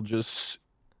talent will just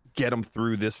get them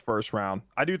through this first round.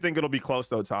 I do think it'll be close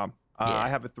though, Tom. I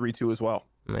have a 3-2 as well.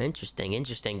 Interesting.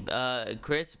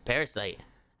 Chris, Parasite,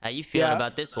 how you feeling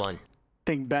about this one? I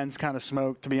think Ben's kind of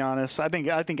smoked, to be honest. I think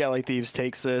LA Thieves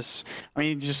takes this. I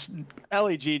mean, just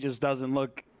LAG just doesn't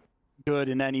look good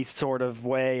in any sort of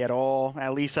way at all.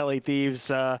 At least LA Thieves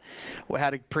had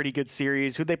a pretty good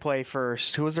series. Who'd they play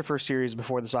first? Who was their first series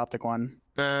before this Optic one?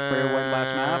 Where it went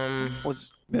last map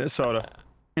was Minnesota.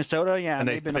 Minnesota, yeah, and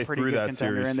they've been a pretty good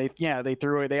contender, series. and they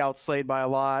threw it. They outslayed by a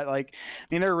lot. Like, I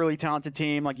mean, they're a really talented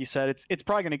team. Like you said, it's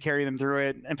probably going to carry them through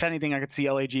it. If anything, I could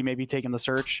see LAG maybe taking the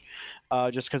search,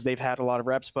 just because they've had a lot of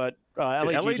reps. But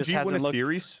LAG just hasn't win a looked.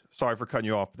 Series? Sorry for cutting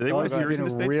you off. Did they win a series in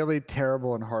this stage? Really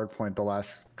terrible and hard point the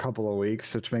last couple of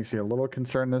weeks, which makes me a little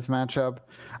concerned in this matchup.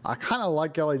 I kind of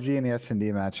like LAG in the S&D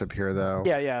matchup here, though.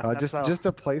 Yeah. Just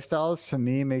the play styles to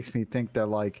me makes me think that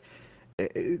like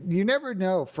you never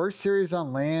know. First series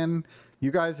on LAN.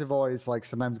 You guys have always like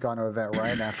sometimes gone to an event,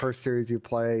 right? And that first series you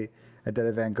play at that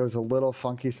event goes a little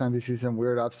funky. Sometimes you see some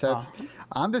weird upsets.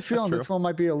 I'm just feeling this one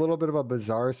might be a little bit of a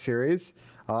bizarre series.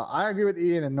 I agree with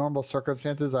Ian. In normal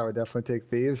circumstances, I would definitely take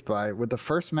Thieves. But with the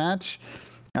first match,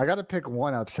 I got to pick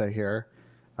one upset here.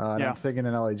 And I'm thinking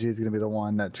that LAG is going to be the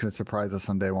one that's going to surprise us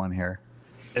on day one here.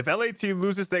 If LAT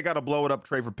loses, they got to blow it up,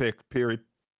 trade for pick, period.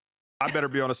 I better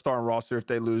be on a starting roster if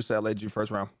they lose to LAG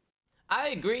first round. I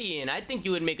agree, Ian. I think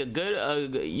you would make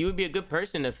you would be a good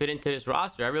person to fit into this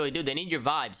roster. I really do. They need your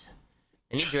vibes.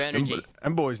 They need your energy.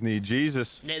 Them boys need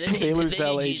Jesus. They lose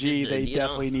LAG, Jesus, they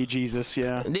definitely need Jesus,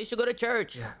 yeah. They should go to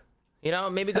church. You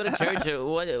know, maybe go to church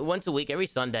once a week, every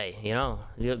Sunday. You know,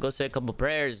 you go say a couple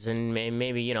prayers, and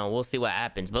maybe, you know, we'll see what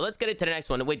happens. But let's get into the next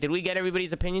one. Wait, did we get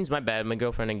everybody's opinions? My bad. My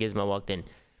girlfriend and Gizmo walked in.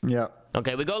 Yeah.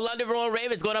 Okay, we go London Royal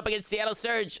Ravens going up against Seattle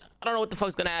Surge. I don't know what the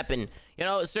fuck's gonna happen. You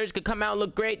know, Surge could come out and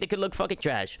look great. They could look fucking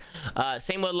trash.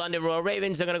 Same with London Royal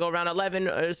Ravens. They're gonna go around 11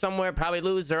 or somewhere, probably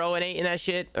lose. They're 0-8 in that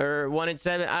shit, or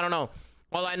 1-7. I don't know.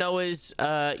 All I know is,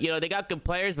 you know, they got good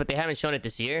players, but they haven't shown it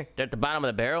this year. They're at the bottom of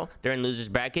the barrel. They're in losers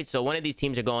bracket. So one of these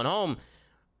teams are going home.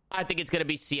 I think it's gonna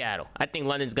be Seattle. I think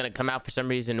London's gonna come out for some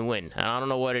reason and win. I don't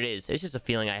know what it is. It's just a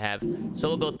feeling I have. So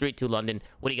we'll go 3-2 London.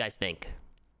 What do you guys think?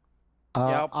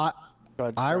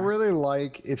 I really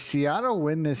like if Seattle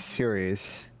win this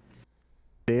series,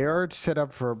 they are set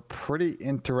up for a pretty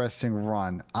interesting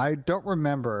run. I don't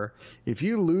remember if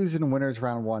you lose in winners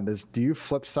round one, do you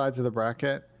flip sides of the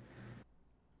bracket?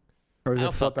 Or is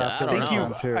it flip after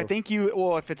round two? I think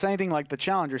well, if it's anything like the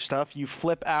challenger stuff, you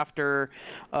flip after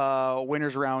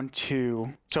winners round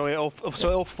two. So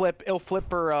it'll flip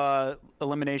for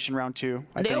elimination round two.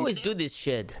 They always do this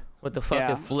shit with the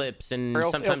fucking flips, and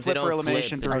sometimes they don't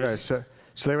flip. Okay, so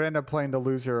they would end up playing the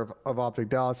loser of Optic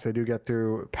Dallas. They do get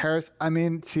through Paris. I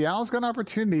mean, Seattle's got an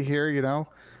opportunity here, you know,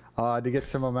 to get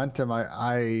some momentum.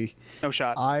 No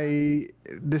shot.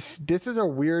 This is a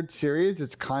weird series.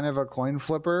 It's kind of a coin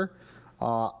flipper.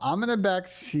 I'm gonna back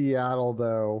Seattle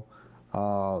though,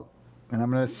 and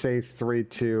I'm gonna say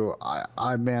 3-2.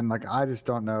 I just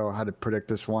don't know how to predict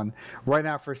this one right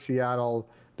now for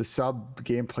Seattle. The sub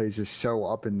gameplay is just so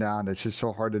up and down. It's just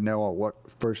so hard to know what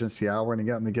version of Seattle we're going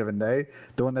to get on the given day.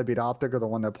 The one that beat Optic or the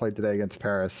one that played today against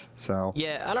Paris. So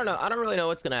yeah, I don't know. I don't really know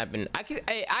what's going to happen.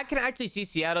 I can actually see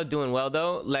Seattle doing well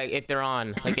though. Like if they're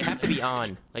on, like they have to be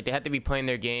on, like they have to be playing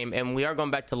their game. And we are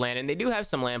going back to LAN, and they do have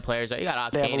some LAN players. Right? You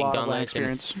got Octane and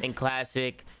Gunless and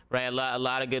Classic, right? A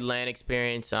lot of good LAN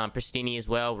experience. Pristini as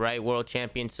well, right? World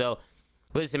champion. So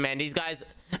listen, man, these guys.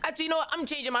 Actually, you know what? I'm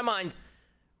changing my mind.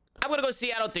 I'm gonna go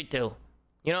Seattle 3-2.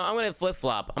 You know, I'm gonna flip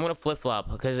flop.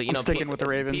 Because you know, sticking with the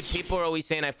Ravens. People are always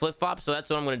saying I flip flop, so that's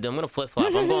what I'm gonna do. I'm gonna flip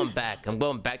flop. I'm going back. I'm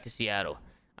going back to Seattle.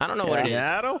 I don't know what it is.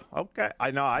 Seattle? Okay.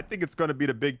 I know. I think it's gonna be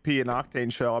the Big P and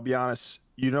Octane show. I'll be honest.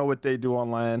 You know what they do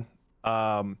on LAN.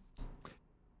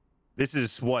 This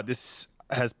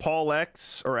has Paul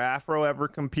X or Afro ever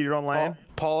competed on LAN?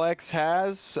 Paul X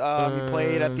has. He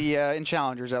played at the in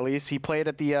Challengers at least. He played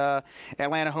at the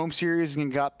Atlanta home series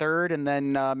and got third, and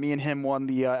then me and him won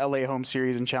the LA home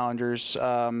series in Challengers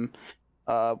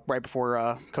right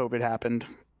before COVID happened.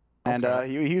 And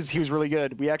he was really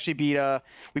good. We actually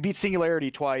beat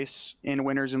Singularity twice in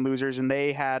winners and losers, and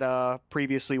they had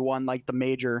previously won like the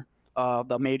major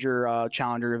the major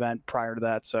challenger event prior to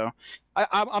that. So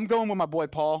I'm going with my boy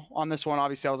Paul on this one.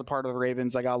 Obviously, I was a part of the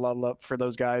Ravens. I got a lot of love for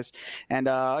those guys, and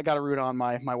I got to root on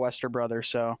my Wester brother.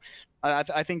 So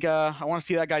I think I want to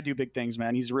see that guy do big things,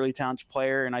 man. He's a really talented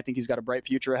player, and I think he's got a bright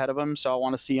future ahead of him. So I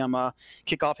want to see him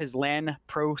kick off his LAN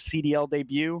Pro CDL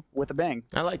debut with a bang.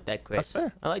 I like that, Chris.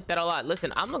 I like that a lot.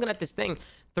 Listen, I'm looking at this thing.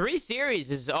 3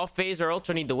 series is all phase or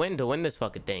ultra need to win this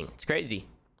fucking thing. It's crazy.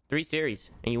 3 series,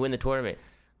 and you win the tournament.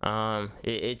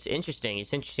 It's interesting.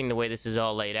 It's interesting the way this is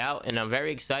all laid out, and I'm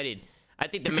very excited. I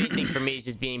think the main thing for me is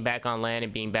just being back on LAN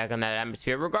and being back on that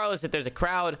atmosphere, regardless if there's a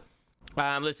crowd.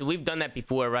 Listen, we've done that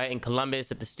before, right? In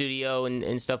Columbus at the studio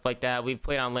and stuff like that. We've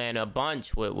played on LAN a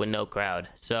bunch with no crowd.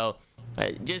 So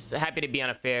just happy to be on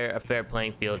a fair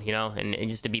playing field, you know, and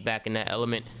just to be back in that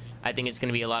element. I think it's going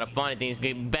to be a lot of fun. I think it's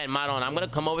going to be Ben Maron. I'm going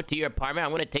to come over to your apartment.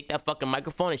 I'm going to take that fucking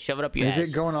microphone and shove it up your ass.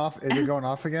 Is it going off? Is it going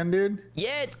off again, dude?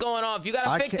 Yeah, it's going off. You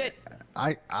got to fix it.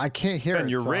 I can't hear Ben, it.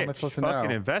 you're so rich. I'm supposed to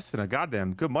Fucking know. invest in a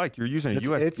goddamn good mic. You're using a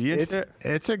USB and shit.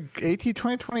 It's a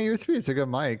AT2020 USB. It's a good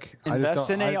mic.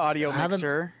 Invest in a audio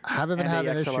mixer. Haven't been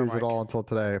having XLR issues mic. at all until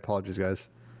today. Apologies, guys.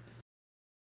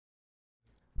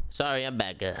 Sorry, I'm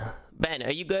back. Ben,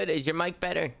 are you good? Is your mic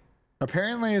better?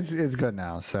 Apparently, it's good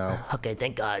now. So okay,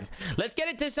 thank God. Let's get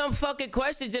into some fucking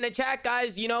questions in the chat,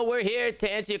 guys. You know, we're here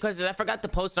to answer your questions. I forgot to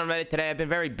post on Reddit today. I've been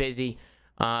very busy.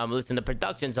 Listen, the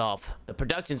production's off. The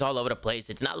production's all over the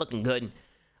place. It's not looking good.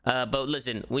 But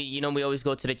listen, we always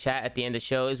go to the chat at the end of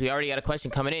shows. We already got a question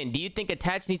coming in. Do you think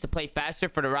Attach needs to play faster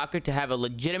for the Rocker to have a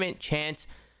legitimate chance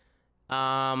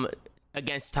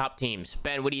against top teams?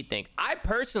 Ben, what do you think? I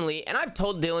personally, and I've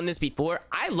told Dylan this before,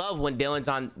 I love when Dylan's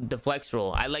on the flex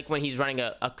role. I like when he's running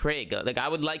a Krieg. Like, I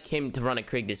would like him to run a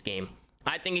Krieg this game.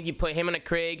 I think if you put him in a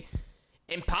Krieg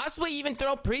and possibly even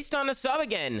throw Priest on the sub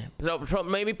again,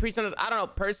 maybe Priest on the, I don't know.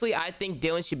 Personally, I think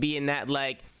Dylan should be in that,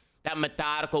 like, that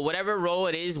methodical, whatever role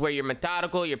it is where you're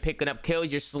methodical, you're picking up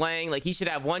kills, you're slaying. Like, he should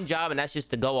have one job, and that's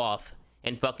just to go off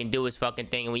and fucking do his fucking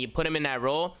thing. And when you put him in that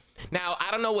role, now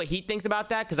I don't know what he thinks about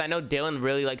that, because I know Dylan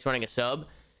really likes running a sub,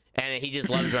 and he just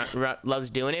loves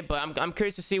doing it. But I'm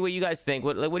curious to see what you guys think.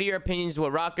 What are your opinions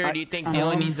with Rocker? Do you think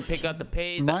Dylan needs to pick up the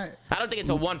pace? I don't think it's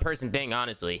a one person thing,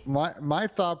 honestly. My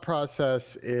thought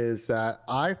process is that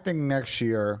I think next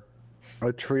year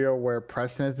a trio where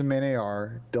Preston is the main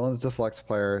AR, Dylan's the flex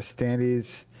player,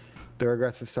 Standy's their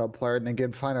aggressive sub player, and they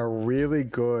can find a really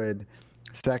good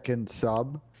second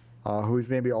sub who's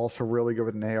maybe also really good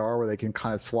with an AR, where they can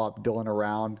kind of swap Dylan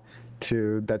around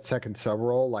to that second sub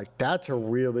role. Like, that's a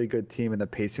really good team, and the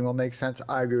pacing will make sense.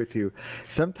 I agree with you.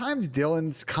 Sometimes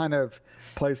Dylan's kind of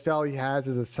play style he has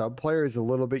as a sub player is a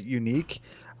little bit unique.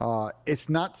 It's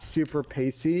not super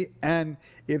pacey, and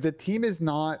if the team is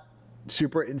not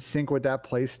super in sync with that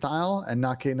play style and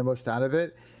not getting the most out of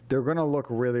it, they're going to look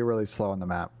really, really slow on the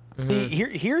map.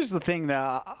 Here's the thing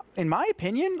that, in my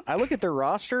opinion, I look at their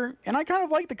roster and I kind of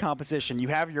like the composition. You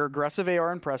have your aggressive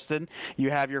AR in Preston,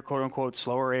 you have your quote-unquote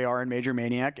slower AR in Major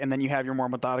Maniac, and then you have your more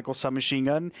methodical submachine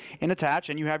gun in Attach,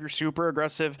 and you have your super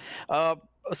aggressive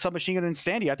submachine gun in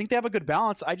Standy. I think they have a good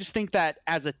balance. I just think that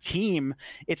as a team,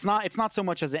 it's not so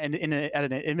much as at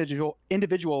an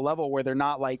individual level where they're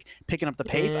not like picking up the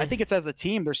pace. I think it's as a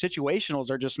team, their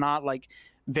situationals are just not like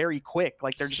very quick.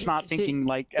 Like, they're just not thinking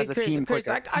like as a team. Chris,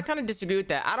 I kind of disagree with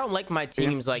that. I don't like my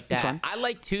teams like that. I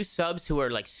like 2 subs who are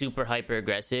like super hyper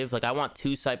aggressive. Like, I want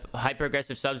 2 hyper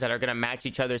aggressive subs that are gonna match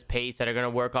each other's pace, that are gonna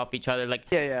work off each other.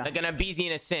 Like, like an Abizi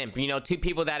and a Simp. You know, 2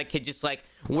 people that could just like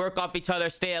work off each other,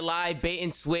 stay alive, bait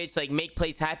and switch, like make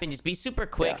plays happen, just be super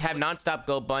quick, have nonstop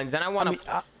go buns. And I want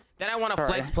to. Then I want a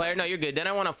flex player. No, you're good. Then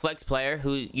I want a flex player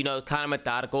who, you know, kind of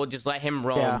methodical. Just let him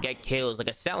roam, get kills, like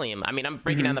a Celium. I mean, I'm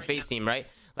breaking down the face team, right?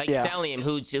 Like Celium,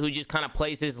 who just kind of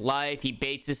plays his life. He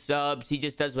baits his subs. He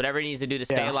just does whatever he needs to do to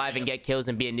stay alive and get kills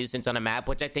and be a nuisance on a map,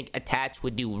 which I think Attach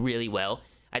would do really well.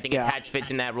 I think Attach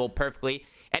fits in that role perfectly.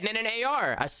 And then an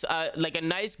AR, like a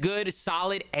nice, good,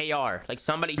 solid AR. Like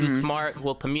somebody who's smart,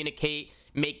 will communicate,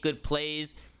 make good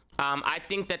plays. I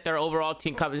think that their overall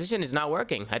team composition is not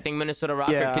working. I think Minnesota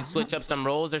Rocker could switch up some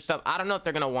roles or stuff. I don't know if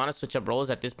they're going to want to switch up roles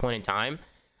at this point in time.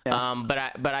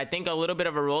 But I think a little bit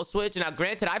of a role switch. Now,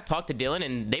 granted, I've talked to Dylan,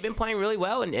 and they've been playing really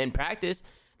well in practice.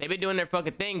 They've been doing their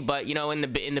fucking thing. But, you know, in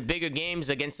the bigger games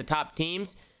against the top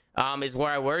teams is where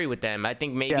I worry with them. I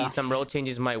think maybe some role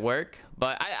changes might work.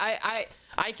 But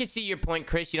I can see your point,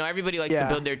 Chris. You know, everybody likes to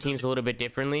build their teams a little bit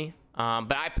differently.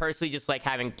 But I personally just like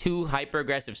having 2 hyper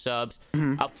aggressive subs,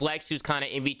 a flex who's kind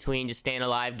of in between, just staying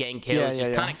alive, getting kills,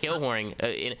 just kind of kill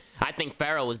whoring. I think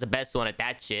Pharaoh was the best one at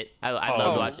that shit. I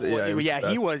love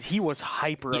watching. He was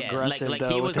hyper aggressive. Like though,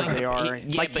 he was like,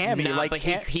 like Cammy, but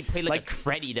he played like a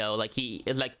creddy though. Like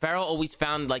Pharaoh always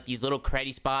found like these little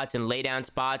creddy spots and lay down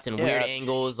spots and weird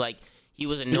angles. Like he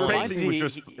was annoying. His pacing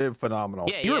was just phenomenal.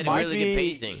 Yeah, he had really good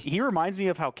pacing. He reminds me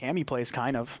of how Cammy plays,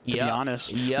 kind of, to be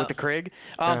honest, with the Krig.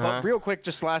 But real quick,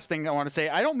 just last thing I want to say,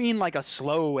 I don't mean like a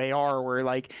slow AR where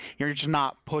like you're just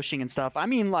not pushing and stuff. I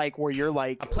mean like where you're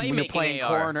like when you're playing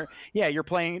AR. corner. Yeah, you're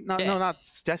playing. No, not.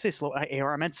 Did I say slow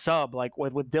AR? I meant sub, like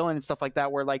with Dylan and stuff like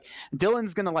that, where like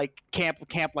Dylan's gonna like camp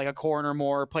like a corner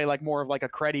more, play like more of like a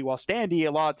creddy, while Standy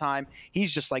a lot of time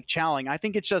he's just like chowing. I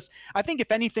think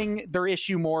if anything, their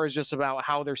issue more is just about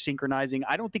how they're synchronizing.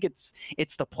 I don't think it's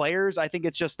the players. I think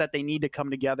it's just that they need to come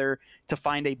together to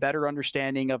find a better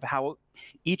understanding of how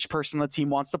each person on the team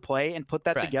wants to play and put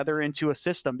that together into a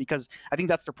system, because I think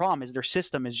that's the problem, is their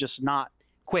system is just not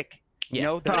quick. You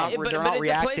know, they're not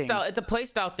reacting. It's a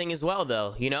playstyle thing as well,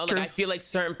 though. You know, like I feel like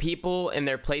certain people and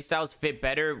their playstyles fit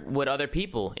better with other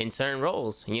people in certain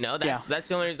roles. You know, that's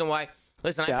the only reason why.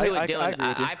 Listen, I played with Dylan.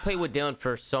 I played with Dylan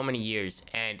for so many years,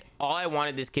 and all I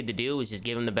wanted this kid to do was just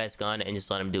give him the best gun and just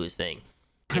let him do his thing.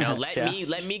 You know,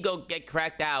 let me go get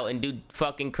cracked out and do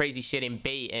fucking crazy shit and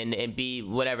bait and be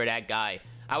whatever that guy.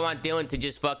 I want Dylan to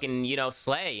just fucking, you know,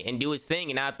 slay and do his thing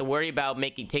and not have to worry about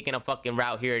taking a fucking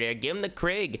route here or there. Give him the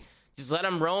Krig. Just let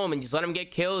him roam and just let him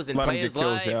get kills and play his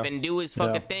life and do his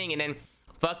fucking thing, and then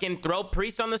fucking throw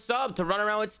Priest on the sub to run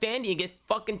around with Standy and get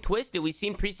fucking twisted. We've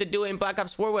seen Priest do it in Black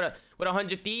Ops 4 with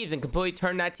 100 Thieves and completely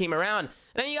turn that team around.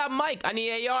 And then you got Mike on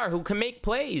the AR who can make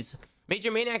plays. Major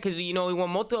Maniac, because, you know, he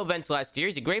won multiple events last year.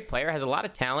 He's a great player, has a lot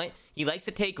of talent. He likes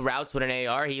to take routes with an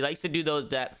AR. He likes to do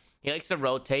he likes to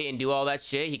rotate and do all that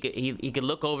shit. He could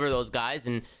look over those guys,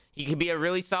 and he could be a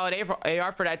really solid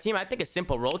AR for that team. I think a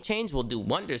simple role change will do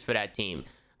wonders for that team.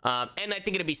 And I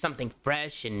think it'll be something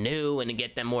fresh and new and to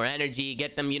get them more energy,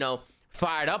 get them, you know,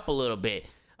 fired up a little bit.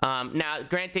 Now,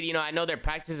 granted, you know, I know their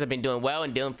practices have been doing well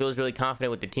and Dylan feels really confident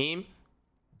with the team.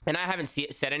 And I haven't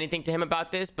said anything to him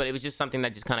about this, but it was just something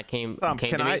that just kind of came to me.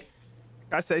 Can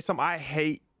I say something? I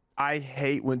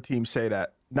hate when teams say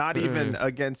that. Not even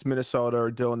against Minnesota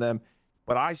or Dylan them.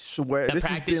 But I swear, this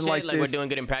has been like we're doing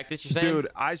good in practice, you're saying? Dude,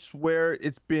 I swear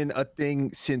it's been a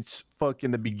thing since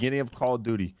fucking the beginning of Call of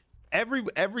Duty. Every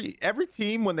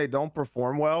team, when they don't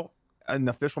perform well in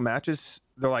official matches,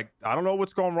 they're like, I don't know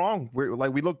what's going wrong.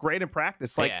 We look great in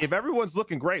practice. Like, if everyone's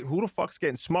looking great, who the fuck's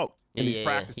getting smoked in these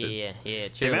practices? Yeah,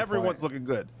 true. If everyone's looking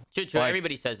good. True. Like,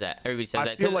 everybody says that.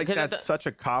 I feel like that's such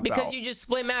a cop-out. Because you just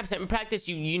split maps. In practice,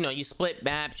 you split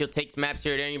maps. You'll take maps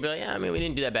here and there, and you'll be like, yeah, I mean, we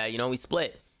didn't do that bad. You know, we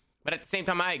split. But at the same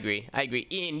time, I agree.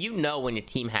 Ian, you know when your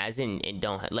team has and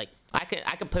don't have. Like, I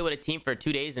could play with a team for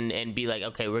 2 days and be like,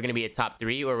 okay, we're gonna be a top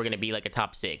 3 or we're gonna be like a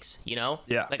top 6. You know?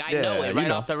 Yeah. Like I know it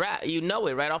right off the rat. You know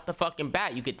it right off the fucking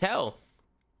bat. You could tell.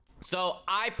 So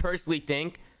I personally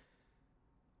think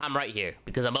I'm right here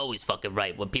because I'm always fucking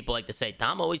right. When people like to say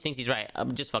Tom always thinks he's right,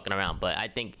 I'm just fucking around. But I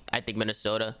think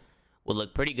Minnesota will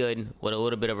look pretty good with a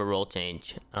little bit of a role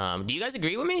change. Do you guys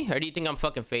agree with me, or do you think I'm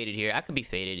fucking faded here? I could be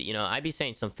faded. You know, I'd be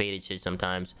saying some faded shit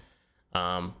sometimes. But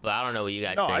I don't know what you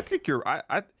guys think. No, I think you're.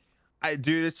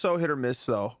 Dude, it's so hit or miss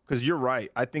though, because you're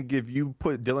right. I think if you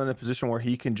put Dylan in a position where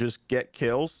he can just get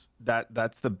kills,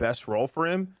 that's the best role for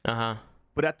him.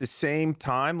 But at the same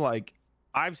time, like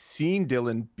I've seen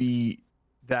Dylan be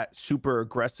that super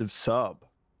aggressive sub.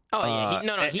 Oh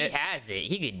yeah, he has it.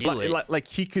 He could do it. Like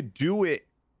he could do it,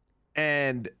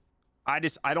 and I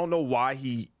don't know why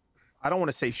I don't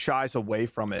want to say shies away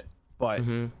from it, but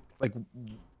like.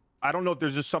 I don't know if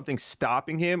there's just something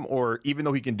stopping him, or even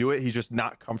though he can do it, he's just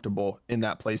not comfortable in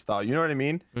that play style. You know what I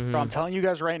mean? Bro, I'm telling you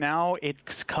guys right now, it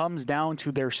comes down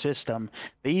to their system.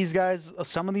 These guys,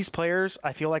 some of these players,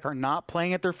 I feel like are not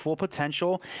playing at their full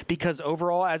potential because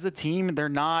overall as a team, they're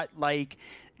not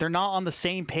on the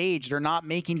same page. They're not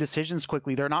making decisions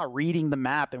quickly. They're not reading the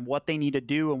map and what they need to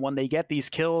do. And when they get these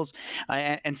kills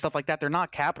and stuff like that, they're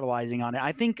not capitalizing on it.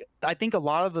 I think a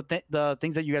lot of the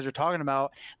things that you guys are talking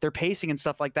about, their pacing and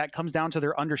stuff like that comes down to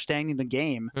their understanding the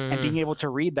game and being able to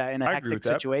read that in a hectic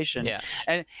situation. Yeah.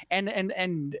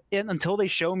 And until they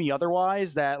show me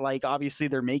otherwise, that like obviously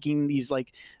they're making these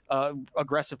like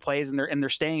aggressive plays and they're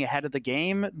staying ahead of the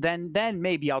game, then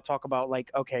maybe I'll talk about like,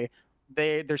 okay,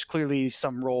 there's clearly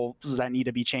some roles that need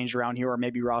to be changed around here, or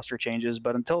maybe roster changes.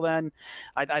 But until then,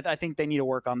 I think they need to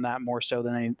work on that more so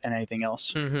than anything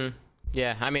else.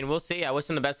 Yeah, I mean, we'll see. I wish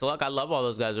them the best of luck. I love all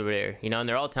those guys over there, you know, and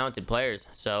they're all talented players.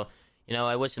 So,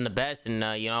 I wish them the best, and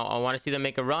I want to see them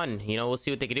make a run. We'll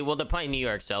see what they can do. Well, they're playing New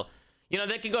York, so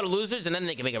they can go to losers, and then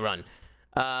they can make a run.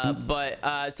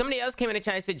 But somebody else came in the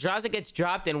chat and said Draza gets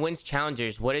dropped and wins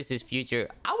challengers. What is his future?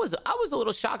 I was a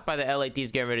little shocked by the LA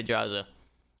Thieves getting rid of Draza.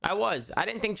 I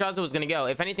didn't think Draza was gonna go.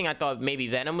 If anything, I thought maybe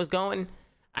Venom was going.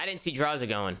 I didn't see Draza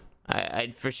going.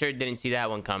 I for sure didn't see that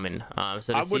one coming.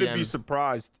 So I wouldn't be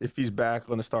surprised if he's back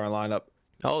on the starting lineup.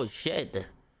 Oh shit!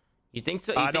 You think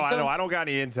so? I know. I don't got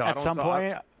any intel. At some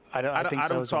point, I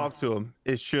don't talk to him.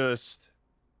 It's just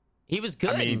he was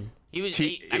good. He was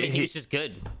just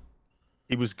good.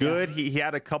 He was good. Yeah. He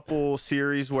had a couple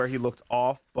series where he looked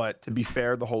off, but to be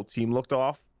fair, the whole team looked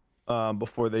off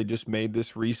before they just made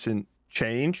this recent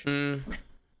change.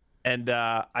 And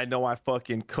I know I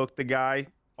fucking cook the guy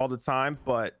all the time,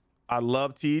 but I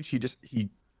love Teach. He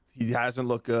hasn't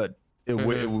looked good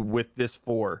with this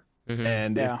 4.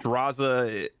 And if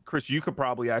Draza, Chris, you could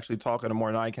probably actually talk on it more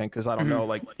than I can, because I don't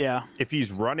know, if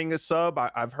he's running a sub,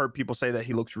 I've heard people say that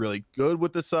he looks really good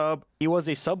with the sub. He was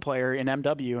a sub player in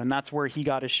MW, and that's where he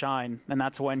got his shine, and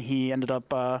that's when he ended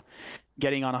up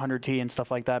getting on 100T and stuff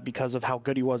like that because of how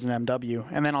good he was in MW.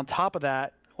 And then on top of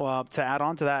that, to add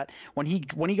on to that, when he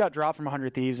got dropped from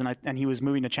 100 Thieves and he was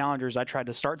moving to challengers, I tried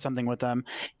to start something with him,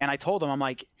 and I told him, I'm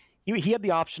like, he had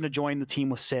the option to join the team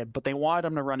with Sib, but they wanted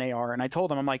him to run AR. And I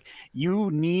told him, I'm like,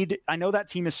 I know that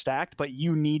team is stacked, but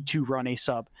you need to run a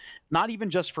sub. Not even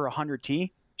just for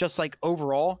 100T, just like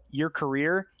overall, your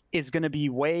career is going to be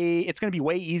way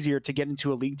easier to get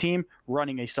into a league team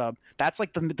running a sub. That's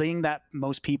like the thing that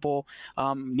most people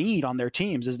need on their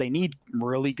teams is they need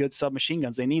really good submachine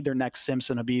guns. They need their next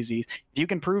Simpson Abizi. If you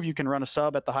can prove you can run a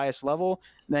sub at the highest level,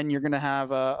 then you're going to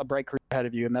have a bright career ahead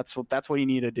of you. And that's what you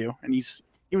need to do. And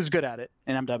he was good at it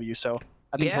in MW, so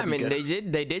I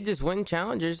think they did just win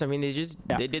challengers. I mean,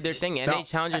 they did their thing. NA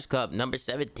Challengers Cup number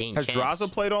 17. Has Draza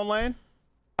played on LAN?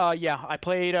 Yeah, I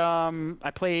played in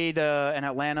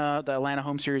Atlanta, the Atlanta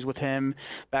home series with him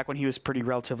back when he was pretty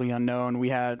relatively unknown. We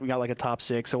got like a top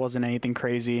 6. It wasn't anything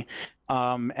crazy.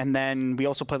 And then we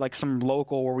also played like some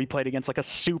local where we played against like a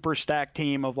super stacked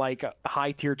team of like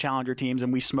high tier challenger teams,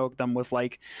 and we smoked them with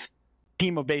like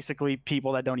team of basically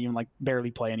people that don't even like barely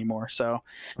play anymore. So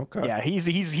yeah,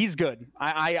 he's good.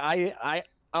 I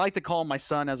like to call him my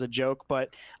son as a joke, but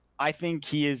I think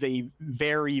he is a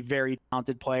very, very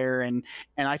talented player, and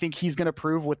I think he's going to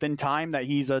prove within time that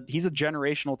he's a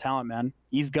generational talent, man.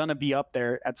 He's going to be up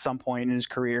there at some point in his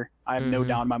career. I have no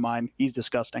doubt in my mind. He's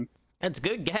disgusting. That's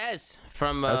good gas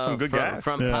from gas.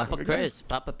 Papa Chris,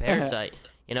 Papa Parasite.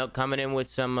 Coming in with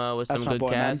some good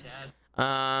gas.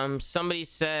 Somebody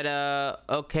said,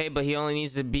 okay, but he only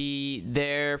needs to be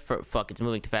there for it's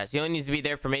moving too fast. He only needs to be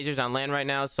there for majors on land right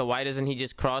now. So why doesn't he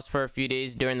just cross for a few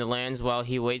days during the lands while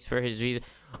he waits for his visa?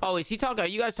 Oh, is he talking? Are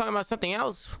you guys talking about something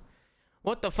else?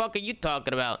 What the fuck are you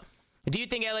talking about? Do you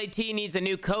think LAT needs a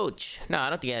new coach? No, I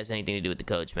don't think it has anything to do with the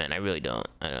coach, man. I really don't.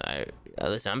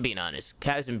 Listen, I'm being honest.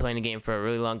 Cap's been playing the game for a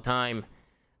really long time.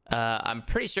 I'm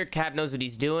pretty sure Cap knows what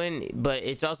he's doing, but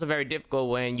it's also very difficult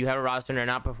when you have a roster and they're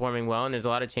not performing well, and there's a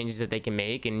lot of changes that they can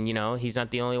make, and he's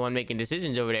not the only one making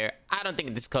decisions over there. I don't think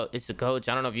it's the coach.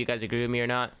 I don't know if you guys agree with me or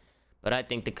not, but I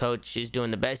think the coach is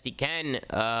doing the best he can.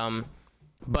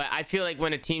 But I feel like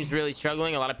when a team's really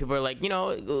struggling, a lot of people are like,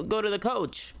 go to the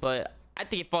coach, but I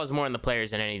think it falls more on the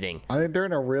players than anything. I think they're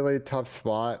in a really tough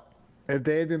spot. If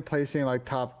they had been placing like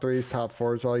top 3s, top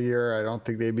 4s all year, I don't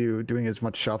think they'd be doing as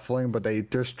much shuffling, but they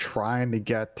just trying to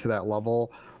get to that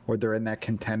level where they're in that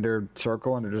contender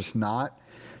circle, and they're just not.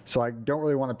 So I don't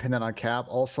really want to pin that on Cap.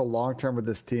 Also, long term with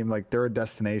this team, like they're a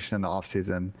destination in the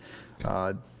offseason.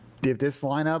 If this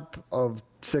lineup of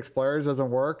 6 players doesn't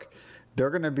work,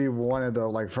 they're going to be one of the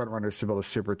like front runners to build a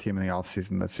super team in the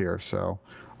offseason this year. So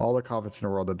all the confidence in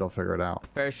the world that they'll figure it out.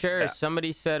 For sure. Yeah.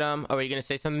 Somebody said, are you going to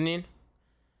say something, Ian?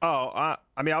 Oh,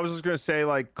 I mean, I was just going to say,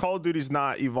 like, Call of Duty's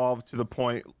not evolved to the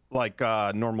point like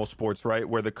normal sports, right,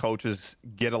 where the coaches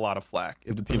get a lot of flack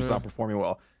if the team's not performing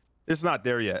well. It's not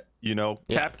there yet, Yeah.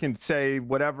 Cap can say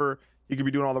whatever. He could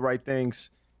be doing all the right things.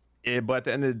 But at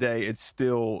the end of the day, it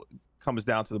still comes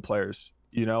down to the players,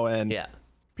 and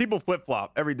people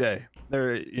flip-flop every day.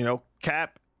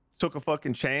 Cap took a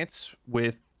fucking chance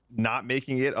with not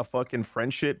making it a fucking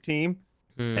friendship team.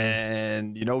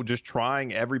 And just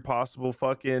trying every possible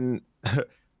fucking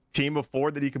team of 4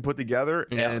 that he can put together,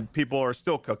 and people are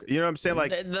still cooking. You know what I'm saying?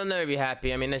 Like they'll never be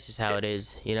happy. I mean, that's just how it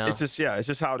is. It's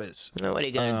just how it is. What are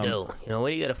you gonna do? What are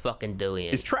you gonna fucking do?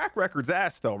 Ian? His track record's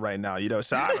ass though right now.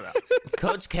 So I don't know.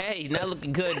 Coach K not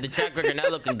looking good. The track record not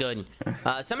looking good.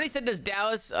 Somebody said, does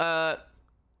Dallas ACC?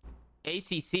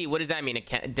 What does that mean?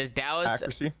 Does Dallas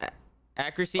accuracy?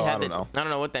 Accuracy I had don't the. know. I don't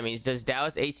know what that means. Does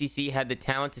Dallas ACC have the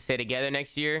talent to stay together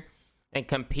next year and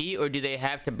compete, or do they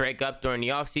have to break up during the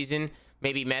offseason?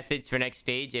 Maybe methods for next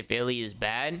stage if Illy is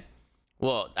bad.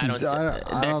 Well, I don't.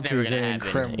 That's never gonna happen.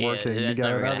 Crim working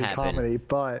together. That'd be comedy.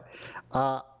 But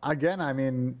again, I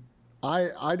mean,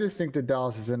 I just think that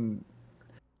Dallas is in.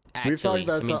 We've talked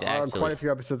about this on quite a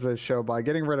few episodes of the show. By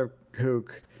getting rid of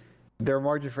Hook, their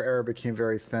margin for error became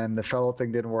very thin. The fellow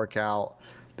thing didn't work out.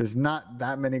 There's not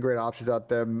that many great options out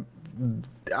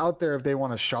there if they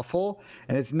want to shuffle,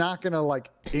 and it's not going to like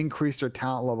increase their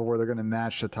talent level where they're going to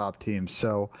match the top teams.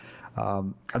 So I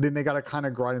think they got to kind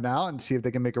of grind it out and see if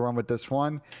they can make a run with this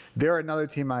one. They're another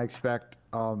team I expect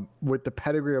with the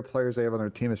pedigree of players they have on their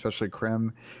team, especially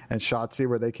Krim and Shotzi,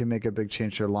 where they can make a big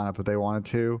change to their lineup if they wanted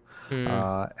to,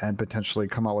 and potentially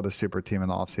come out with a super team in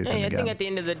the offseason. Hey, I think at the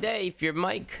end of the day, if you're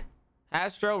Mike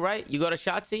Astro, right, you go to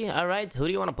Shotzi, all right, who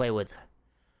do you want to play with?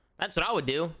 That's what I would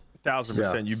do.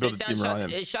 1,000%. You build a team around him.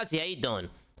 Shotzi, how you doing?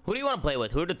 Who do you want to play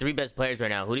with? Who are the 3 best players right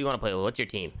now? Who do you want to play with? What's your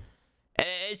team?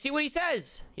 And see what he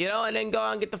says, and then go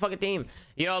out and get the fucking team.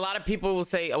 A lot of people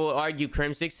will argue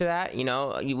Krim sticks to that.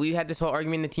 We had this whole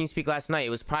argument in the TeamSpeak last night. It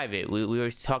was private. We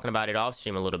were talking about it off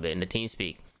stream a little bit in the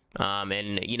TeamSpeak.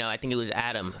 And I think it was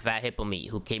Adam Fat Hippo Meat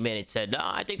who came in and said, "No,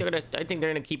 I think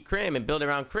they're gonna keep Krim and build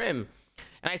around Krim."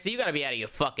 And I said, you gotta be out of your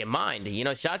fucking mind.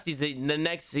 Shotzi's the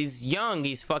next. He's young.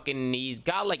 He's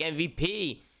got like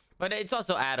MVP. But it's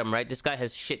also Adam, right? This guy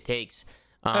has shit takes.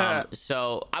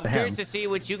 So I'm curious to see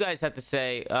what you guys have to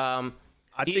say.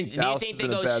 Do you think they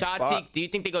go Shotzi? Do you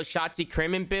think they go Shotzi,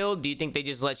 Krim, and build? Do you think they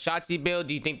just let Shotzi build?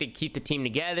 Do you think they keep the team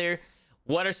together?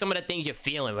 What are some of the things you're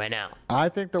feeling right now? I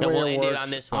think the way we'll it end works, it on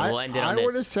this one. We'll end it on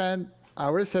this. I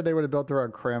would have said they would have built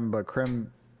around Krim, but Krim's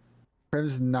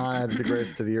not at the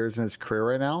greatest of years in his career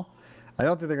right now. I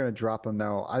don't think they're going to drop him,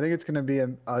 though. I think it's going to be a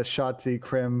Shotzi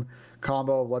Krim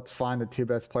combo. Let's find the 2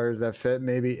 best players that fit.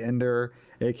 Maybe Ender,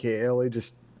 a.k.a. Illy,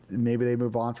 just maybe they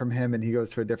move on from him and he goes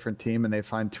to a different team and they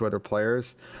find 2 other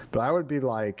players. But I would be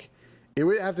like, it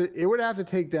would have to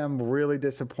take them really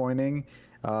disappointing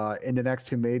in the next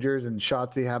 2 majors, and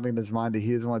Shotzi having in his mind that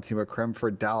he doesn't want a team with Krim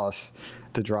for Dallas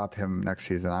to drop him next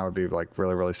season. I would be like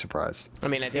really, really surprised. I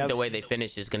mean, I think the way they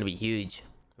finish is going to be huge,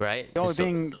 right? The only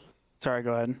thing. Sorry,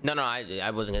 go ahead. No, I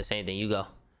wasn't going to say anything. You go. I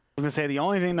was going to say the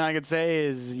only thing that I could say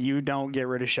is you don't get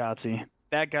rid of Shotzi.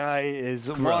 That guy is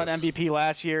won MVP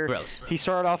last year. Gross. He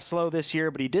started off slow this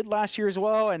year, but he did last year as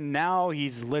well, and now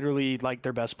he's literally like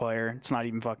their best player. It's not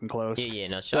even fucking close. Yeah,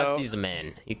 no, Shotzi's a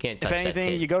man. You can't touch that kid. If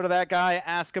anything, you go to that guy,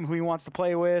 ask him who he wants to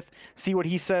play with, see what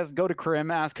he says, go to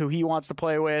Krim, ask who he wants to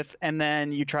play with, and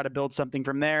then you try to build something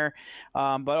from there.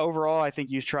 But overall, I think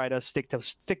you try to stick to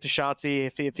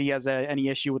Shotzi if he has any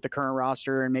issue with the current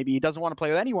roster, and maybe he doesn't want to play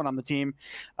with anyone on the team,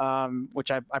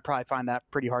 which I probably find that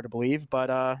pretty hard to believe.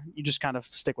 But you just kind of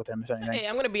stick with him, if anything. Hey,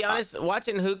 I'm gonna be honest.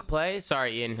 Watching Hook play.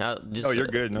 Sorry, Ian. You're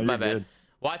good. No, you're good.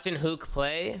 Watching Hook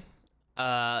play.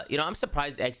 I'm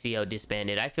surprised XCO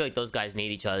disbanded. I feel like those guys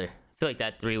need each other. I feel like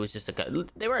that 3 was just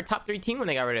they were a top 3 team when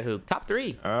they got rid of Hook. Top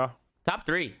 3. Top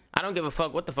 3. I don't give a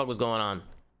fuck what the fuck was going on.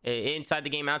 Inside the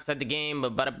game, outside the game,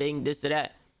 but bada bing, this to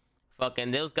that.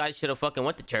 Fucking those guys should have fucking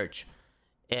went to church,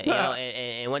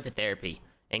 and went to therapy.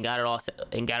 And got it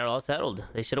all settled.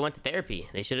 They should have went to therapy.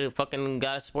 They should have fucking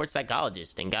got a sports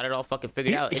psychologist and got it all fucking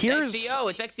figured out. It's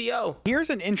XCO. Here's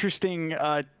an interesting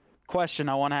question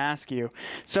I want to ask you.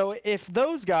 So if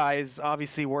those guys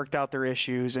obviously worked out their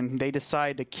issues and they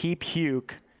decide to keep Hugh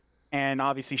and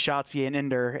obviously Shotzi and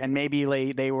Ender, and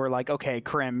maybe they were like, okay,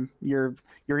 Krim, you're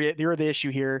the issue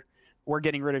here. We're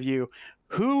getting rid of you.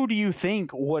 Who do you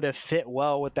think would have fit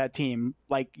well with that team?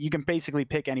 Like, you can basically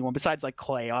pick anyone besides like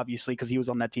Clay, obviously, because he was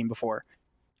on that team before.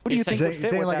 What do you think would fit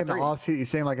with that three? You're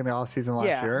saying like in the offseason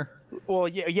last year? Well,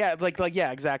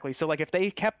 yeah, exactly. So like if they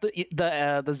kept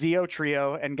the Zio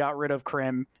trio and got rid of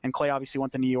Krim and Clay obviously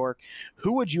went to New York,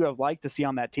 who would you have liked to see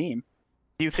on that team?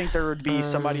 Do you think there would be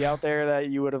somebody out there that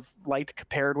you would have liked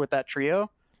paired with that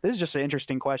trio? This is just an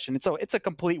interesting question. It's a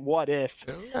complete what if.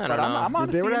 I don't know. I'm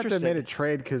honestly they would have to interested. have made a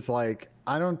trade because like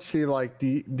I don't see like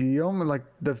the only like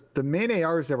the main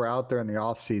ARs that were out there in the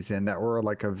offseason that were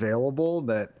like available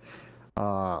that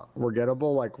were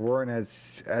gettable like weren't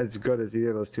as good as either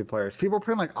of those 2 players. People were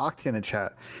putting like Octi in the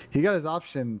chat. He got his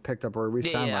option picked up or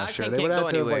re-signed last year. They would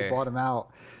have to have like bought him out.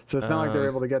 So it's not like they're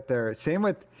able to get there. Same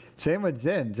with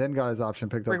Zen. Zen got his option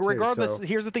picked up regardless, too. So.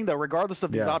 Here's the thing though. Regardless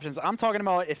of these options, I'm talking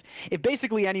about if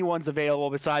basically anyone's available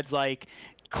besides like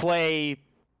Clay,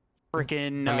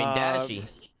 freaking. I mean, Dashy.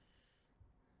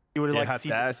 You would have liked to see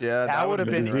Dash, that would have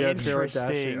been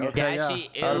interesting. Dashy,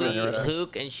 Illy,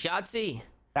 Hook, and Shotzi.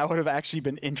 That would have actually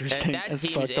been interesting If as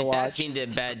fuck to watch. that team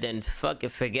did bad, then fucking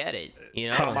forget it. You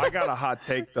know. I got a hot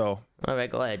take though. All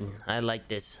right, go ahead. I like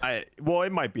this. Well,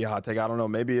 it might be a hot take. I don't know.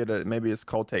 Maybe it's a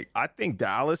cold take. I think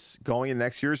Dallas going in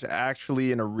next year is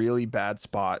actually in a really bad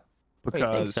spot because.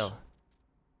 Oh, you think so?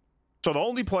 So the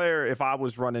only player, if I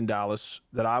was running Dallas,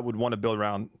 that I would want to build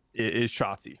around is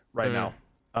Shotzi right now.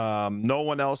 No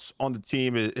one else on the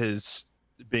team is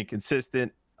being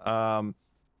consistent.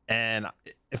 And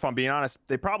if I'm being honest,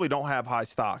 they probably don't have high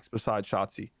stocks besides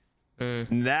Shotzi.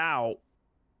 Now,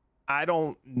 I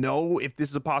don't know if this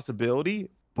is a possibility,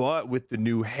 but with the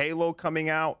new Halo coming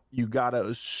out, you got to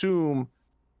assume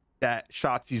that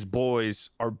Shotzi's boys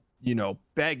are,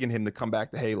 begging him to come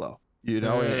back to Halo.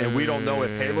 And we don't know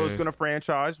if Halo is going to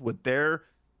franchise, what their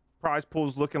prize pool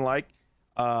is looking like.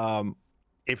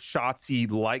 If Shotzi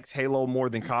likes Halo more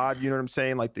than COD, you know what I'm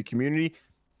saying? Like the community.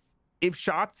 If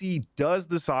Shotzi does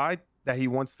decide that he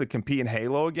wants to compete in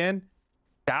Halo again,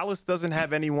 Dallas doesn't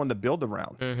have anyone to build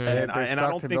around. And I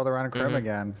don't think build around Crim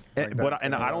again. I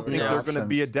don't think they're going to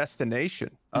be a destination.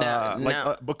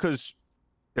 Because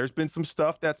there's been some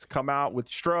stuff that's come out with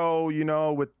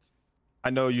Stro, I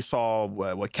know you saw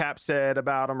what Cap said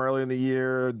about him earlier in the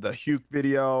year, the Hugh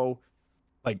video.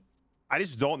 I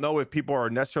just don't know if people are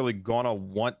necessarily gonna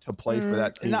want to play for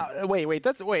that team. No, wait.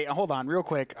 Hold on, real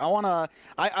quick.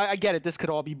 I get it. This could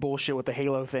all be bullshit with the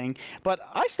Halo thing, but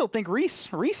I still think Reese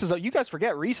is. You guys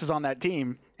forget Reese is on that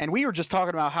team, and we were just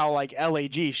talking about how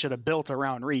LAG should have built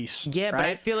around Reese. Yeah, right? But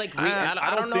I feel like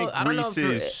I don't know.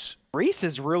 Reese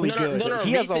is really good.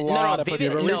 He has a lot of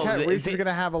potential. Reese is going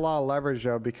to have a lot of leverage,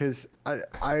 though, because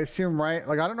I assume, right?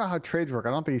 I don't know how trades work. I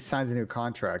don't think he signs a new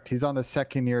contract. He's on the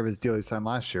second year of his deal he signed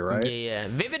last year, right? Yeah.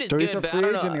 Vivid is so good, he's a but free I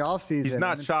don't agent know. in the offseason. He's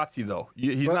not Shotzi, though.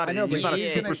 He's not a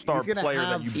superstar player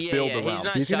that you build around. He's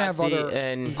not He's going to have other...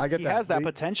 and I get he that. has that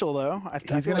potential, though.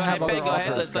 He's going to have other Go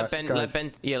ahead. offers. Let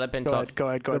Ben talk. Go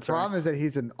ahead. The problem is that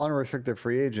he's an unrestricted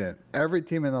free agent. Every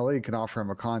team in the league can offer him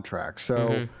a contract.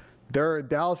 So...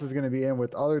 Dallas is going to be in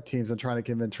with other teams and trying to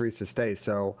convince Reese to stay.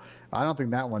 So I don't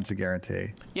think that one's a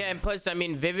guarantee. Yeah, and plus,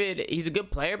 Vivid, he's a good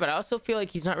player, but I also feel like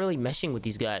he's not really meshing with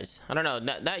these guys. I don't know.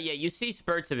 Not yet. You see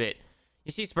spurts of it.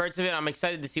 I'm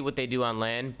excited to see what they do on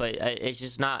LAN, but it's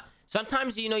just not.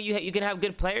 Sometimes, you can have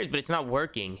good players, but it's not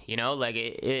working.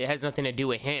 It has nothing to do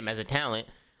with him as a talent.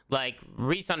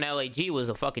 Reese on LAG was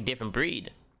a fucking different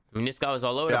breed. This guy was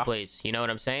all over the place. You know what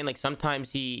I'm saying?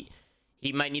 Sometimes he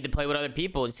might need to play with other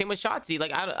people. Same with Shotzi.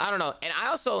 I don't know. And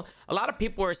a lot of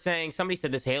people are saying, somebody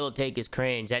said this Halo take is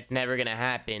cringe. That's never going to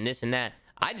happen. This and that.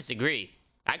 I disagree.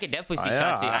 I could definitely see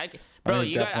Shotzi. I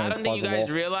don't think you guys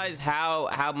realize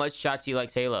how much Shotzi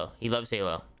likes Halo. He loves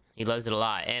Halo. He loves it a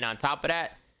lot. And on top of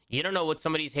that, you don't know what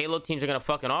some of these Halo teams are going to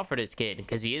fucking offer this kid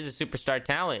because he is a superstar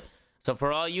talent. So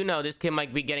for all you know, this kid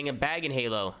might be getting a bag in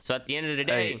Halo. So at the end of the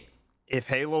day... If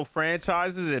Halo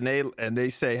franchises and they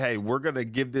say, hey, we're going to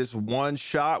give this one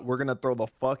shot, we're going to throw the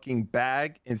fucking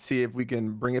bag and see if we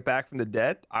can bring it back from the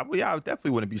dead, I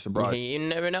definitely wouldn't be surprised. You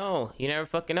never know. You never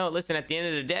fucking know. Listen, at the end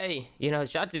of the day,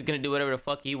 Shotzi's going to do whatever the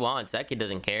fuck he wants. That kid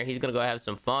doesn't care. He's going to go have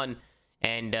some fun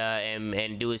and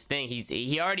do his thing.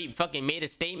 He already fucking made a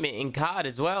statement in COD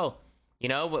as well.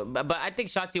 But I think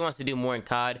Shotzi wants to do more in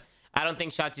COD. I don't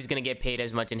think Shotzi's going to get paid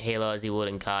as much in Halo as he would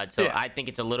in COD. So I think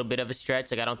it's a little bit of a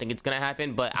stretch. I don't think it's going to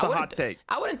happen. But it's a hot take.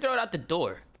 I wouldn't throw it out the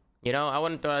door. I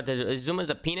wouldn't throw it out the door. ZooMaa's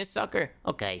a penis sucker?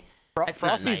 Okay.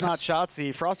 Frosty's not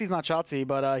Shotzi,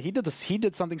 but he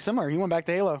did something similar. He went back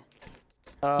to Halo.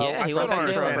 Yeah, he went back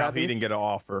to Halo. He didn't get an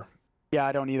offer. Yeah,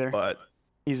 I don't either. But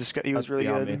he was really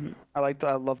good. I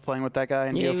love playing with that guy.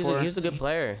 In he was a good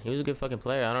player. He was a good fucking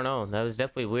player. I don't know. That was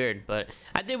definitely weird. But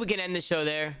I think we can end the show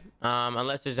there.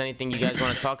 Unless there's anything you guys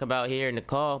want to talk about here in the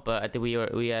call. But I think we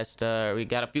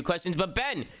got a few questions. But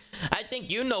Ben, I think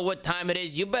you know what time it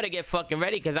is. You better get fucking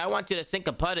ready because I want you to sink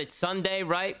a putt. It's Sunday,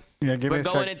 right? Yeah, We're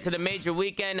going into the major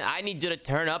weekend. I need you to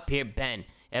turn up here, Ben.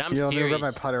 And I'm serious. Let me grab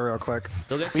my putter real quick.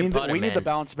 We need the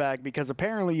bounce back because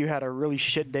apparently you had a really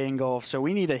shit day in golf. So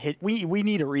we need a hit. We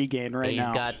need a regain right now.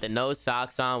 He's got the no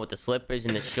socks on with the slippers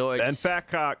and the shorts. And fat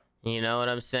cock. You know what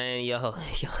I'm saying? Yo,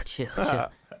 chill.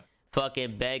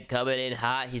 Fucking Ben coming in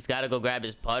hot. He's got to go grab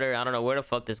his putter. I don't know where the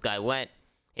fuck this guy went.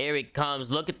 Here he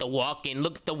comes. Look at the walk-in.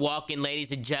 Look at the walk-in,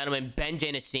 ladies and gentlemen. Ben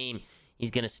Asim.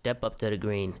 He's going to step up to the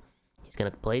green. He's going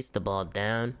to place the ball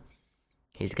down.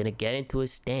 He's going to get into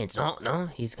his stance. No.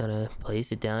 He's going to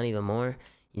place it down even more.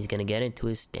 He's going to get into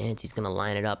his stance. He's going to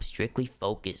line it up. Strictly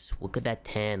focus. Look at that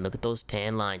tan. Look at those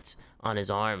tan lines on his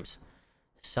arms.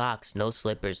 Socks, no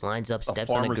slippers, lines up, steps on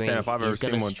the farmer's green. stand if I've ever He's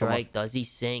gonna seen one, strike. Does he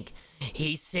sink?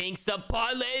 He sinks the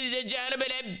putt, ladies and gentlemen.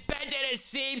 And Ben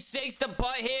Asim sinks the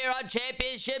putt here on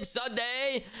Championship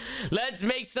Sunday. Let's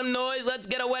make some noise. Let's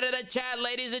get a win in the chat,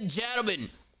 ladies and gentlemen.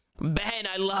 Ben,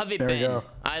 I love it, There we Ben. go.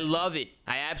 I love it.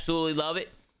 I absolutely love it.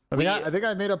 I think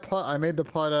I made a putt. I made the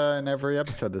putt in every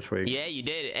episode this week. Yeah, you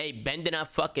did. Hey, Ben did not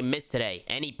fucking miss today,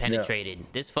 and he penetrated.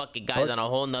 This fucking guy's on a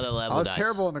whole nother level. I was guys.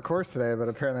 terrible in the course today, but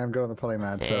apparently I'm good on the putting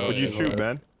match. So What'd you shoot,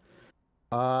 Ben?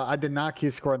 I did not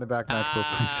keep scoring the back match.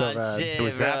 So bad. Shit, It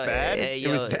was that bro. bad? Hey, It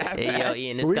yo, was that hey, yo, bad?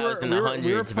 Ian, this guy was in the hundreds,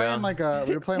 we were playing bro.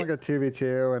 we were playing like a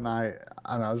 2v2, and I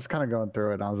don't know. I was just kind of going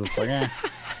through it, and I was just like, eh.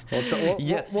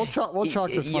 We'll chalk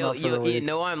this one up for the week. You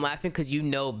know why I'm laughing? Because you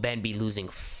know Ben be losing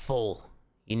full.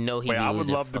 You know he. Wait, be I would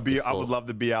losing love to fucking be. I full. would love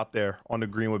to be out there on the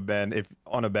green with Ben if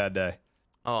on a bad day.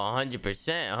 Oh,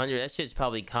 100%. 100. That shit's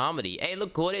probably comedy. Hey,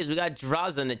 look who it is. We got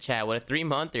Draza in the chat. What a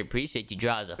 3-monther. Appreciate you,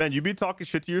 Draza. Ben, you be talking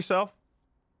shit to yourself?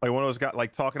 Like one of those guys,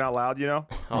 like talking out loud, you know?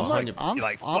 Oh, 100%. You're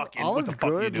like, fucking, I what was the fuck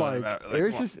are you good. doing Like, about it? it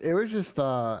was come on. just.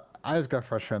 I just got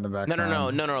frustrated in the back.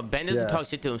 No. Ben doesn't Yeah. talk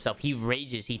shit to himself. He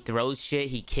rages. He throws shit.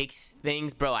 He kicks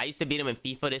things. Bro, I used to beat him in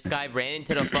FIFA. This guy ran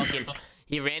into the fucking...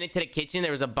 He ran into the kitchen.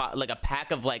 There was a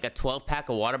pack of like a 12-pack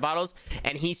of water bottles,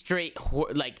 and he straight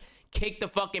kicked the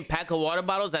fucking pack of water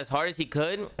bottles as hard as he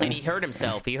could, and he hurt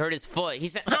himself. He hurt his foot. He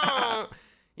said, "Oh."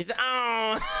 He said,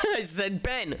 "Oh." I said,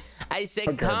 Ben. I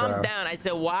said, calm down. I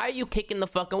said, why are you kicking the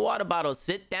fucking water bottles?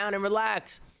 Sit down and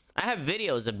relax. I have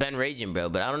videos of Ben raging, bro,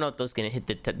 but I don't know if those can hit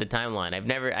the timeline.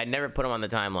 I never put them on the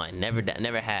timeline.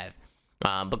 Never have.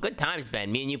 But good times,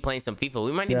 Ben. Me and you playing some FIFA.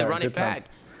 We might need to run it back.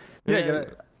 Yeah,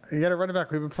 you gotta run it back.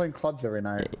 We've been playing clubs every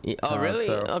night. Oh, really?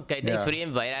 So, Okay, thanks for the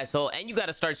invite, asshole. And you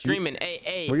gotta start streaming.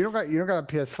 Hey. Well, you don't got a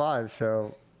PS5,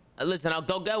 so. Listen, I'll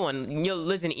go get one. Yo,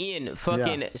 listen, Ian,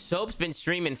 fucking Soap's been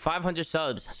streaming 500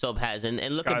 subs. Soap has, and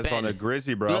look Guys at Ben. on a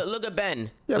Grizzy, bro. Look at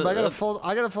Ben. Yeah, but I got a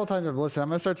full-time job. Listen, I'm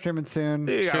gonna start streaming soon.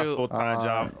 You got a full-time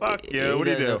job. Fuck you. What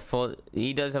do you do?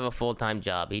 He does have a full-time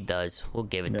job. He does. We'll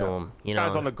give it to him. You know.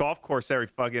 Guys on the golf course every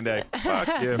fucking day. Fuck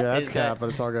you. Yeah, that's cap, but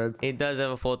it's all good. He does have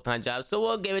a full-time job, so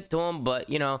we'll give it to him. But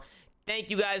you know, thank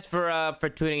you guys for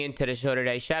tuning into the show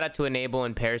today. Shout out to Enable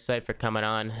and Parasite for coming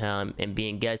on and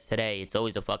being guests today. It's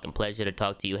always a fucking pleasure to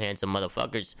talk to you handsome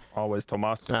motherfuckers. Always,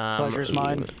 Tomas. Pleasure's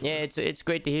mine. Yeah, it's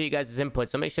great to hear you guys' input.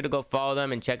 So make sure to go follow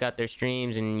them and check out their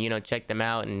streams and, you know, check them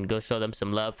out and go show them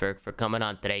some love for coming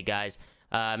on today, guys.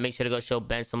 Make sure to go show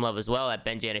Ben some love as well at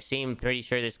Ben Asim. I'm pretty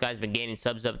sure this guy's been gaining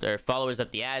subs up or followers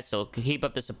up the ass. So keep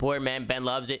up the support, man. Ben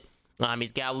loves it.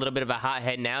 He's got a little bit of a hot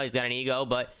head now. He's got an ego,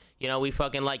 but you know, we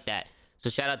fucking like that. So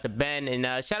shout out to Ben and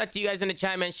shout out to you guys in the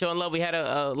chat, man, showing love. We had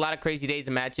a lot of crazy days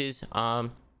of matches. I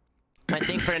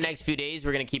think for the next few days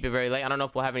we're gonna keep it very late. I don't know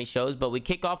if we'll have any shows, but we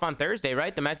kick off on Thursday,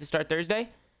 right? The matches start Thursday.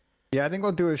 Yeah, I think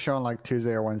we'll do a show on like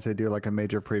Tuesday or Wednesday. Do like a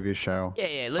major preview show.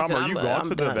 Yeah. Listen, Tom, are you going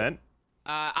to the event?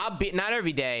 I'll be not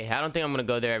every day. I don't think I'm gonna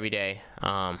go there every day.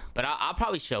 But I'll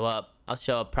probably show up. I'll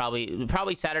show up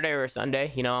probably Saturday or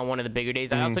Sunday. You know, on one of the bigger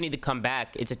days. I also need to come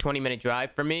back. It's a 20-minute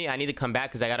drive for me. I need to come back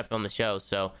because I gotta film the show.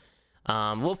 So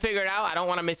we'll figure it out. I don't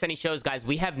want to miss any shows, guys.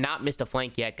 We have not missed a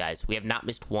flank yet, guys. We have not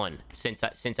missed one since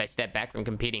I stepped back from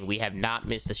competing. We have not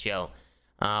missed a show.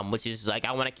 Which is like,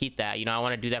 I want to keep that, you know, I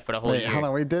want to do that for the whole year. Hold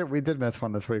on, we did miss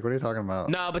one this week. What are you talking about?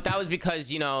 No, but that was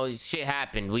because, you know, shit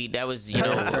happened. That was, you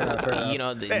know, fair enough. you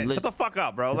know, Hey, shut the fuck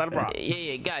up, bro. Let him rock.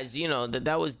 yeah, guys, you know,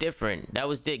 that was different.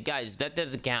 Guys, that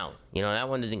doesn't count. You know, that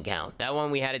one doesn't count. That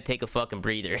one we had to take a fucking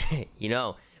breather, you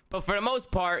know. But for the most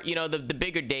part, you know, the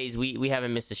bigger days, we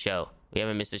haven't missed a show. We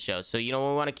haven't missed a show. So, you know,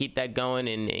 we want to keep that going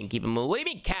and keep it moving. What do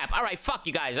you mean, cap? All right, fuck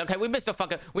you guys. Okay, we missed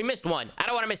one. I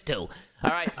don't want to miss two. All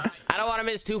right? I don't want to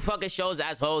miss two fucking shows,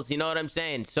 assholes. You know what I'm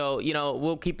saying? So, you know,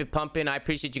 we'll keep it pumping. I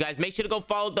appreciate you guys. Make sure to go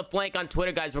follow The Flank on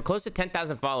Twitter, guys. We're close to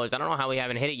 10,000 followers. I don't know how we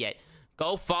haven't hit it yet.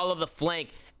 Go follow The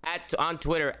Flank on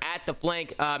Twitter, at The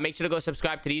Flank. Make sure to go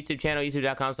subscribe to the YouTube channel,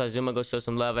 youtube.com/ZooMaa. Go show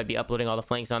some love. I'd be uploading all the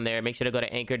flanks on there. Make sure to go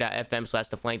to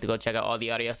anchor.fm/The Flank to go check out all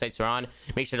the audio sites we're on.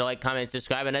 Make sure to like, comment, and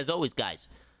subscribe. And as always, guys,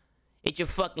 it's your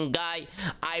fucking guy.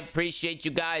 I appreciate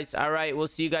you guys. All right, we'll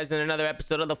see you guys in another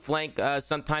episode of The Flank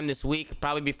sometime this week,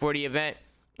 probably before the event.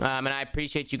 And I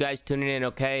appreciate you guys tuning in,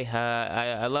 okay?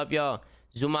 I love y'all.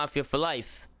 ZooMaa for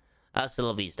life. Hasta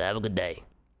la vista. Have a good day.